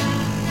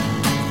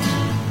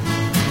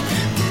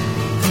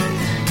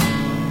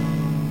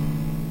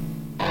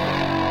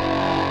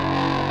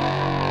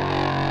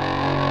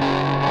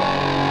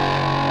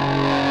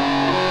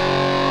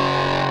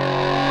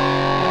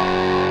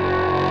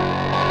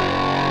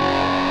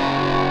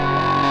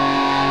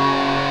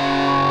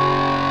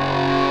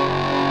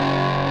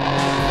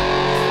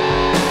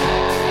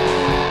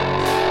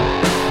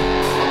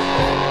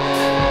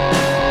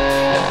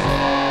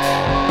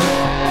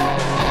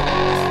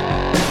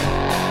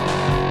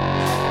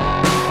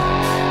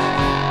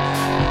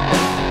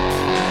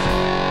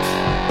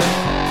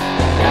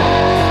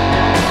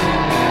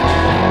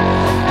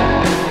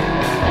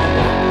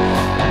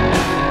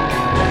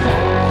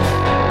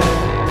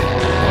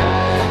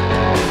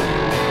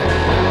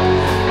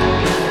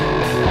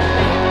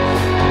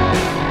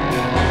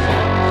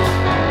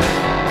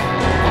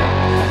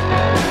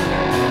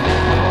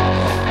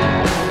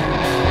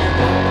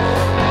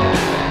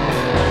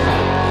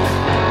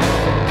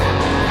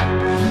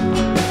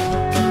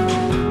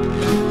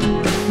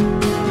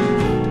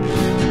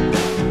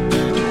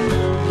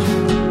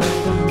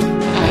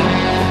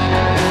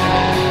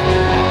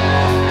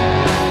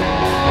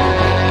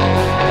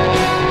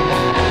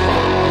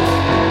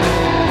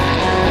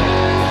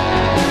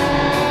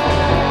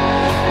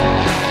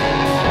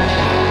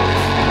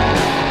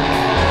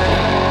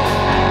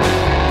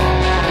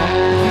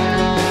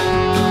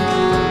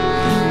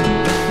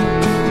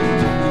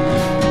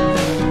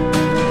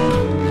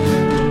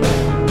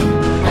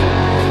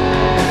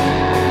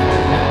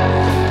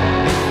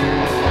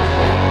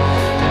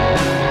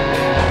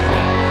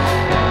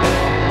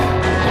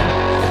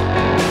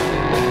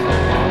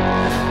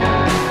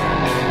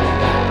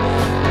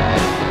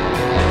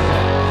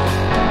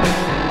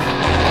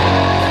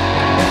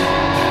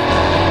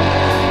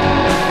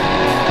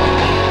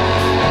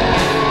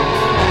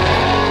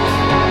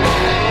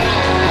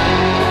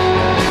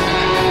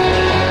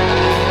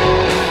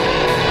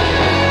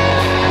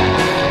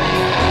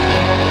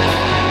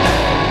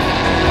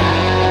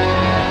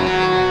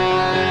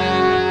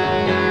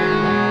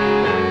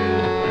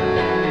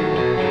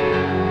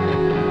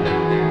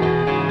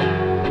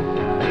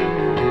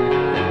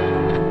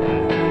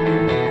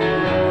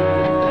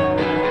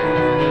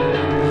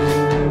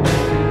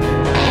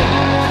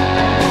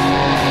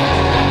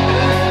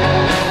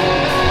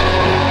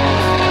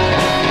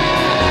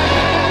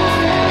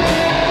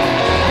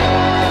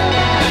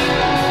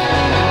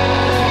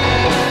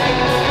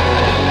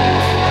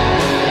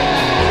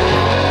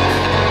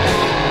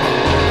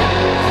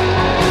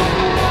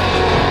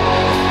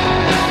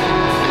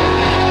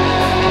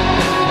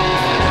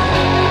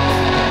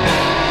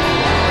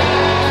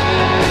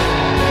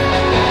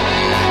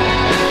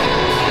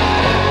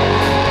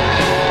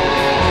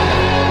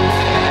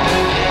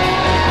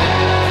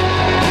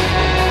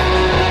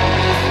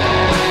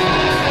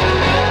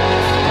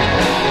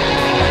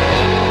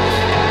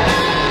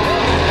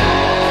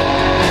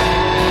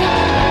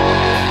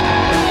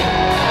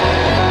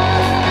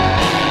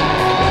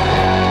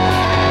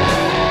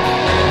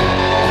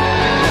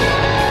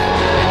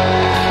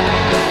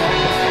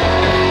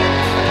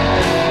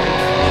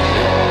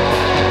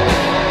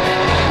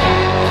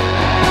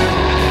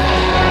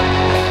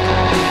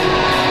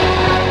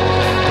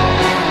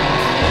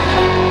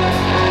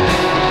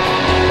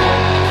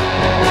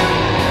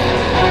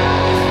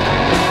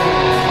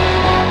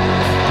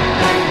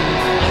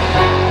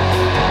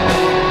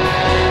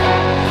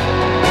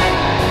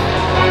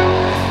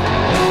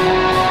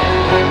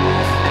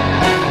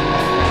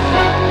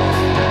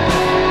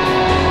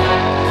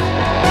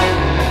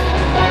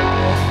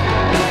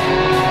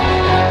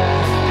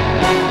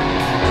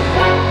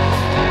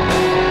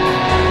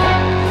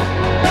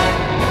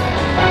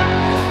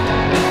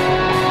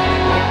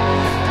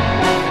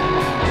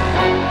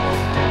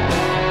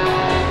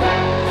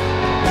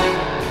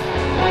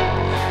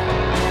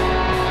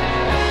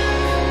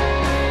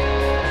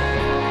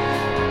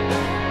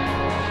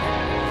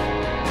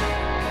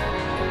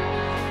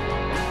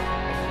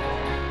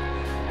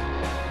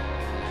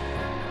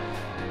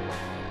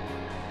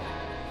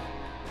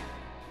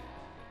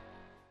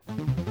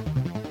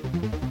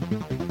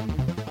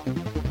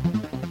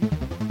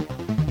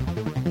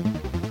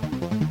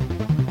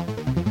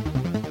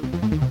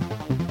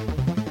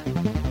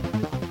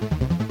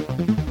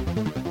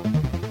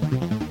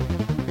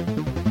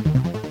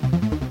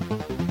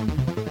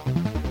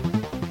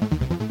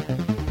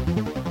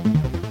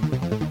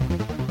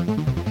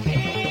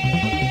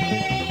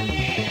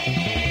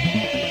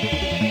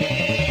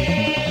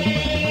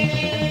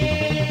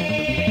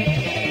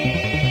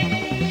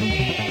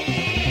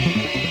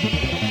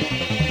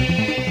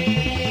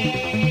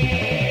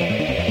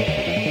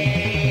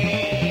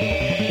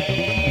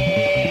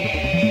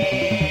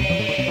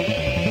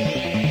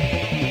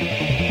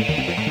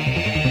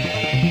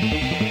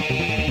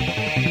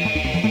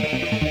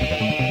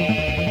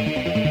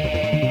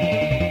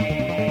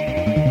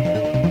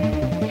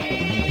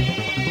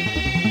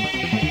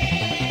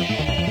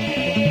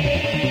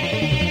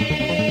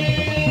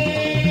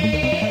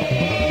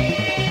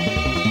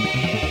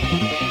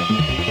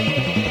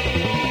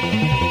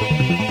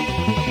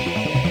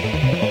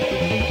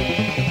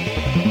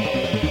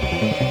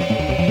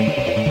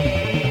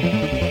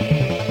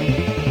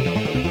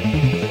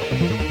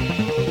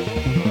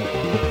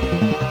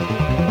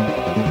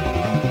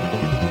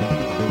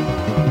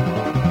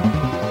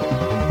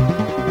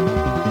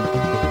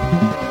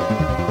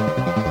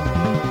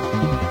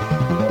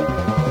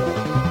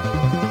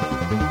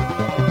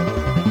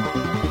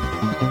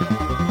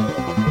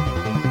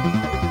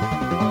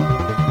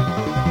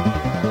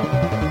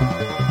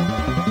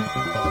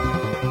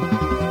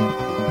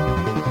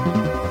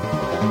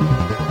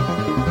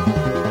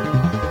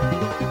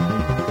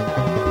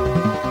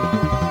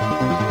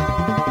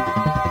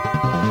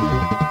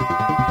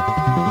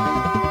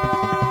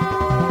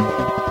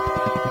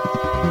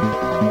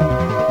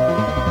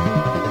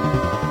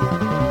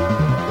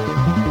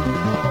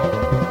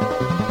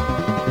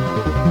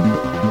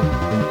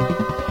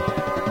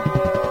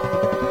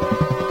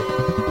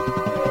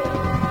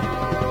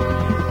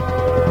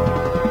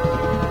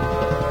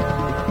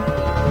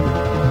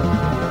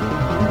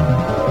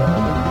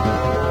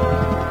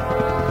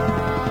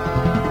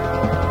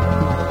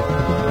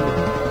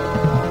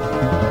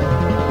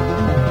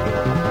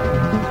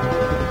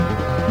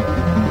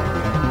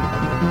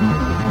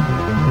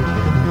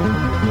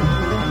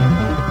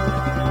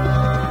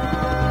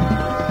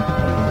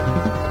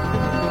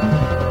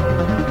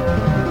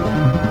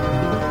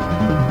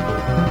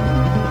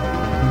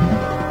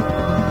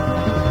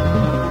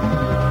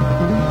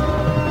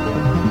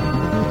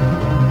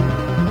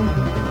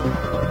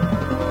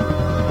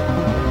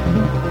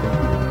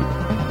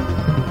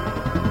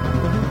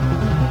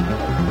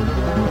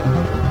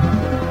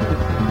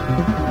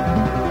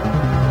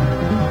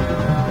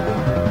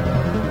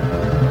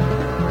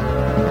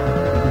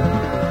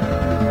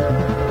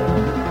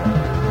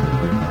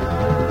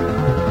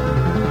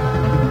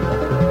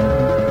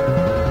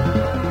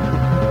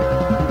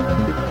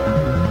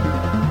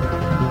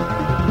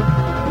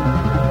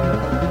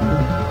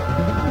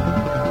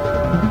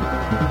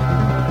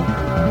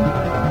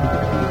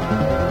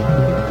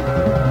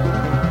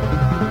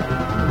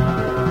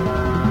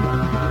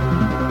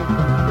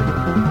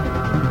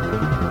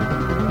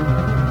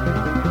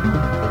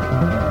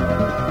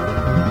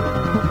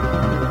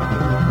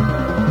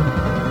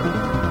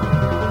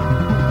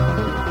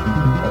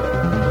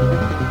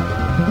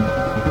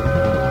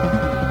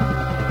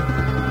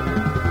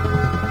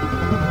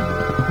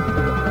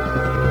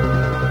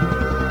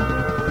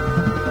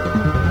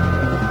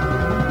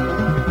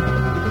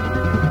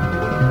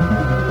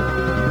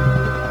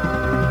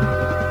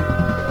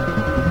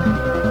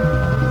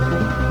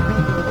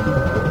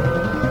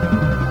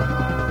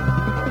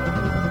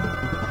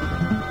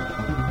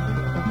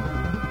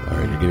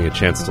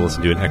 chance to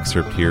listen to an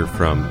excerpt here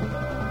from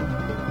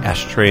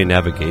Ashtray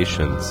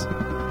Navigations,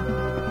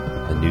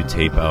 a new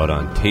tape out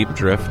on Tape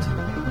Drift,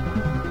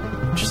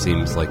 which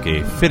seems like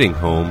a fitting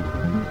home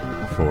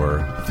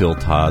for Phil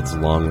Todd's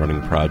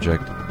long-running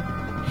project.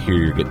 Here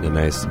you're getting a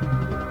nice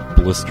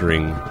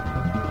blistering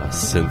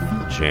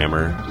synth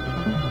jammer,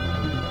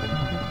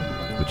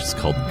 which is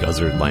called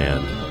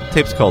Guzzardland. The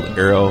tape's called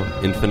Arrow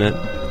Infinite,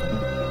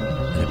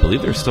 and I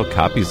believe there's still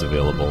copies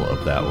available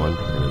of that one,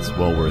 and it's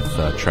well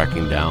worth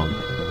tracking down.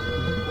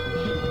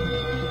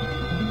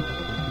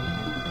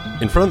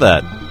 In front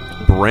of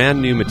that,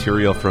 brand new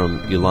material from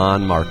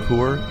Ilan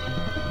Marcour,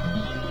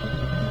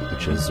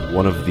 which is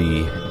one of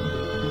the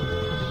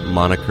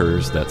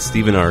monikers that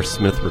Stephen R.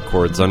 Smith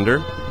records under.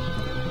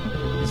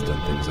 He's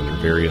done things under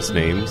various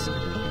names.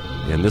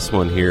 And this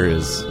one here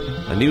is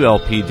a new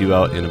LP due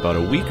out in about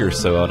a week or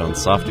so out on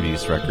Soft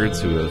Abuse Records,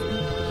 who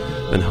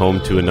have been home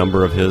to a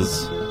number of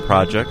his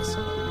projects.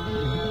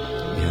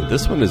 And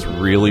this one is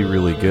really,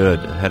 really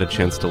good. I had a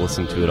chance to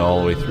listen to it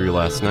all the way through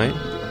last night.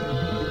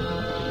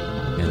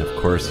 And of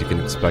course, you can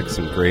expect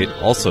some great,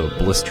 also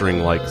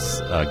blistering-like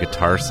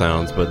guitar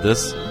sounds, but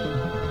this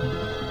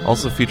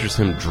also features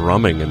him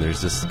drumming, and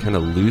there's this kind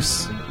of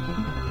loose,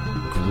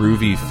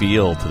 groovy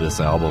feel to this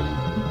album,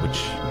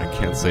 which I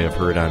can't say I've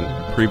heard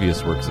on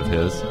previous works of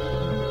his,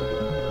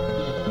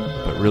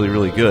 but really,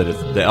 really good.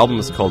 The album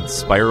is called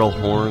Spiral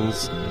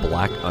Horns,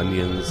 Black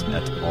Onions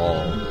et al.,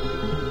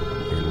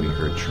 and we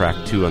heard track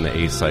 2 on the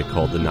A side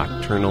called The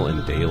Nocturnal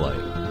in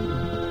Daylight.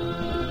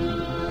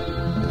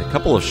 And a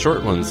couple of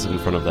short ones in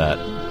front of that.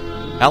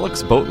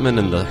 Alex Boatman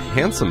and the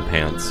Handsome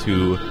Pants,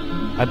 who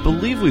I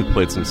believe we've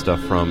played some stuff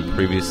from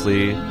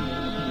previously,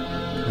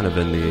 kind of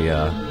in the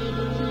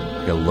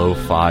like a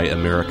lo-fi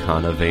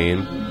Americana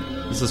vein.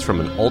 This is from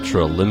an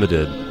ultra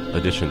limited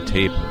edition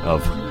tape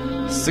of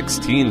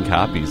 16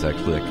 copies,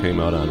 actually, that came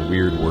out on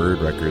Weird Word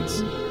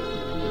Records,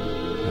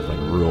 of like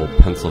rural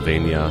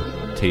Pennsylvania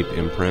tape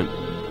imprint.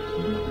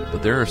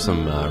 But there are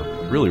some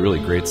really, really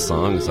great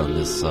songs on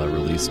this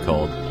release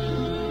called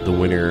The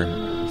Winter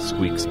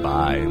Squeaks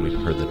By, and we've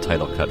heard the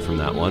title cut from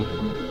that one.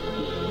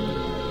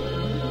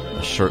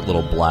 A short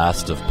little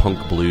blast of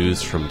punk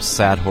blues from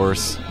Sad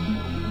Horse,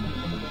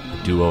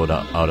 a duo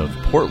out of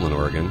Portland,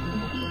 Oregon.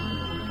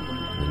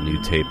 And a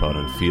new tape out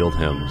on Field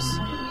Hymns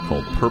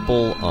called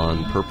Purple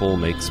on Purple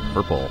Makes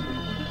Purple.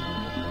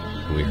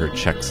 And we heard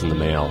Checks in the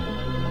Mail.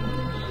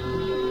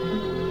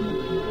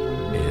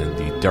 And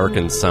the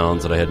darkened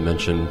sounds that I had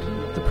mentioned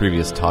the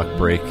previous talk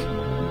break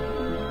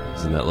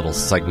is in that little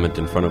segment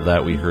in front of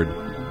that. We heard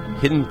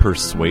Hidden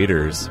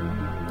Persuaders.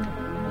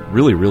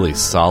 Really, really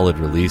solid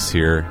release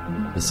here.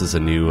 This is a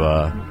new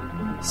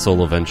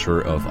solo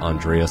venture of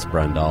Andreas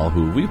Brandal,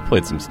 who we've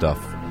played some stuff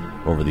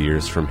over the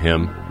years from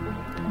him.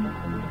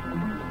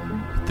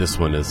 This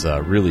one is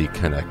really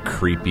kind of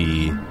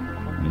creepy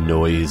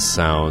noise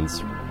sounds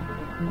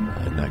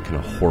in that kind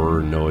of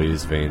horror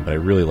noise vein. But I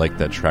really like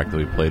that track that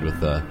we played with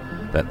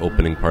that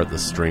opening part, the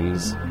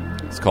strings.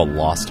 It's called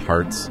Lost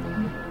Hearts,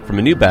 from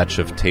a new batch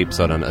of tapes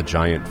out on A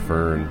Giant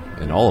Fern,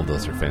 and all of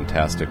those are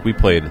fantastic. We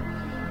played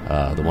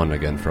the one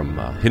again from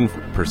Hidden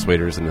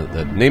Persuaders, and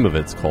the name of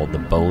it's called The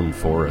Bone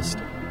Forest.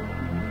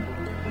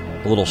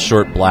 A little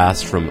short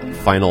blast from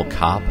Final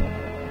Cop.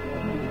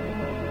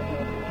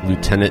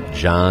 Lieutenant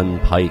John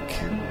Pike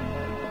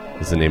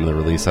is the name of the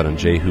release out on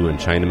Jehu and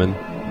Chinaman.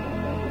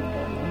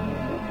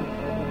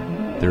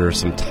 There are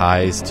some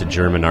ties to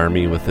German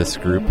Army with this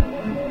group.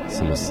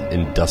 Some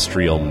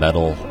industrial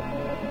metal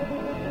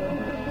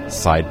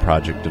side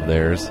project of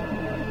theirs.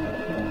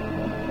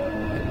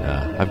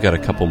 And I've got a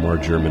couple more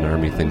German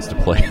Army things to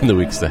play in the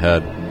weeks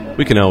ahead.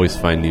 We can always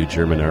find new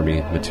German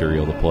Army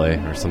material to play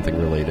or something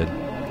related.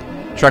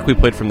 The track we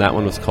played from that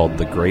one was called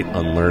The Great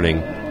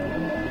Unlearning.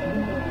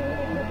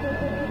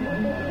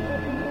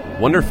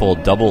 Wonderful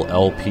double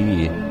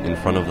LP in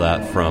front of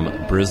that from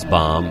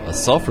Brisbom, a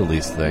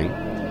self-released thing.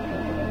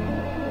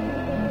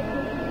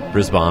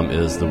 Brisbom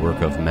is the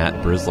work of Matt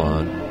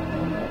Brislon.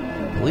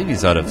 I believe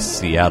he's out of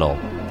Seattle,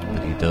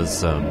 but he does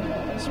some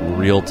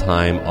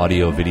real-time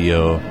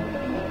audio-video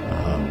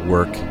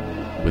work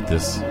with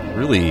this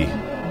really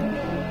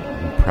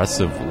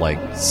impressive, like,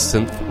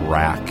 synth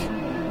rack.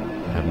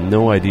 I have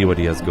no idea what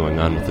he has going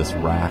on with this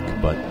rack,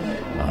 but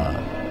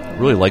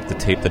really liked the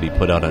tape that he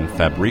put out on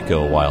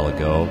Fabrico a while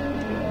ago,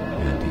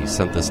 and he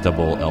sent this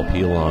double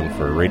LP along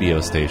for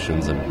radio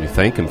stations, and we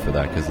thank him for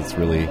that because it's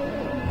really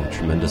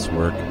tremendous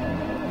work.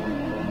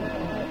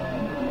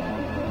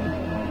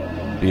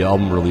 The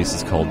album release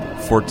is called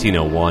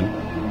 1401,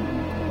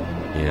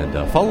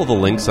 and follow the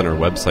links on our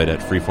website at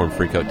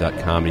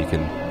freeformfreakout.com. You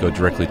can go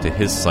directly to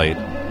his site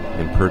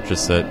and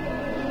purchase it.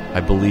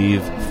 I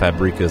believe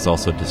Fabrica is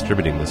also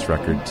distributing this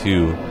record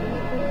too,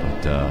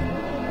 but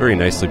very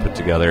nicely put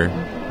together.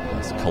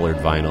 It's colored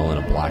vinyl and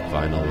a black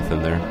vinyl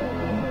within there.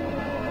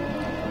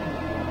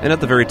 And at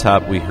the very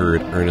top, we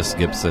heard Ernest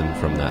Gibson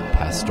from that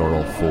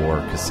Pastoral 4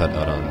 cassette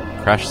out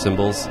on Crash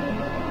Cymbals.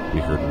 We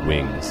heard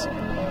Wings.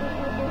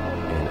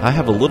 And I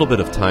have a little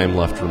bit of time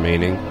left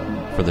remaining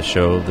for the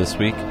show this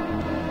week.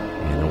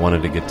 And I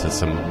wanted to get to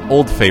some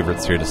old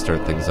favorites here to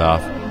start things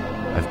off.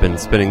 I've been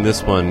spinning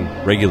this one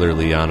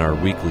regularly on our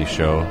weekly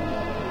show,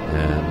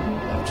 and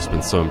I've just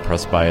been so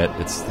impressed by it.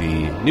 It's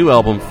the new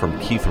album from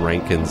Keith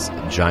Rankin's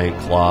Giant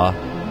Claw.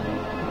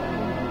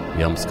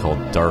 The album's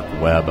called Dark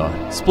Web,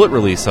 a split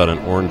release out on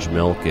Orange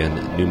Milk and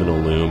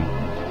Numinal Loom.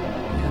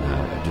 And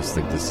I just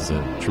think this is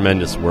a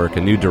tremendous work,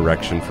 a new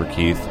direction for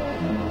Keith.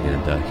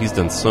 And he's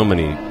done so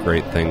many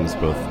great things,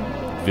 both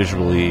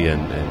visually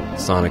and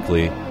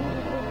sonically.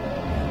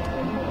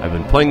 And I've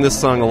been playing this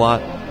song a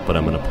lot, but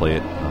I'm going to play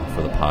it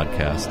for the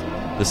podcast.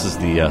 This is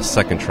the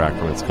second track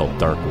from it. It's called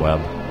Dark Web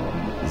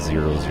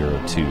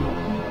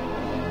 002.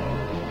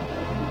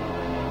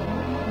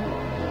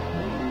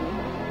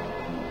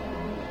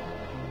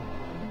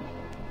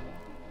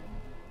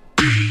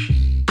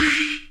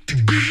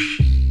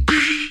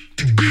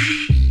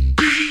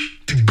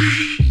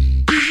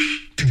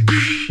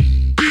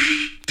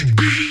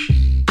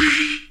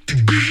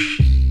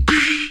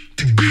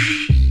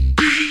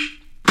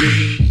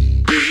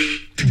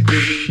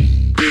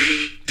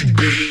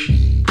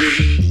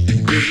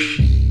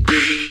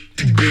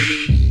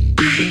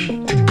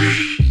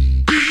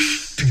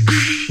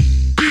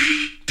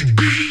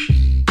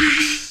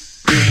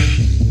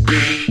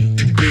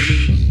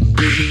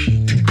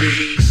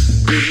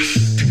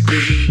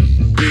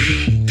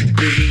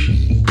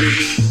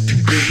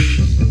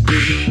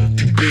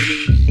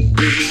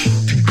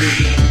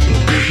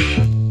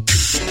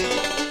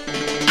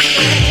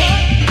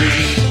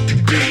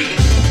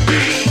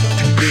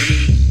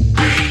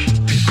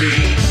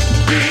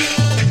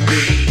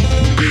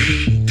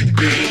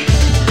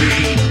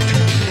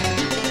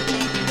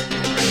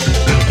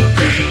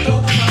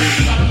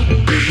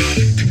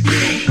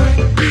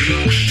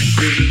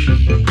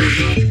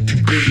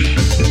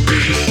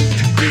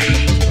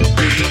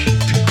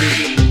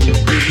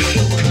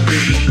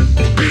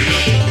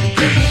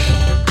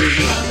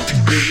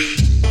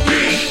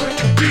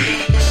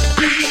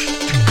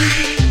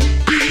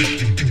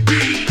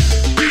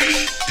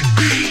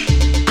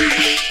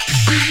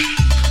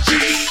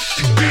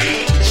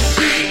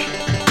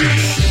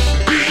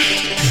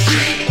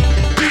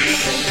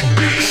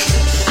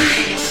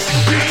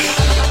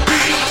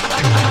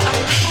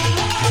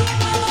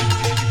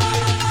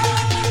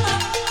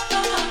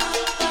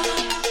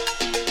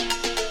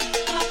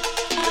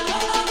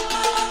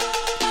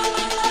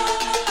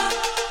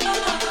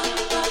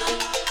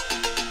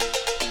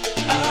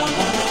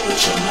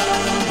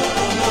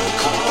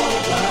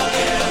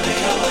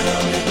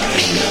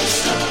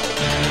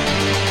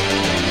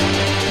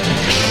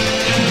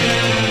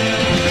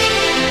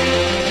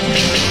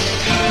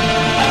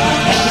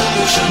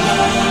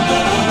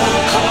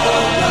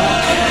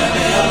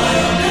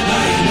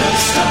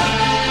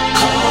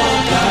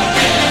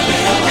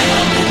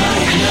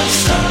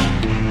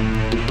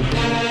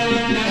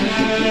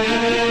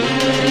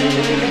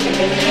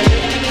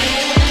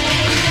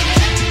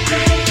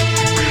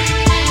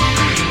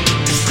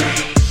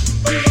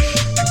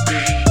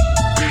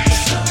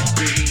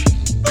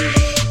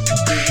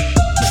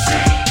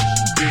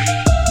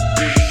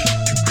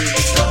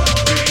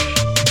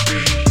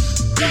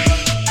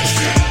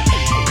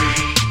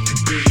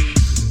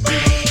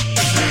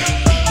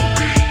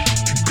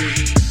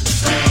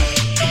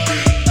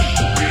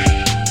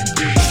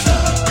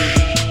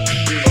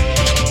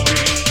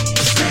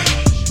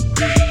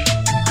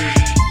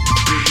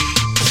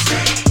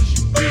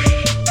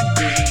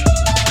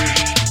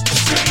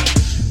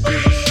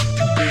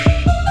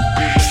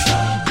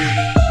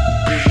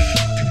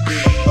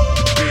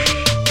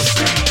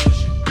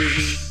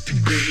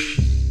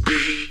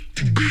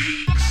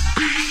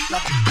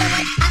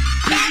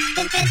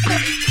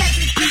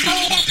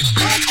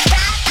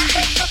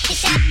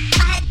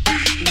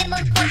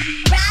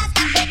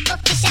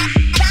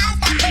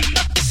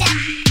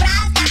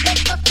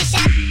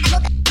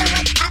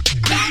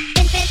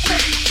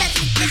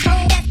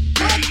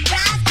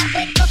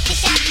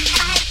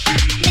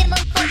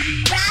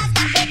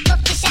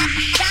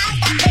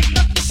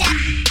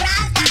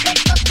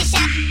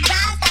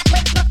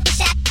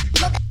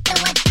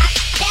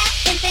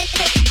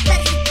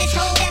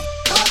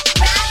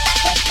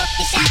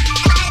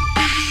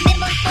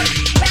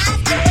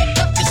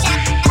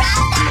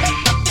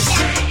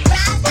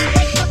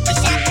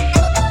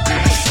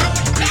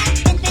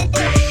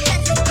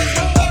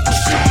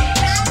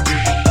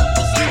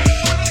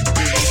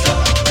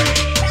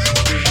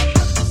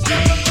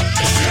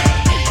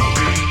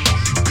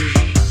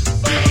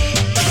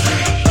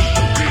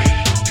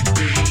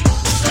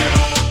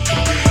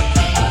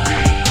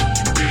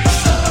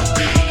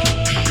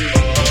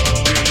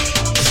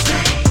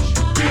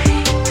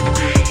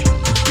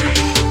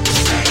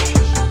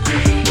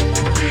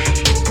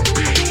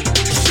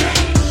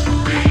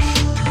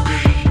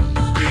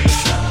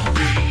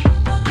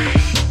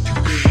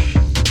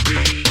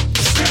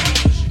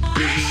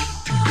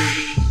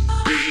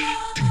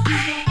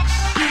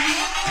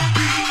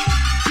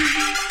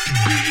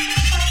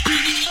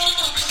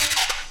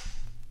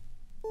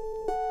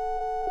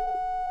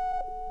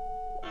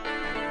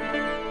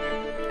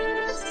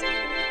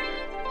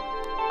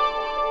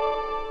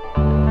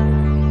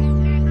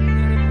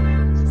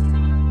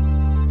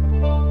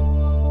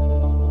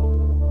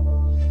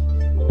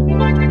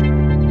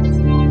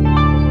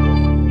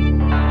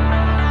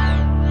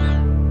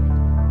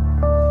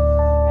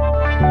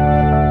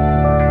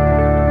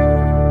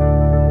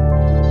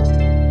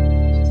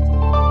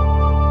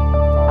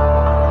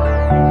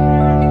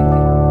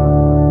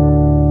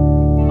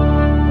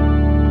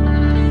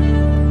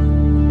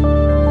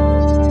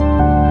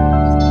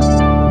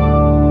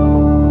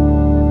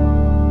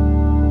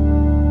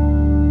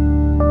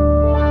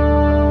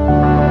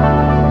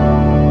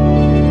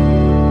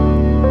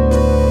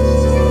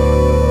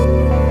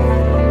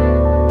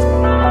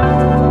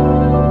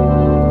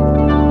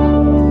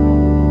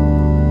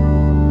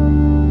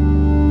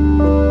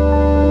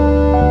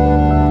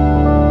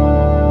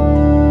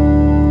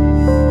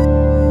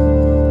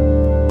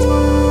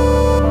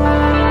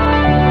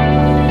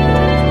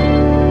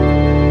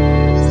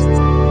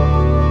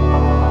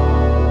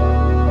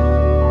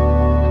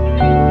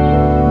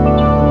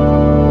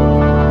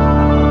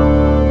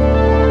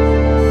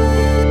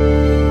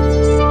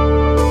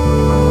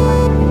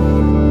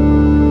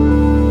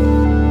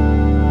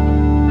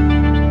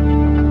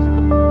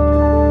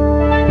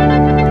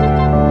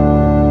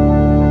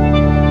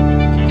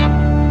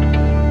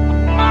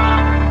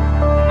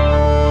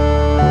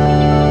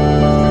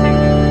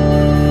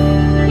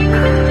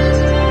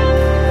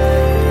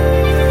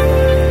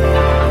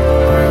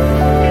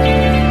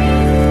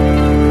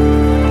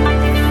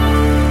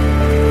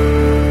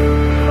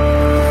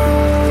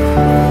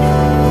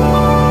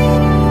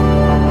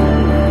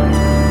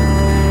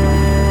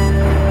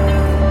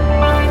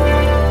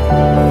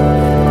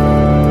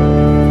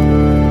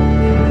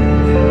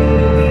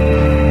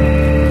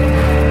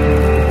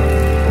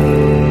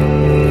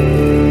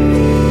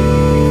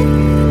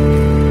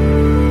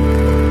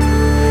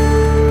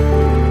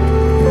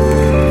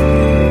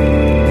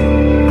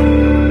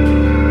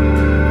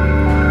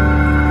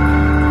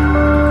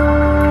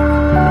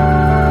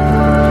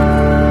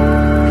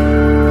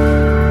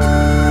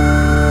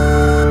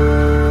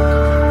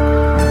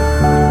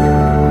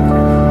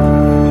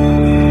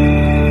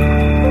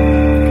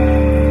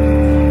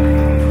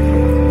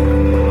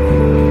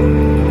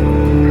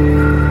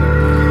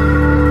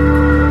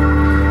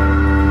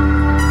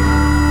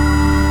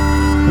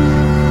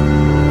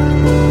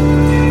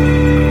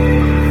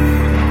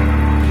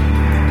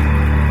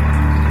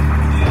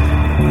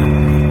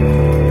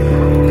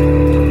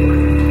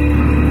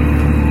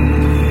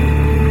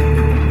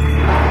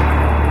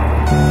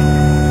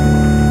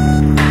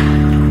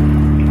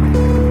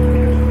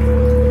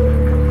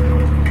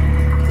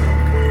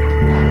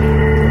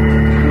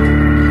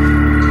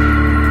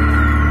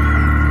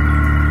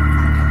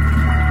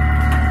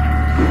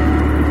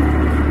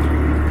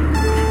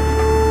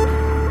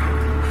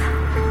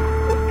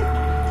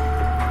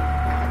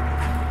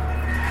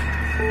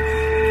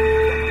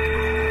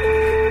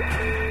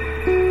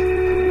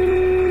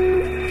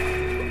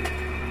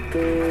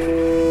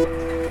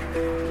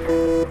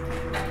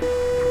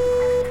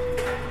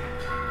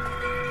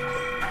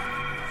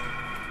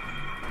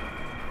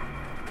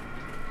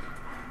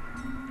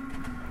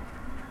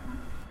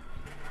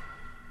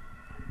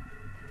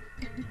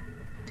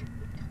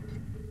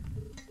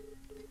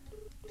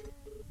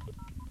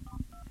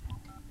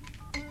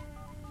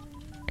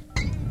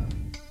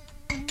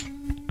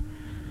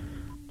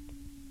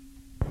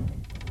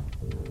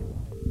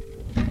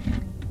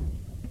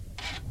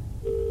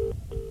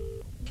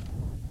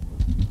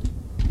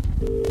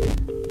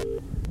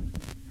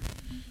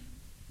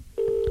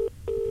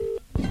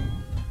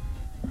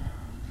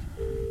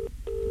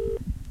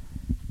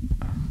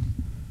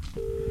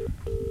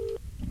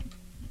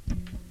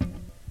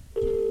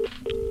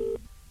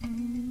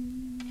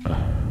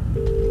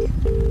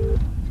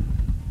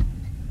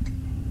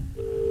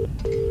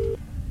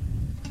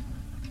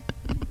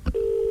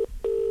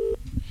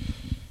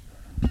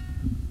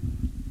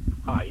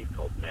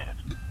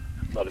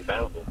 not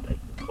available to take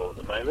the call at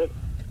the moment.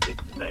 Leave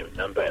the name and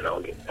number and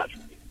I'll get in touch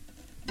with you.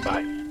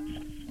 Bye.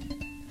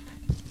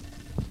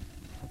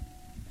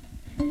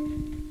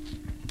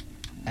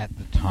 At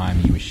the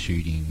time you were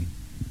shooting,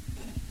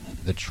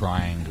 the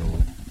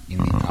triangle in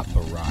the upper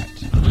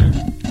right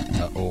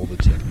are all the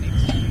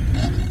techniques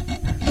used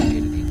in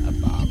editing a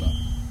barber.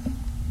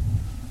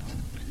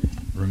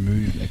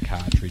 Remove a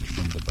cartridge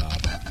from the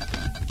barber.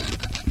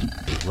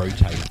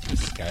 Rotate the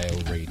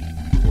scale reading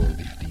before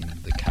lifting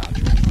the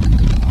cartridge from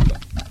the barber.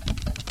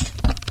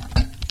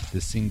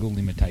 The single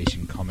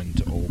limitation common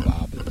to all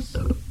barbers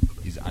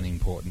is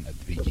unimportant at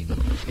the beginning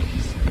of any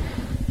scene.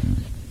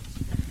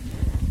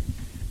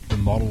 The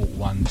model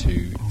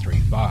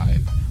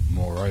 1235,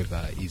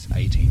 moreover, is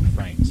 18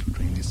 frames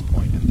between this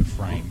point and the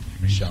frame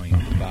showing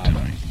the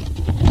barber.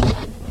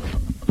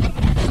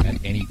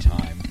 At any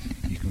time,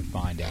 you can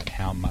find out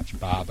how much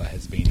barber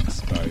has been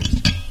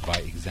exposed by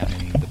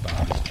examining the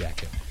barber's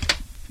jacket.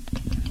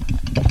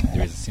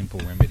 There is a simple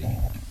remedy.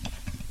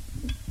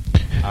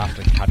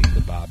 After cutting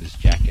the barber's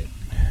jacket,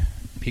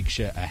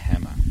 picture a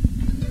hammer.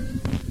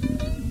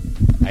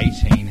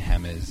 18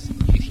 hammers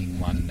hitting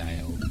one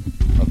nail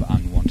of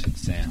unwanted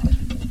sound.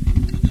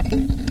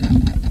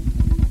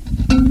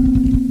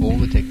 All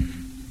the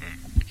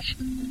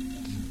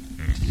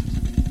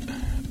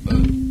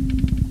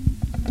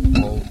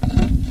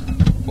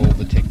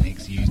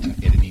techniques used in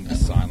editing a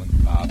silent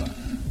barber.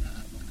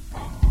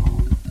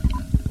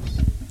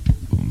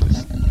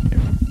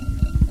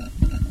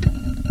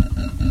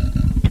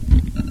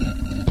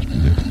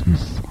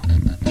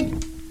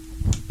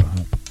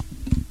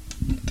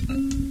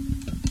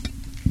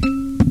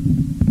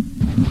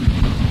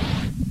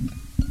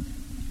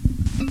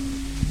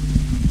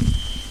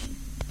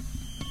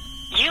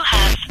 You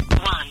have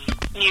one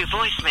new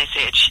voice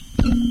message.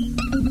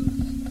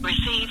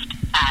 Received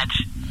at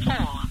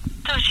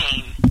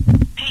 4:13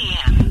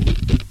 p.m.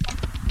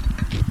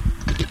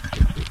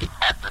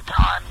 At the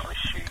time you were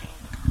shooting,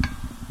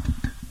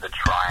 the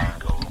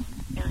triangle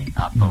in the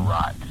upper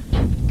right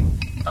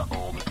are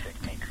all the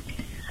techniques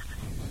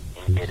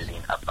used in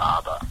editing a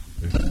barber.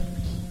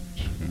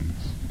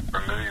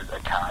 Remove a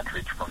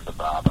cartridge from the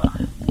barber.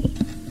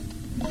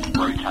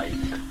 Rotate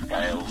the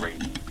scale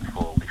reading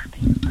before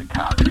lifting the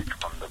cartridge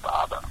from the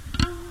barber.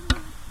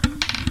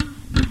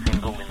 The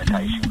single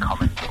limitation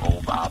common to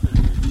all barbers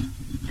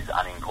is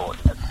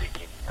unimportant at the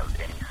beginning of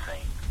any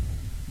scene.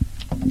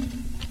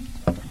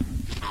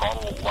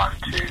 Model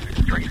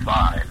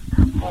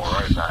 1235,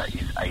 moreover,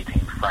 is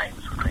 18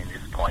 frames between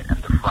this point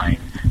and the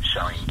frame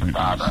showing the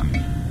barber.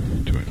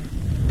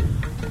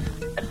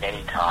 At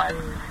any time,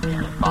 you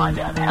can find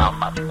out how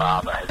much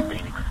barber has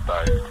been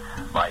exposed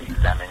by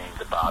examining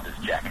the barber's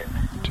jacket.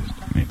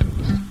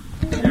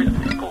 There is a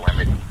simple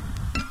remedy.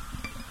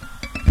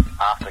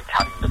 After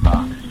cutting the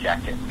barber's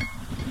jacket,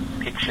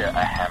 picture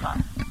a hammer.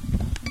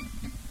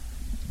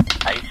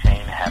 18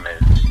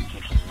 hammers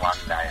hitting one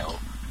nail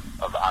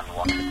of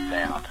unwanted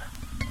sound.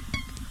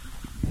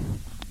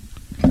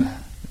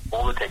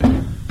 All the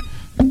techniques.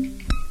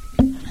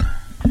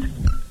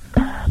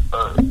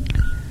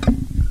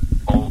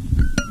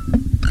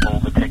 All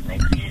the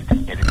techniques used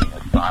in editing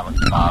a silent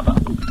barber.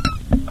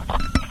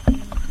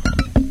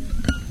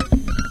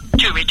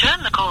 To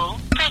return the call,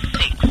 press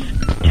 6.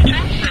 To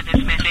transfer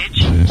this message,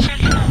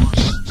 press 4.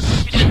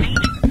 To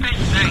delete, press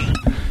 3.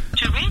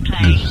 To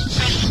replay,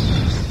 press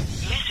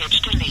message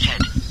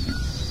deleted.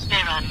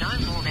 There are no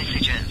more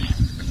messages.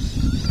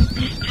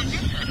 To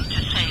listen to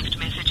saved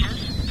messages,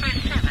 press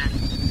 7.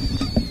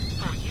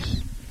 For you.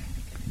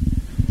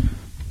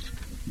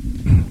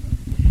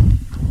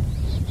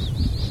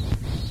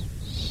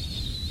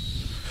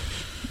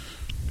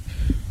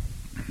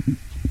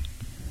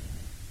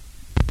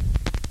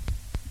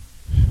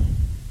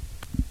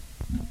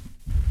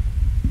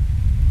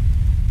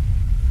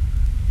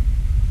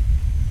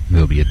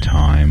 There'll be a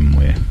time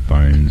where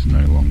phones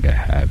no longer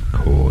have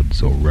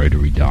cords or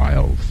rotary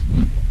dials,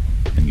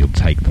 and you'll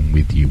take them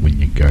with you when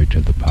you go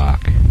to the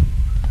park.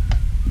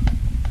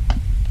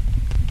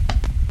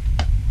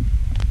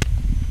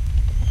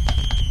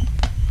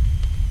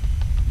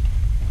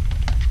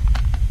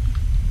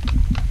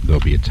 There'll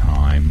be a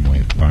time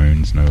where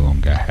phones no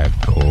longer have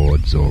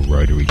cords or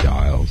rotary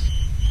dials,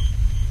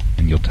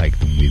 and you'll take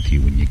them with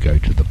you when you go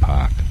to the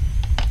park.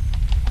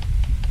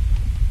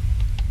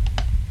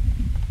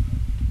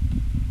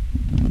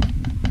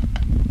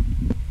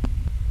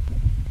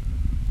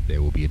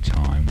 There will be a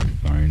time when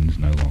phones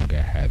no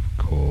longer have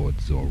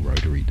cords or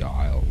rotary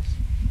dials,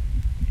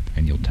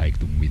 and you'll take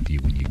them with you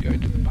when you go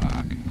to the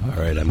park.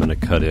 All right, I'm going to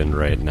cut in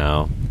right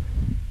now,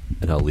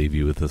 and I'll leave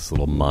you with this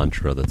little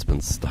mantra that's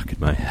been stuck in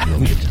my There'll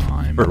be a head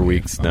time for where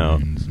weeks now.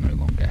 phones no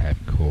longer have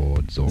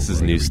cords or This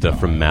is new rotary stuff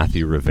from dials,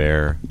 Matthew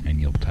Revere,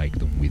 and you'll take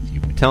them with you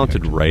when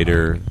talented you go to the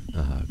writer,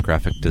 park.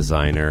 graphic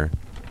designer,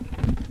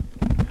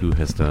 who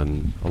has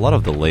done a lot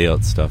of the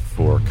layout stuff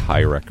for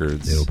Kai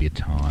Records. There'll be a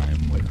time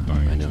where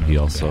phones I know no he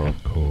longer also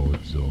have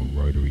cords or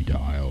rotary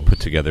dials. put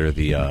together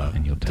the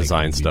And you'll take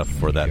design them stuff with you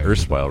for when that you go to the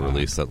erstwhile park.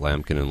 release that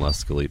Lampkin and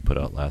Lescalit put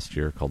out last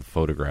year called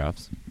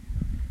Photographs.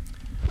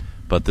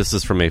 But this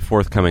is from a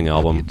forthcoming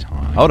album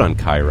out on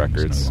Kai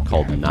Records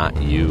called Not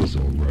You,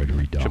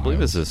 which I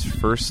believe is his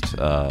first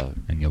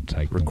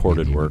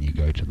recorded work.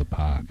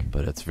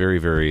 But it's very,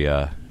 very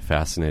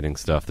fascinating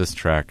stuff. This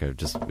track,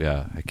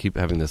 I keep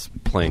having this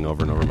playing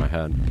over and over in my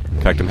head.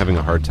 In fact, I'm having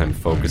a hard time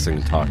focusing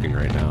and talking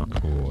right now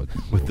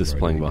with this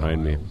playing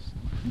behind me.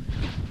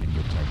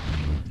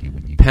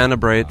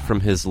 Panabrite from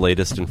his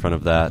latest in front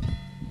of that,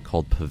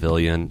 called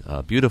Pavilion,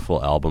 a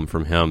beautiful album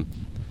from him,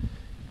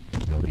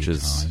 which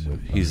is,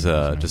 he's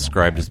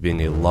described as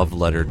being a love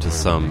letter to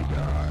some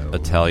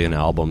Italian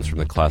albums from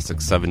the classic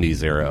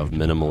 70s era of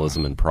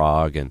minimalism in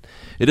Prague, and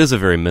it is a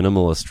very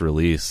minimalist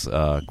release,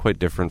 quite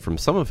different from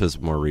some of his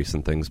more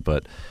recent things,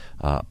 but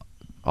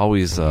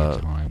always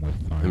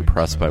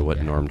impressed by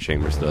what Norm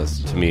Chambers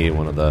does. To me,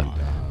 one of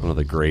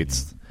the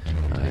greats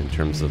in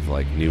terms of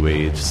like new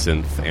age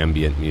synth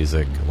ambient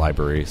music,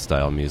 library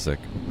style music.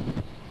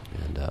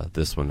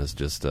 This one is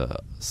just a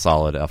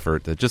solid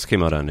effort that just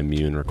came out on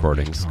Immune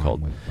Recordings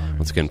called,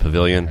 once again,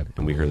 Pavilion,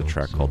 and we hear the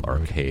track called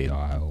Arcade.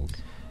 And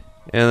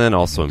then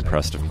also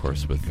impressed, of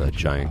course, with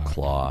Giant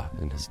Claw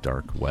and his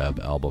Dark Web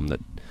album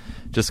that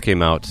just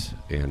came out,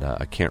 and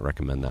I can't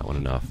recommend that one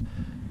enough.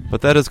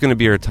 But that is going to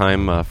be our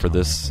time for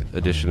this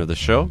edition of the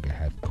show.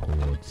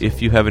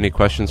 If you have any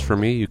questions for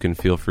me, you can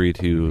feel free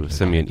to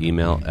send me an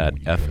email at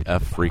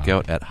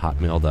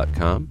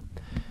fffreakout@hotmail.com.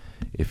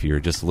 If you're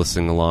just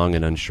listening along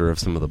and unsure of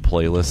some of the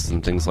playlists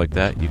and things like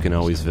that, you can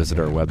always visit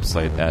our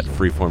website at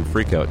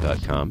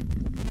freeformfreakout.com.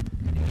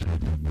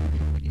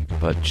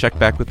 But check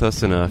back with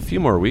us in a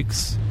few more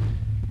weeks,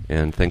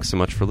 and thanks so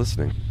much for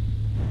listening.